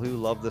girl who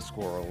loved the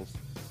squirrels.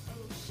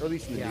 Or at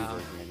least in the new Yeah.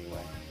 version,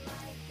 anyway.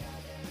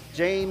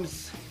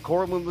 James,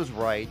 Corwin was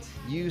right.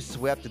 You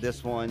swept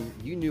this one.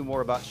 You knew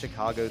more about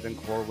Chicago than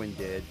Corwin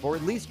did, or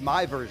at least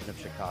my version of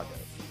Chicago.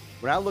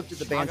 When I looked at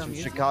the bands Chicago from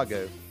music?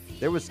 Chicago,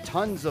 there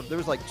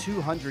was like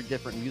 200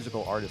 different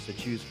musical artists to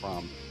choose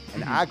from.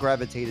 And I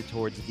gravitated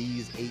towards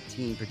these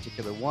 18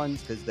 particular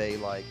ones because they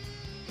like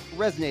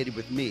resonated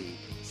with me.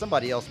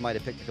 Somebody else might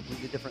have picked a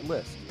completely different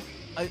list.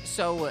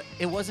 So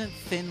it wasn't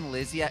Thin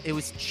Lizzy. It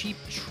was Cheap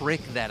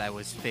Trick that I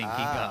was thinking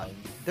Ah, of.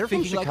 They're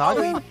from Thinking like,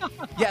 Chicago?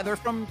 yeah,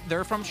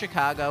 they're from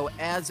Chicago.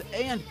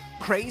 And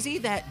crazy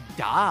that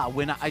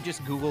when I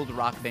just Googled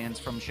rock bands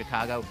from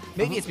Chicago,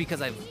 maybe it's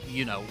because I've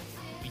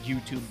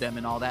YouTubed them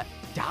and all that.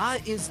 Da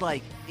is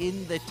like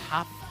in the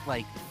top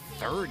like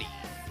 30.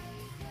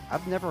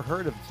 I've never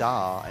heard of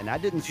Da, and I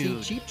didn't see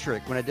Dude. Cheap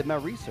Trick when I did my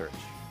research.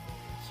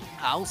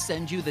 I'll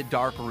send you the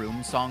Dark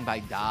Room song by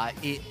Dot.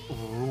 It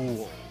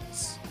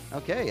rules.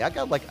 Okay, I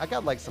got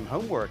like some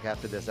homework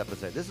after this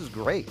episode. This is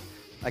great.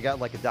 I got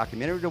like a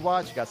documentary to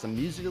watch. Got some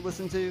music to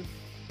listen to.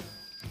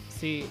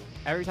 See,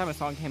 every time a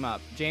song came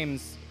up,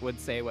 James would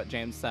say what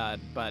James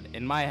said, but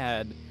in my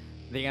head,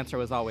 the answer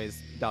was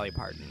always Dolly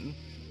Parton,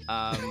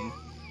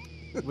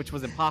 which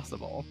was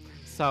impossible.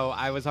 So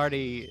I was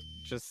already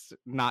just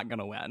not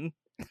gonna win.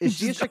 Is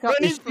she a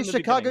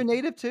Chicago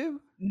native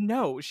too?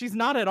 No, she's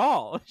not at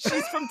all.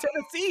 She's from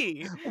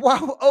Tennessee.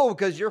 Wow. Oh,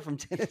 because you're from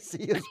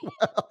Tennessee as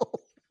well.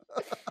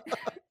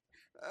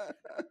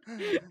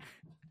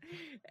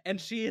 And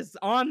she is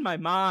on my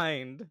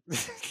mind.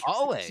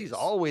 Always. She's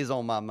always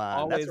on my mind.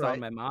 Always That's right. on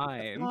my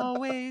mind.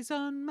 Always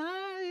on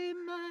my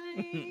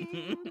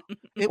mind.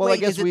 Well, I Wait,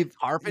 guess is it we've-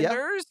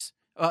 Carpenters?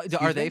 Are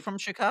Excuse they me? from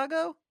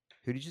Chicago?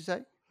 Who did you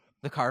say?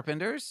 The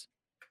Carpenters?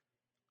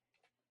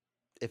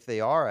 If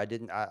they are,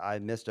 I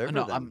missed over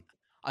No, them.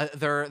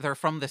 they're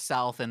from the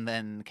South and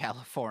then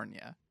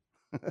California.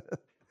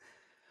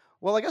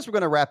 Well, I guess we're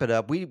going to wrap it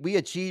up. We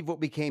achieved what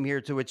we came here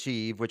to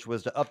achieve, which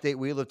was to update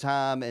Wheel of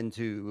Time and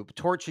to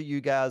torture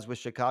you guys with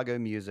Chicago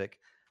music.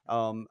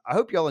 I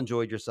hope y'all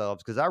enjoyed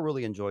yourselves because I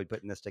really enjoyed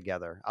putting this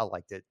together. I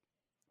liked it.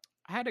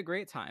 I had a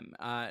great time.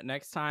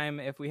 Next time,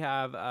 if we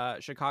have a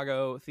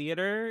Chicago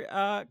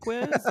theater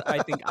quiz,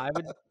 I think I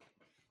would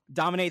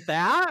dominate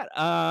that.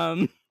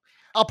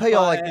 I'll pay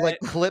y'all like But-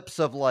 clips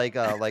of like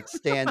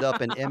stand up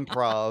and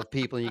improv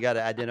people, and you got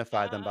to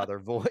identify them by their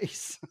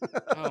voice.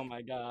 Oh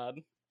my god.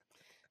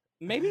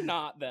 Maybe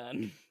not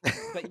then.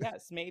 But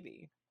yes,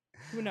 maybe.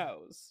 Who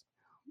knows?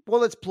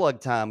 Well, it's plug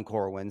time,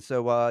 Corwin.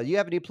 So, you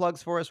have any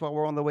plugs for us while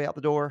we're on the way out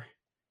the door?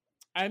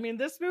 I mean,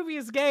 This Movie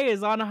Is Gay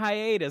is on a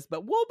hiatus,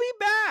 but we'll be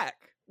back.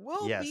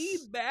 We'll be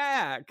Yes.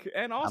 back.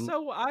 And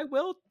also, I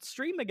will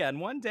stream again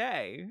one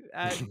day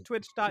at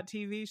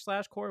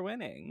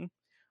twitch.tv/corewinning.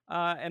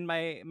 And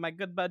my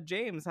good bud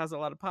James has a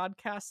lot of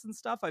podcasts and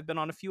stuff. I've been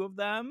on a few of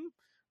them.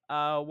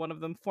 One of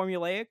them,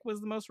 Formulaic,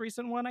 was the most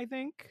recent one, I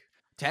think.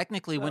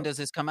 Technically, when Oh. does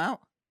this come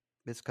out?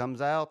 This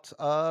comes out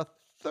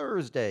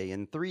Thursday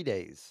in 3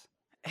 days.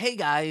 Hey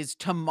guys,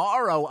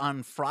 tomorrow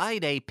on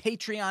Friday,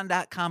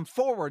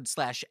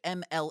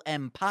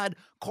 patreon.com/MLM pod,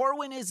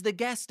 Corwin is the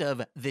guest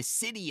of The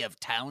City of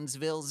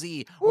Townsville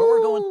Z, where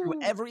we're going through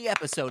Woo! every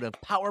episode of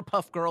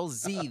Powerpuff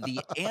Girls Z,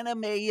 the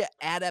anime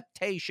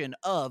adaptation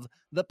of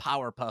the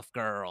Powerpuff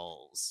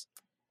Girls.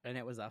 And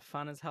it was a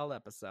fun as hell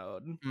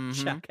episode.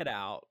 Mhm. Check it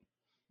out.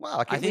 Wow,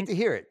 I can't wait think- to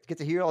hear it. Get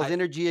to hear all his I-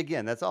 energy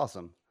again. That's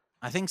awesome.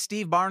 I think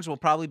Steve Barnes will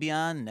probably be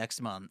on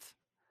next month.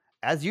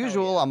 As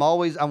usual, yeah.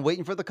 I'm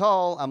waiting for the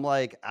call. I'm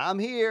like, I'm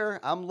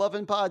here. I'm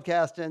loving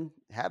podcasting.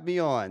 Have me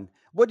on.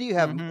 What do you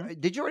have? Mhm.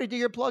 Did you already do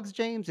your plugs,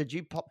 James? Did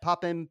you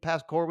pop in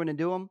past Corwin and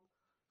do them?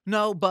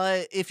 No,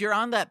 but if you're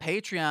on that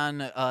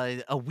Patreon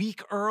a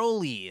week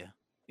early,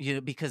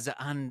 because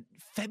on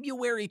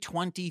February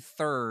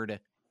 23rd,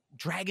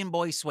 Dragon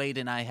Boy Suede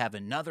and I have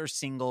another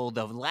single,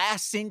 the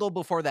last single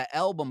before the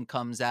album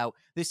comes out.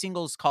 This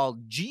single is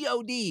called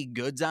G.O.D.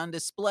 Goods on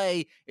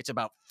Display. It's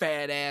about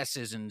fat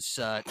asses and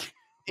such.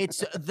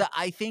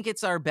 I think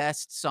it's our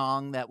best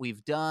song that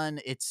we've done.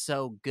 It's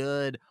so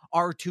good.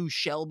 R2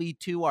 Shelby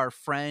too, our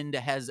friend,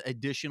 has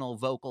additional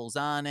vocals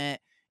on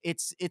it.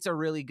 It's a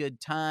really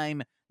good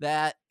time.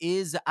 That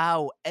is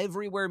out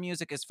everywhere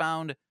music is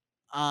found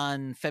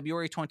on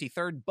February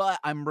 23rd, but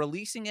I'm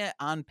releasing it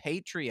on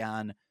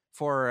Patreon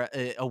for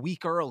a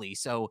week early.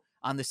 So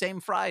on the same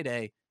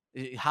Friday,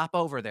 hop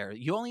over there.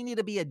 You only need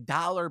to be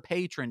 $1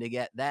 patron to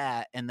get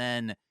that, and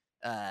then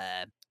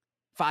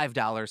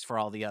 $5 for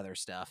all the other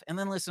stuff. And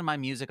then listen to my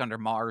music under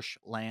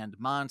Marshland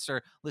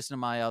Monster. Listen to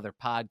my other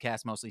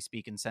podcasts, mostly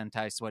Speaking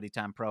Sentai, Sweaty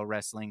Time Pro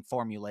Wrestling,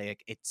 Formulaic,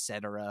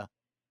 etc.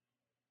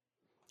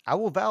 I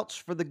will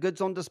vouch for the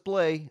goods on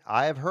display.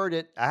 I have heard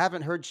it. I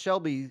haven't heard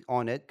Shelby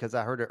on it because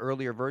I heard an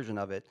earlier version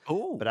of it.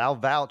 Oh, But I'll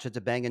vouch it's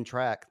a banging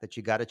track that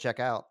you got to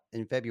check out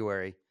in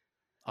February.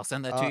 I'll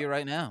send that to you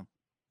right now.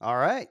 All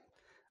right.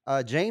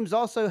 James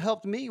also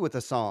helped me with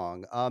a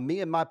song. Me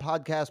and my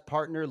podcast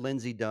partner,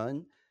 Lindsay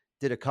Dunn,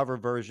 did a cover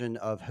version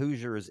of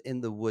Hoosiers in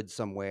the Woods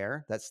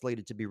Somewhere that's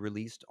slated to be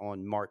released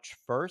on March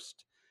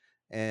 1st.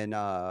 And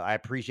I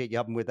appreciate you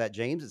helping with that,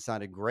 James. It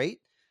sounded great.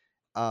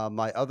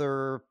 My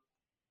other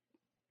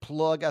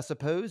plug, I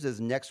suppose,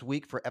 is next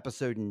week for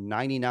episode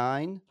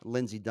 99.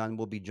 Lindsay Dunn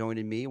will be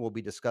joining me. We'll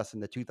be discussing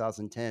the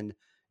 2010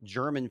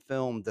 German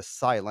film The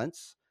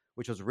Silence,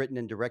 which was written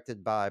and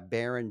directed by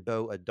Baron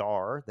Bo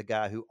Adar, the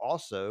guy who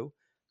also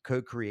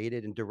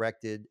co-created and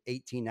directed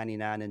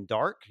 1899 in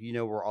Dark. You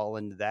know, we're all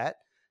into that.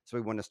 So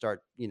we want to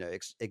start,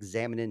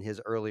 examining his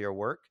earlier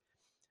work.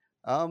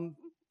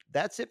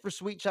 That's it for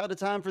Sweet Child of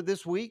Time for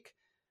this week.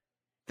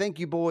 Thank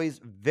you, boys,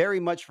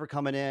 very much for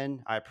coming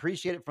in. I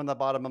appreciate it from the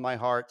bottom of my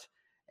heart.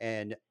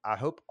 And I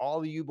hope all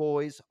of you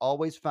boys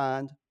always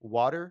find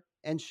water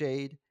and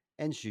shade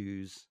and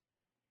shoes.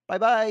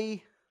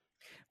 Bye-bye.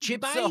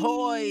 Chips Bye.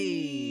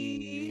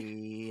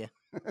 ahoy!